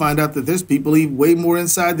and you find out that there's people even way more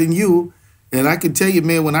inside than you. And I can tell you,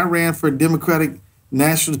 man, when I ran for Democratic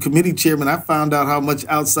national committee chairman, I found out how much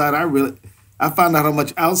outside I found out how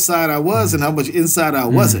much outside I was and how much inside I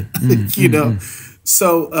wasn't, you know?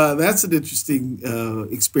 So that's an interesting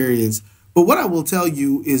experience. But what I will tell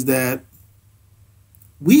you is that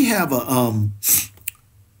we have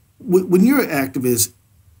when you're an activist,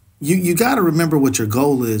 you got to remember what your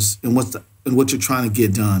goal is and what you're trying to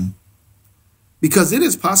get done. Because it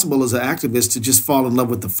is possible as an activist to just fall in love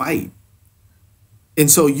with the fight. And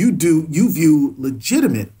so you view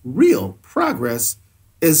legitimate, real progress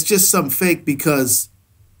as just some fake because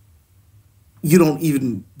you don't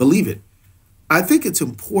even believe it. I think it's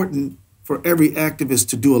important for every activist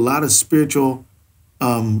to do a lot of spiritual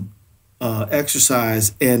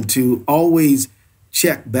exercise and to always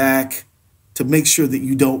check back to make sure that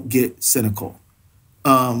you don't get cynical.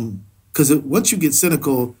 Because once you get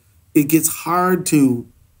cynical, it gets hard to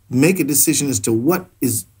make a decision as to what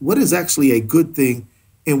is actually a good thing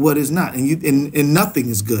and what is not. And nothing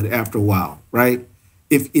is good after a while, right?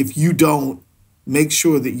 If you don't make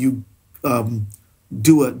sure that you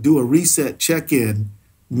do a reset check-in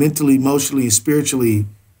mentally, emotionally, and spiritually.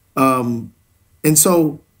 And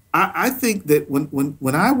so I think that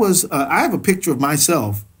when I was, I have a picture of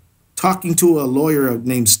myself talking to a lawyer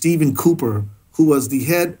named Stephen Cooper, who was the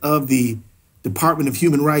head of the Department of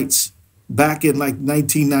Human Rights back in like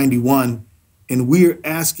 1991, and we're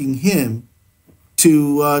asking him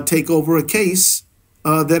to take over a case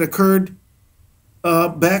that occurred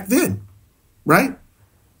back then, right?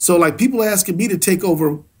 So like people asking me to take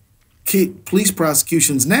over police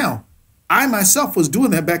prosecutions now. I myself was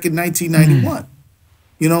doing that back in 1991,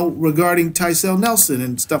 you know, regarding Tyrell Nelson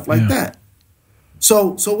and stuff like that.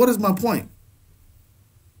 So what is my point?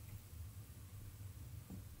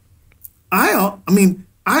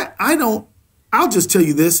 I'll just tell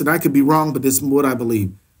you this, and I could be wrong, but this is what I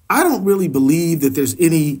believe. I don't really believe that there's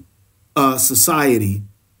any society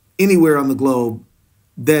anywhere on the globe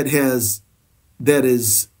that is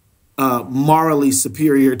morally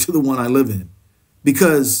superior to the one I live in.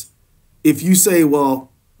 Because if you say, well,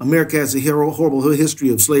 America has a horrible history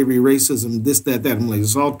of slavery, racism, this, that, I'm like,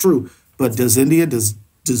 it's all true. But does India, does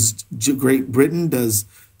Great Britain, does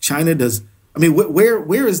China,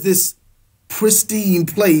 where is this pristine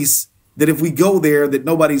place that if we go there, that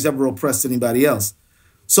nobody's ever oppressed anybody else?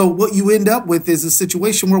 So what you end up with is a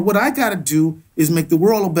situation where what I got to do is make the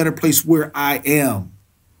world a better place where I am.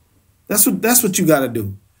 That's what you got to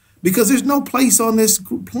do. Because there's no place on this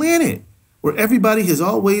planet where everybody has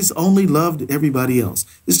always only loved everybody else.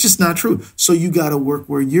 It's just not true. So you got to work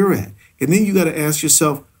where you're at. And then you got to ask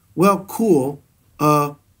yourself, well, cool,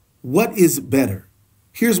 what is better?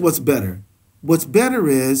 Here's what's better. What's better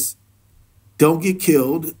is don't get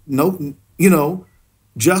killed. No,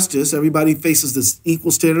 justice. Everybody faces this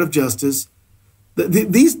equal standard of justice.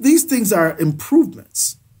 These things are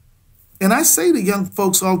improvements. And I say to young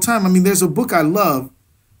folks all the time, I mean, there's a book I love,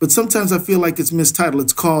 but sometimes I feel like it's mistitled.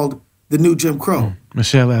 It's called The New Jim Crow.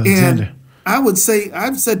 Michelle Alexander. And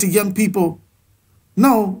I've said to young people,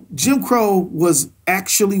 no, Jim Crow was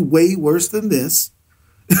actually way worse than this.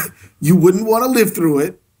 You wouldn't want to live through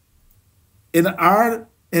it. And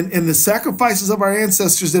the sacrifices of our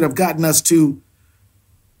ancestors that have gotten us to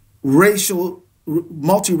multiracial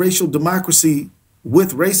democracy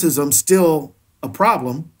with racism still a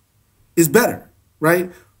problem is better,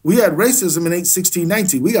 right? We had racism in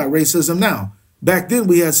 1619. We got racism now. Back then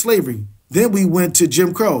we had slavery. Then we went to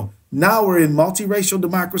Jim Crow. Now we're in multiracial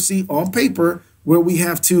democracy on paper where we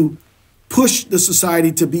have to push the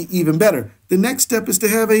society to be even better. The next step is to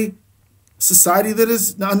have a society that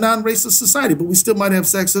is a non-racist society, but we still might have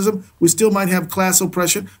sexism. We still might have class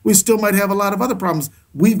oppression. We still might have a lot of other problems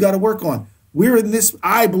we've got to work on.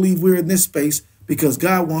 I believe we're in this space because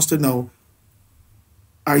God wants to know,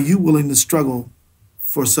 are you willing to struggle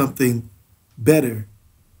for something better?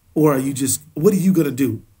 Or are you just, what are you going to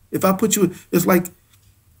do? If I put you, it's like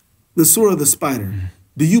the sword of the spider.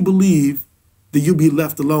 Do you believe that you'll be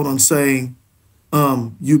left alone on saying,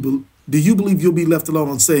 do you believe you'll be left alone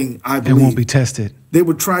on saying, I believe? It won't be tested. They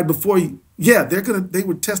were tried before you. Yeah, they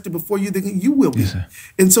were tested before you. You will be. Yes,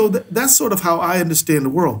 and so that's sort of how I understand the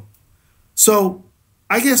world. So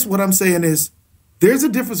I guess what I'm saying is there's a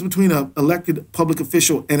difference between an elected public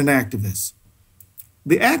official and an activist.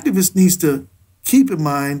 The activist needs to keep in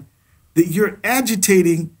mind that you're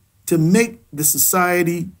agitating to make the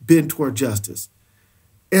society bend toward justice.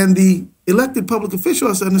 And the elected public official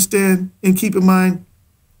has to understand and keep in mind,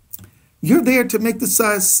 you're there to make the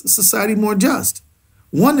society more just.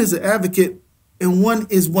 One is an advocate and one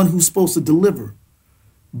is one who's supposed to deliver.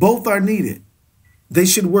 Both are needed. They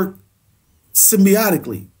should work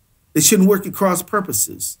symbiotically. They shouldn't work at cross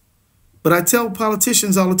purposes. But I tell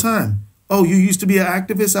politicians all the time, oh, you used to be an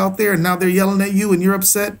activist out there and now they're yelling at you and you're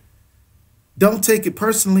upset. Don't take it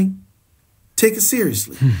personally. Take it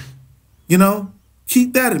seriously. You know,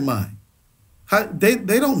 keep that in mind. They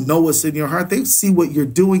don't know what's in your heart. They see what you're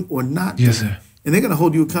doing or not doing. Sir. And they're going to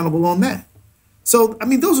hold you accountable on that. So, I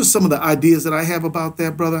mean, those are some of the ideas that I have about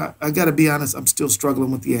that, brother. I got to be honest, I'm still struggling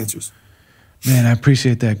with the answers. Man, I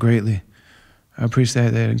appreciate that greatly. I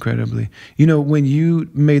appreciate that incredibly. You know, when you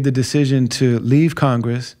made the decision to leave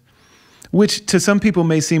Congress, which to some people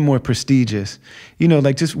may seem more prestigious, you know,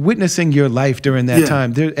 like just witnessing your life during that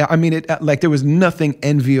time. I mean, there was nothing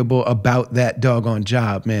enviable about that doggone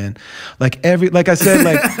job, man. Like I said,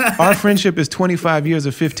 like our friendship is 25 years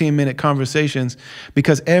of 15-minute conversations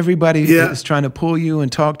because everybody is trying to pull you and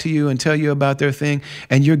talk to you and tell you about their thing.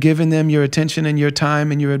 And you're giving them your attention and your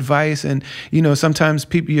time and your advice. And, you know, sometimes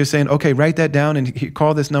people, you're saying, okay, write that down and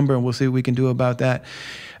call this number and we'll see what we can do about that.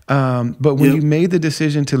 But when you made the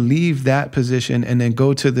decision to leave that position and then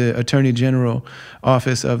go to the Attorney General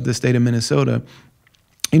office of the state of Minnesota,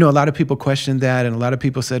 you know, a lot of people questioned that and a lot of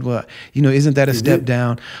people said, well, you know, isn't that a step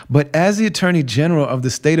down? But as the Attorney General of the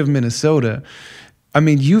state of Minnesota, I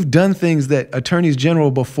mean, you've done things that attorneys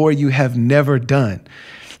general before you have never done.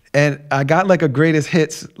 And I got like a greatest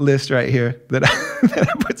hits list right here that I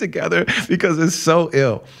put together because it's so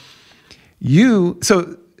ill.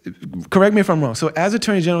 Correct me if I'm wrong. So as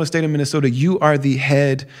Attorney General of the state of Minnesota, you are the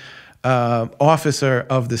head officer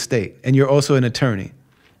of the state, and you're also an attorney.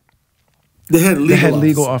 The head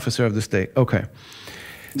legal officer of the state. Okay.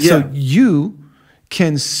 Yeah. So you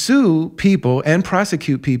can sue people and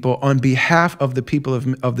prosecute people on behalf of the people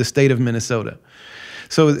of the state of Minnesota.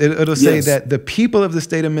 So it'll say that the people of the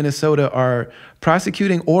state of Minnesota are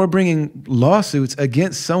prosecuting or bringing lawsuits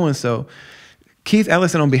against so-and-so, Keith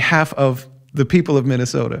Ellison, on behalf of the people of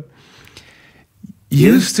Minnesota.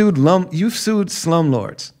 You've sued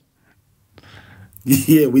slumlords.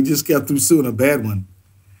 Yeah, we just got through suing a bad one.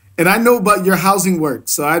 And I know about your housing work,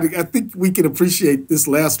 so I think we can appreciate this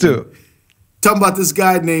last one. Talking about this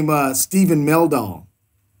guy named Stephen Meldal.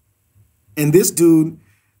 And this dude,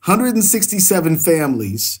 167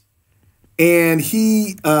 families. And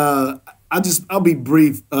he, I'll be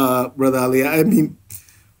brief, Brother Ali. I mean,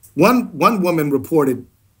 one woman reported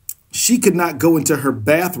she could not go into her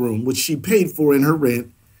bathroom, which she paid for in her rent,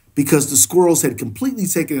 because the squirrels had completely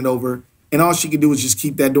taken it over, and all she could do was just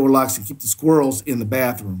keep that door locked and keep the squirrels in the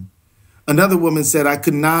bathroom. Another woman said, I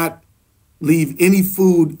could not leave any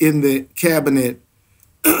food in the cabinet,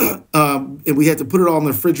 and we had to put it all in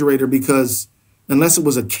the refrigerator because unless it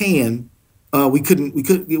was a can,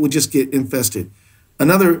 it would just get infested.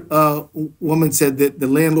 Another woman said that the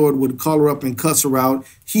landlord would call her up and cuss her out.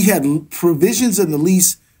 He had provisions in the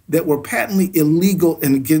lease that were patently illegal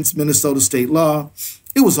and against Minnesota state law.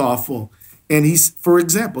 It was awful. And for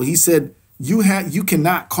example, he said, you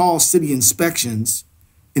cannot call city inspections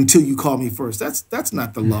until you call me first. That's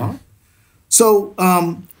not the law. So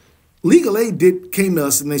legal aid came to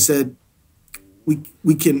us and they said, we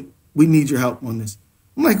need your help on this.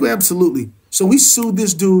 I'm like, well, absolutely. So we sued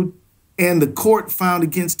this dude and the court found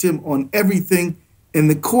against him on everything. And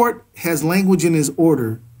the court has language in his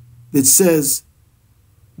order that says,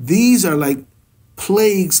 these are like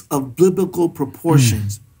plagues of biblical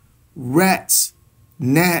proportions, rats,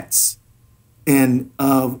 gnats, and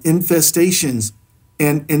infestations.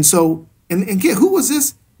 And so again, who was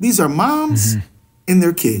this? These are moms and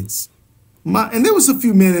their kids. And there was a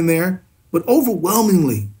few men in there, but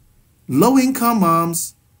overwhelmingly low-income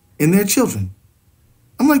moms and their children.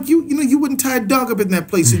 I'm like, you wouldn't tie a dog up in that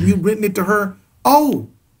place and you renting it to her. Oh,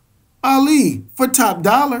 Ali, for top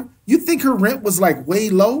dollar. You think her rent was like way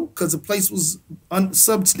low because the place was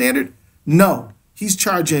substandard? No, he's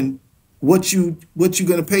charging what you're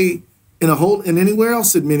gonna pay in anywhere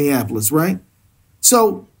else in Minneapolis, right?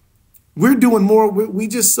 So we're doing more.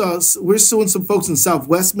 We're suing some folks in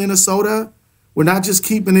Southwest Minnesota. We're not just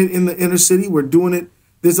keeping it in the inner city. We're doing it.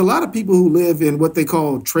 There's a lot of people who live in what they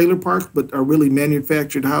call trailer parks, but are really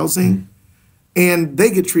manufactured housing, and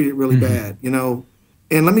they get treated really bad, you know.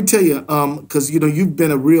 And let me tell you, because you've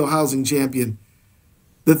been a real housing champion.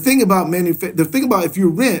 The thing about if you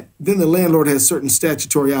rent, then the landlord has certain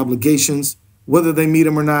statutory obligations. Whether they meet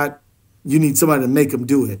them or not, you need somebody to make them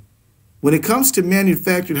do it. When it comes to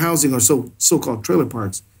manufactured housing or so-called trailer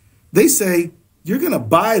parks, they say you're going to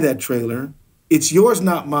buy that trailer. It's yours,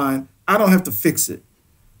 not mine. I don't have to fix it.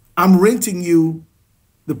 I'm renting you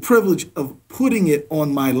the privilege of putting it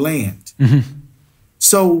on my land.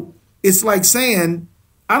 So it's like saying,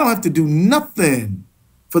 I don't have to do nothing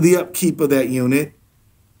for the upkeep of that unit.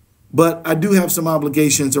 But I do have some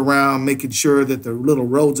obligations around making sure that the little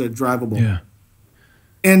roads are drivable. Yeah.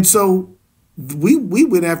 And so we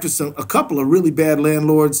went after a couple of really bad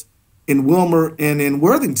landlords in Wilmer and in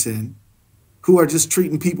Worthington who are just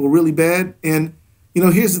treating people really bad. And,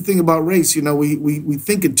 here's the thing about race. We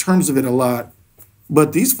think in terms of it a lot,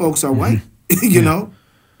 but these folks are white, know,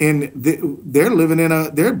 and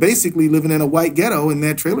they're basically living in a white ghetto in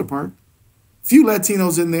that trailer park. Few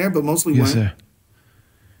Latinos in there, but mostly white. Sir.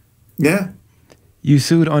 Yeah. You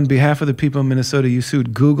sued on behalf of the people of Minnesota. You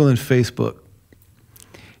sued Google and Facebook.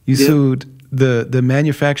 You sued the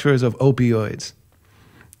manufacturers of opioids.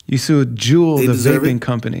 You sued Juul, the vaping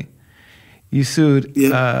company. You sued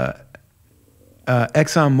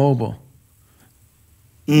ExxonMobil.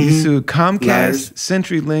 You sued Comcast, Liars.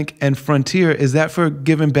 CenturyLink, and Frontier. Is that for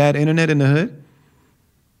giving bad internet in the hood?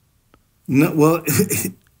 No, well,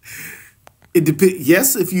 it depends.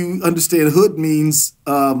 Yes, if you understand hood means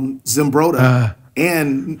Zimbrota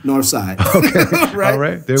and Northside. Okay, right? All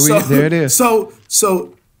right, there it is. So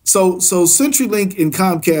CenturyLink and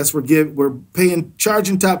Comcast were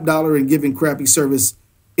charging top dollar and giving crappy service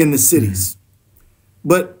in the cities,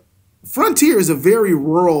 but Frontier is a very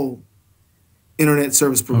rural internet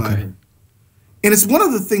service provider. Okay. And it's one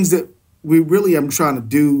of the things that I'm trying to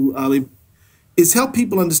do, Ali, is help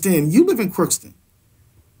people understand you live in Crookston.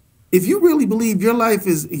 If you really believe your life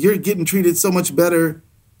you're getting treated so much better,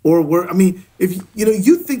 if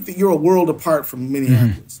you think that you're a world apart from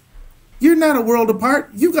Minneapolis, you're not a world apart.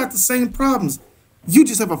 You got the same problems. You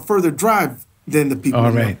just have a further drive than the people.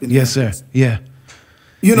 All right. Yes, sir. Yeah.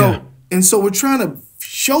 And so we're trying to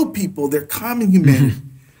show people their common humanity.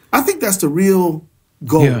 I think that's the real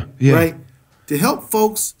goal, right? To help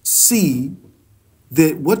folks see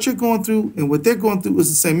that what you're going through and what they're going through is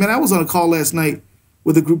the same. Man, I was on a call last night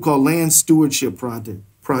with a group called Land Stewardship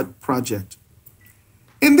Project.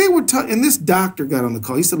 And they were and this doctor got on the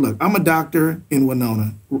call. He said, look, I'm a doctor in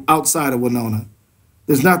Winona, outside of Winona.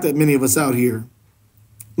 There's not that many of us out here.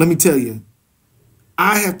 Let me tell you,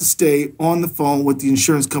 I have to stay on the phone with the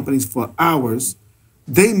insurance companies for hours.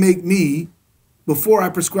 They make me, before I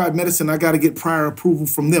prescribe medicine, I got to get prior approval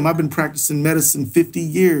from them. I've been practicing medicine 50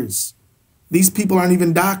 years. These people aren't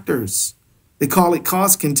even doctors. They call it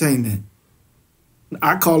cost containment.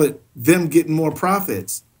 I call it them getting more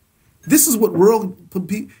profits. This is what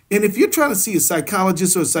and if you're trying to see a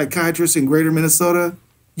psychologist or a psychiatrist in greater Minnesota,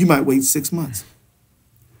 you might wait 6 months.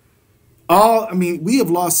 We have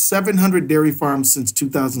lost 700 dairy farms since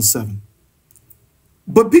 2007.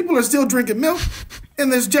 But people are still drinking milk,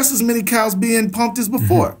 and there's just as many cows being pumped as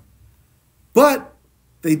before. But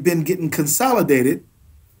they've been getting consolidated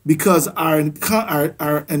because our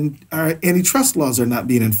antitrust laws are not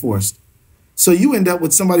being enforced. So you end up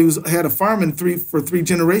with somebody who's had a farm for three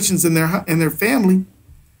generations in their family,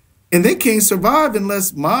 and they can't survive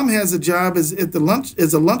unless mom has a job as a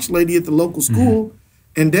lunch lady at the local school,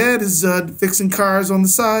 and dad is fixing cars on the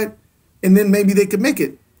side, and then maybe they could make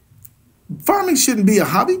it. Farming shouldn't be a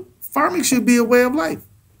hobby. Farming should be a way of life.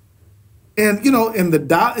 And and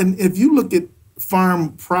if you look at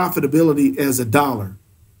farm profitability as a dollar,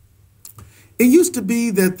 it used to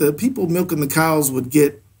be that the people milking the cows would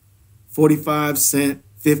get 45 cents,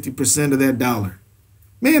 50% of that dollar.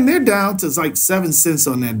 Man, they're down to like 7 cents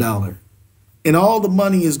on that dollar. And all the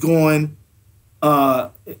money is going,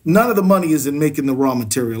 none of the money is in making the raw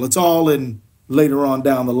material. It's all in later on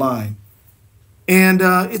down the line. And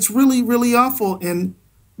it's really, really awful. And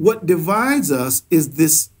what divides us is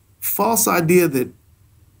this false idea that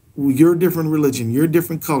you're a different religion, you're a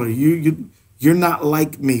different color, you're not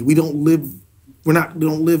like me. We live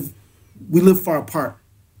far apart.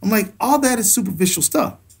 I'm like, all that is superficial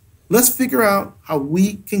stuff. Let's figure out how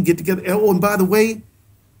we can get together. Oh, and by the way,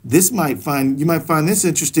 you might find this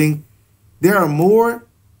interesting. There are more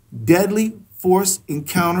deadly force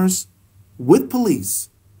encounters with police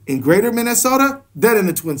in greater Minnesota than in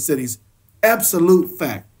the Twin Cities. Absolute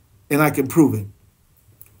fact. And I can prove it.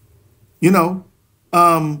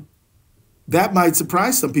 That might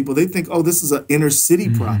surprise some people. They think, oh, this is an inner city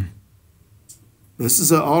problem. This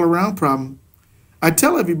is an all-around problem. I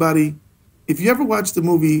tell everybody, if you ever watch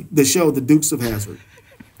the show, The Dukes of Hazzard,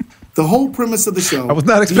 the whole premise of the show. I was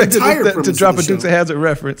not expecting to drop a Dukes of Hazzard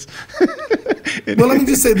reference. Well, let me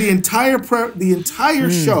just say the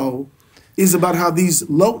entire show is about how these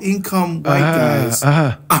low-income white guys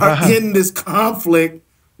are in this conflict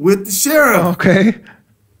with the sheriff. Okay.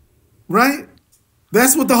 Right?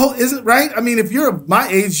 That's what the whole isn't right. I mean, if you're my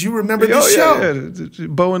age, you remember this show. Yeah.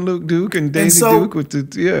 Bo and Luke Duke and Daisy Duke with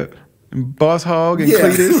and Boss Hogg and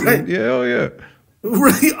Cletus. Right. And,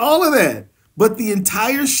 right, all of that. But the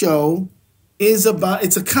entire show is about,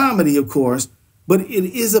 it's a comedy, of course, but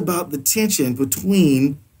it is about the tension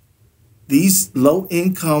between these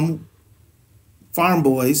low-income farm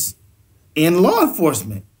boys and law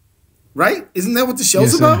enforcement, right? Isn't that what the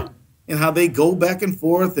show's about? And how they go back and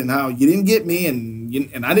forth, and how you didn't get me,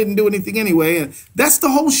 and I didn't do anything anyway. And that's the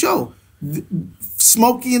whole show.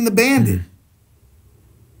 Smokey and the Bandit.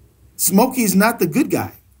 Smokey is not the good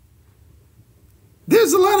guy.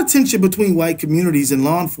 There's a lot of tension between white communities and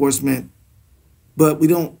law enforcement, but we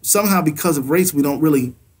don't, somehow because of race, we don't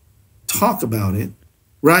really talk about it,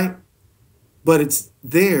 right? But it's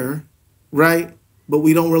there, right? But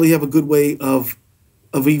we don't really have a good way of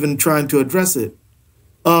even trying to address it.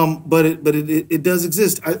 But it does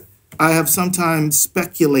exist. I have sometimes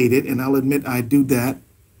speculated, and I'll admit I do that,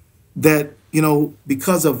 you know,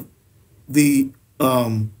 because of the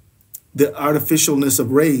artificialness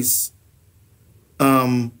of race,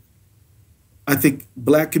 I think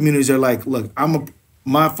black communities are like, look,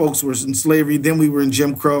 my folks were in slavery, then we were in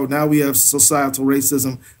Jim Crow, now we have societal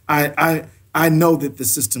racism. I know that the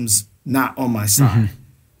system's not on my side.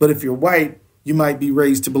 But if you're white, you might be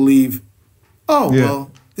raised to believe,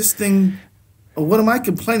 well, this thing, what am I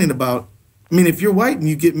complaining about? I mean, if you're white and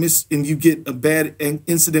you get a bad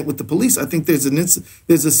incident with the police, I think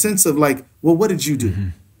there's a sense of like, well, what did you do?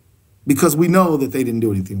 Because we know that they didn't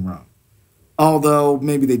do anything wrong, although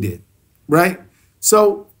maybe they did, right?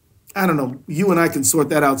 So I don't know. You and I can sort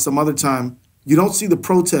that out some other time. You don't see the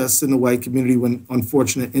protests in the white community when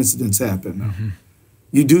unfortunate incidents happen.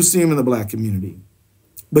 You do see them in the black community.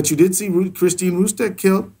 But you did see Christine Roostek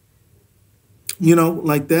killed, you know,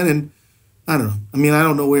 like that. And I don't know. I mean, I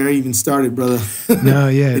don't know where I even started, brother. No,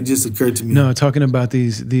 yeah. It just occurred to me. No, talking about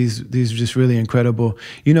these just really incredible.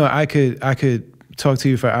 You know, I could talk to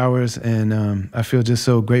you for hours, and I feel just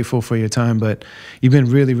so grateful for your time. But you've been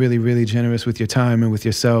really, really, really generous with your time and with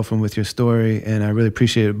yourself and with your story, and I really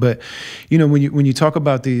appreciate it. But you know, when you talk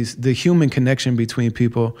about the human connection between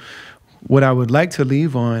people, what I would like to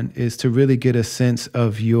leave on is to really get a sense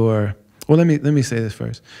of your. Well, let me say this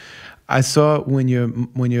first. I saw when your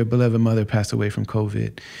beloved mother passed away from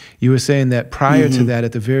COVID, you were saying that prior to that,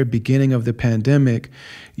 at the very beginning of the pandemic,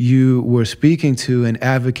 you were speaking to and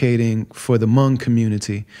advocating for the Hmong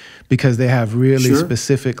community because they have really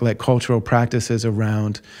specific like cultural practices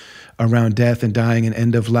around death and dying and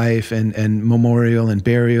end of life and memorial and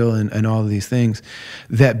burial and all of these things,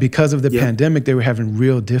 that because of the pandemic, they were having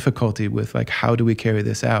real difficulty with like, how do we carry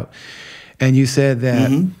this out? And you said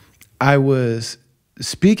that I was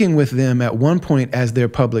speaking with them at one point as their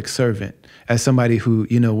public servant, as somebody who,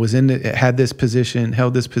 you know, held this position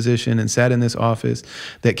and sat in this office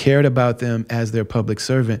that cared about them as their public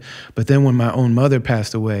servant. But then when my own mother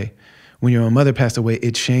passed away,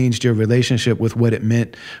 it changed your relationship with what it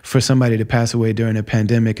meant for somebody to pass away during a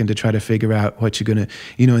pandemic and to try to figure out what you're gonna,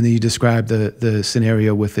 you know, and then you described the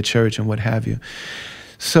scenario with the church and what have you.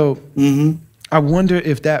 So I wonder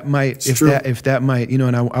if that might, you know,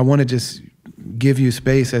 and I want to just give you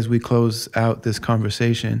space as we close out this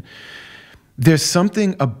conversation. There's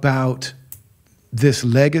something about this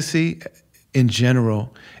legacy in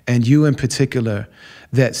general, and you in particular,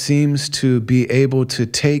 that seems to be able to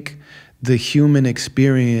take the human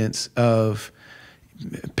experience of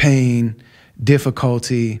pain,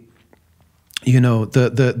 difficulty, you know,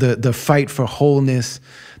 the fight for wholeness,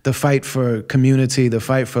 the fight for community, the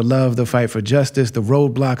fight for love, the fight for justice, the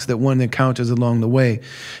roadblocks that one encounters along the way,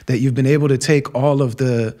 that you've been able to take all of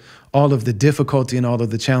the difficulty and all of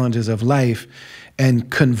the challenges of life and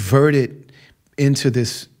convert it into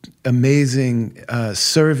this amazing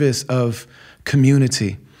service of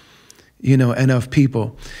community, you know, and of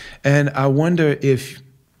people. And I wonder if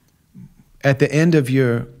at the end of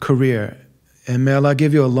your career, and may Allah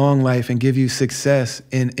give you a long life and give you success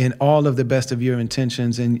in all of the best of your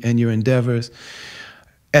intentions and your endeavors.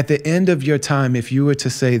 At the end of your time, if you were to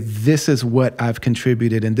say, this is what I've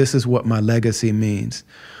contributed and this is what my legacy means,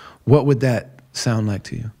 what would that sound like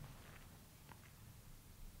to you?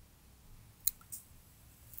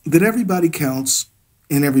 That everybody counts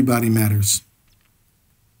and everybody matters.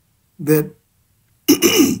 That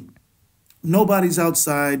nobody's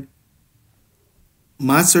outside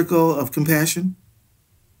my circle of compassion,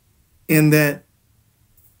 and that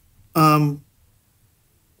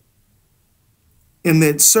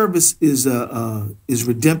service is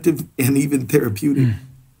redemptive and even therapeutic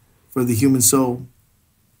for the human soul,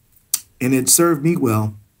 and it served me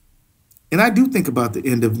well. And I do think about the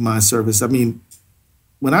end of my service. I mean,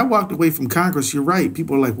 when I walked away from Congress, you're right.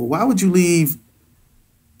 People are like, well, why would you leave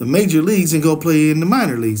the major leagues and go play in the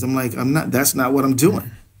minor leagues? I'm like, that's not what I'm doing.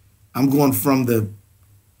 I'm going from the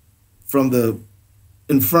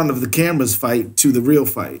in front of the cameras fight to the real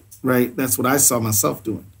fight, right? That's what I saw myself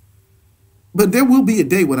doing. But there will be a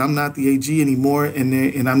day when I'm not the AG anymore,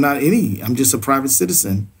 and I'm not any. I'm just a private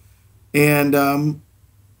citizen, and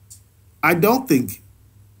I don't think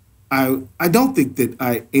that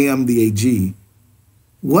I am the AG.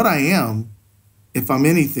 What I am, if I'm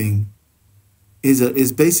anything,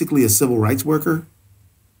 is basically a civil rights worker,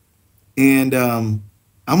 and I'm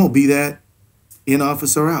gonna be that in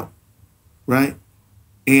office or out, right?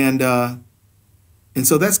 And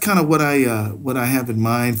so that's kind of what I have in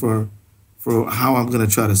mind for how I'm gonna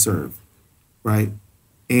try to serve, right?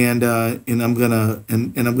 And I'm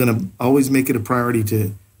gonna always make it a priority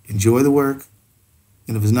to enjoy the work,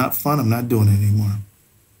 and if it's not fun, I'm not doing it anymore.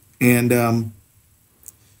 And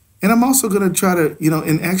I'm also gonna try to,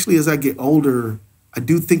 and actually as I get older, I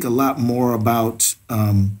do think a lot more about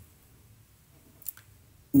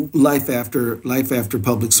life after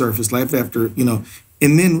public service, life after,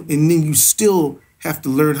 and then you still have to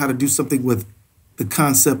learn how to do something with the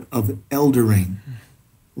concept of eldering,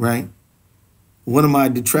 right? One of my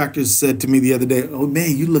detractors said to me the other day, "Oh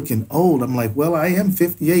man, you looking old." I'm like, well, I am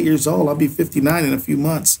 58 years old. I'll be 59 in a few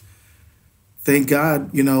months. Thank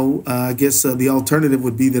God, I guess the alternative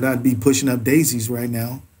would be that I'd be pushing up daisies right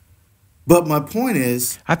now. But my point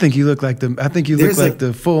is, I think you look like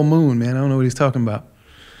the full moon, man. I don't know what he's talking about.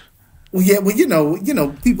 Well, yeah,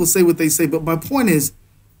 well, people say what they say, but my point is,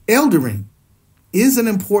 eldering is an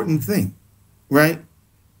important thing, right?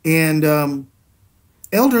 And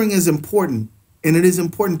eldering is important, and it is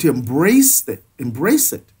important to embrace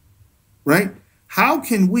it, right? How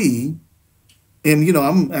can we? And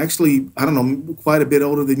I'm actually, I don't know, quite a bit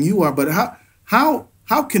older than you are, but how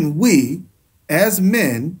can we, as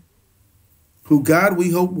men, who God we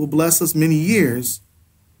hope will bless us many years,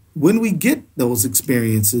 when we get those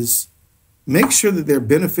experiences, make sure that they're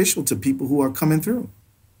beneficial to people who are coming through,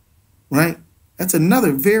 right? That's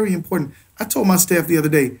another very important. I told my staff the other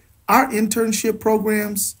day, our internship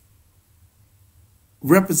programs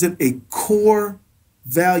represent a core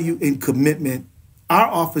value and commitment our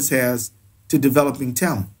office has to developing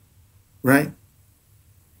talent, right?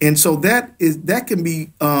 And so that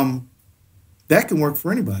can work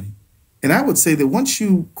for anybody. And I would say that once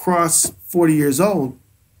you cross 40 years old,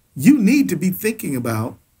 you need to be thinking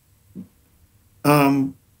about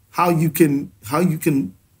how you can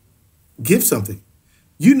give something.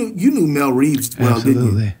 You knew Mel Reeves well, Absolutely.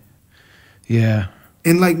 didn't you? Yeah.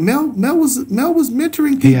 And like Mel was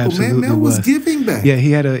mentoring people, man. Mel was giving back. Yeah,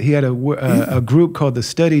 he had a group called the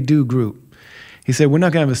Study Do Group. He said, we're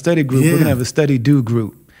not gonna have a study group, we're gonna have a study do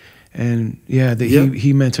group. And he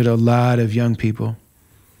mentored a lot of young people.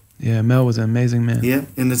 Yeah, Mel was an amazing man. Yeah,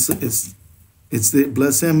 and it's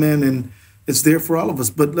bless him, man, and it's there for all of us.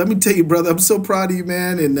 But let me tell you, brother, I'm so proud of you,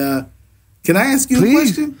 man. And can I ask you a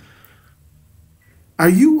question? Are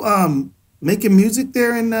you making music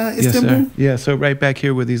there in Istanbul? Yes, sir. Yeah, so right back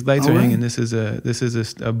here where these lights are hanging, this is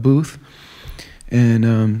a booth.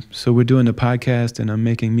 And so we're doing the podcast, and I'm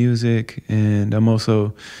making music, and I'm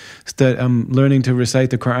also I'm learning to recite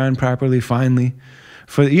the Quran properly, finally.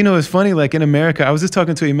 It's funny, like in America, I was just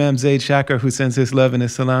talking to Imam Zaid Shakir, who sends his love and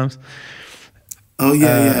his salams. Oh,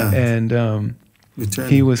 yeah. And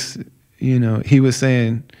he was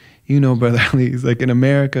saying, Brother Ali, he's like, in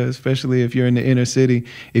America, especially if you're in the inner city,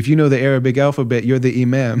 if you know the Arabic alphabet, you're the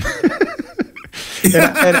Imam.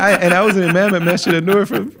 and I was an imam at Masjid An-Nur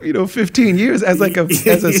for 15 years as a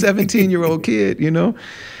 17-year-old kid, Yeah.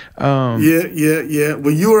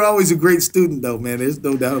 Well, you were always a great student, though, man. There's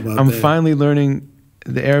no doubt about that. I'm finally learning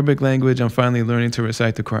the Arabic language. I'm finally learning to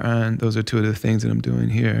recite the Quran. Those are two of the things that I'm doing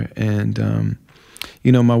here. And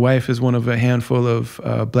my wife is one of a handful of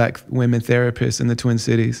black women therapists in the Twin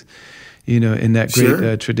Cities. In that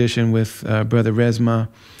great tradition with Brother Resma.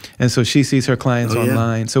 And so she sees her clients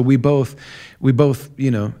online. So we both,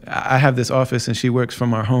 I have this office and she works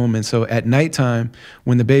from our home. And so at nighttime,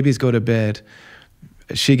 when the babies go to bed,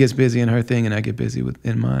 she gets busy in her thing and I get busy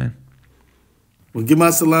in mine. Well, give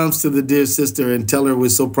my salams to the dear sister and tell her we're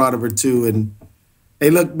so proud of her too. And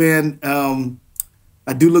hey, look, man,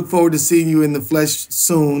 I do look forward to seeing you in the flesh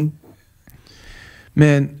soon.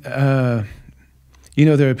 Man,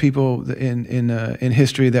 there are people in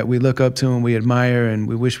history that we look up to and we admire and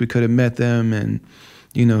we wish we could have met them. And,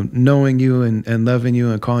 knowing you and loving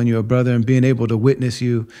you and calling you a brother and being able to witness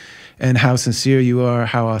you and how sincere you are,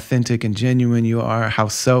 how authentic and genuine you are, how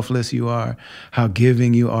selfless you are, how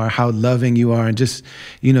giving you are, how loving you are. And just,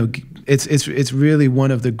 it's really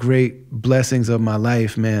one of the great blessings of my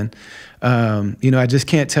life, man. I just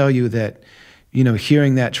can't tell you that,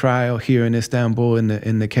 hearing that trial here in Istanbul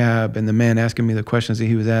in the cab and the man asking me the questions that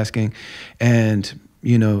he was asking and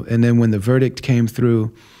you know, and then when the verdict came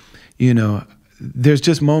through, you know, there's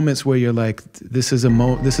just moments where you're like, this is a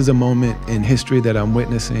moment in history that I'm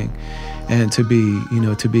witnessing, and to be, you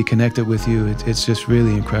know, to be connected with you, it's just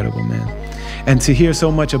really incredible, man. And to hear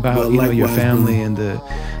so much about, you know, your family and the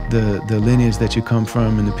lineage that you come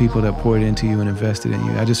from and the people that poured into you and invested in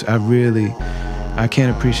you. I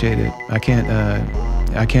can't appreciate it. I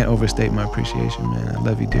can't overstate my appreciation, man. I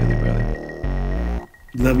love you dearly, brother.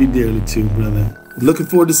 Love you dearly too, brother. Looking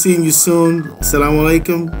forward to seeing you soon. Assalamu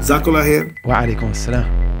alaikum. Jazakallah khair. Wa alaikum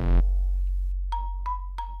assalam.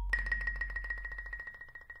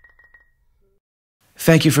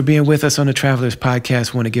 Thank you for being with us on the Travelers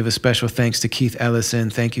Podcast. I want to give a special thanks to Keith Ellison.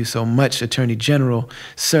 Thank you so much, Attorney General,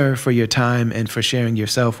 sir, for your time and for sharing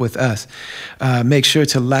yourself with us. Make sure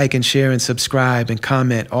to like and share and subscribe and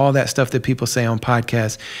comment, all that stuff that people say on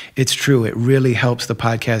podcasts. It's true. It really helps the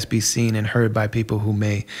podcast be seen and heard by people who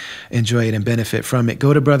may enjoy it and benefit from it.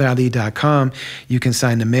 Go to brotherali.com. You can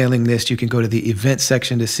sign the mailing list. You can go to the event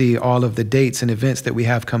section to see all of the dates and events that we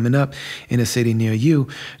have coming up in a city near you.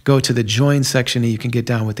 Go to the join section and you can get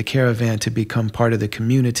down with the caravan to become part of the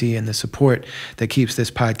community and the support that keeps this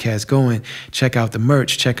podcast going. Check out the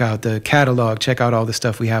merch, check out the catalog, check out all the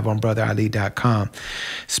stuff we have on brotherali.com.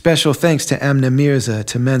 Special thanks to Amna Mirza,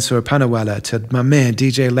 to Mansoor Panawala, to my man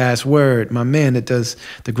DJ Last Word, my man that does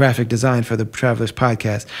the graphic design for the Travelers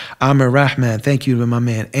Podcast. Amr Rahman, thank you to my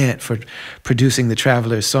man Ant for producing the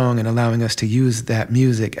Travelers song and allowing us to use that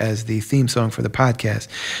music as the theme song for the podcast.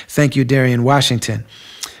 Thank you, Darian Washington.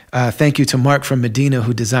 Thank you to Mark from Medina,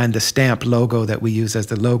 who designed the stamp logo that we use as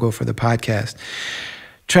the logo for the podcast.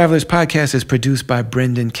 Travelers Podcast is produced by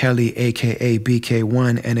Brendan Kelly, a.k.a.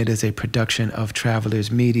 BK1, and it is a production of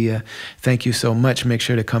Travelers Media. Thank you so much. Make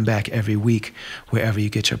sure to come back every week wherever you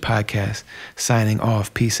get your podcast. Signing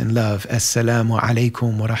off. Peace and love. Assalamu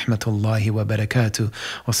alaikum wa rahmatullahi wa barakatuh.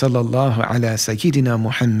 Wa sallallahu ala sayyidina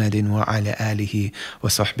Muhammadin wa ala alihi wa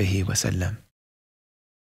sahbihi wa sallam.